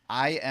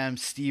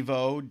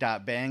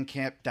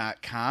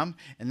iamsteveo.bandcamp.com,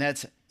 and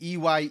that's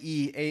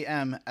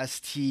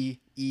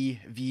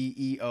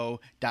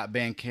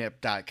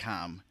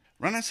EYEAMSTEVEO.bandcamp.com.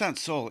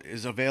 Renaissance Soul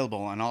is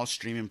available on all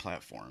streaming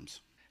platforms.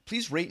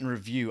 Please rate and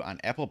review on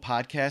Apple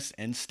Podcasts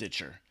and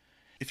Stitcher.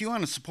 If you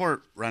want to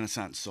support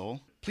Renaissance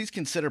Soul, please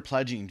consider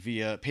pledging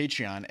via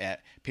Patreon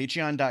at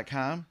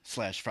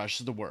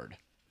patreon.com/freshtheword.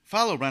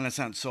 Follow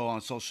Renaissance Soul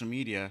on social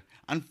media,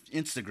 on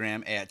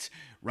Instagram at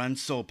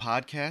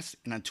RenSoulPodcast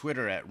and on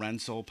Twitter at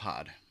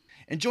RenSoulPod.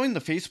 And join the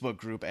Facebook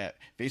group at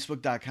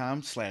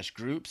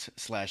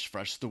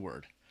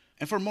facebook.com/groups/freshtheword.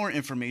 And for more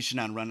information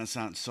on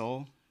Renaissance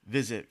Soul,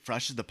 visit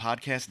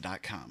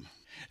freshthepodcast.com.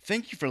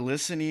 Thank you for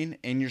listening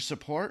and your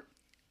support.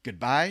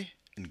 Goodbye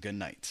and good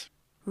night.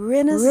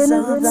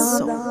 Renaissance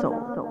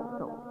Soul.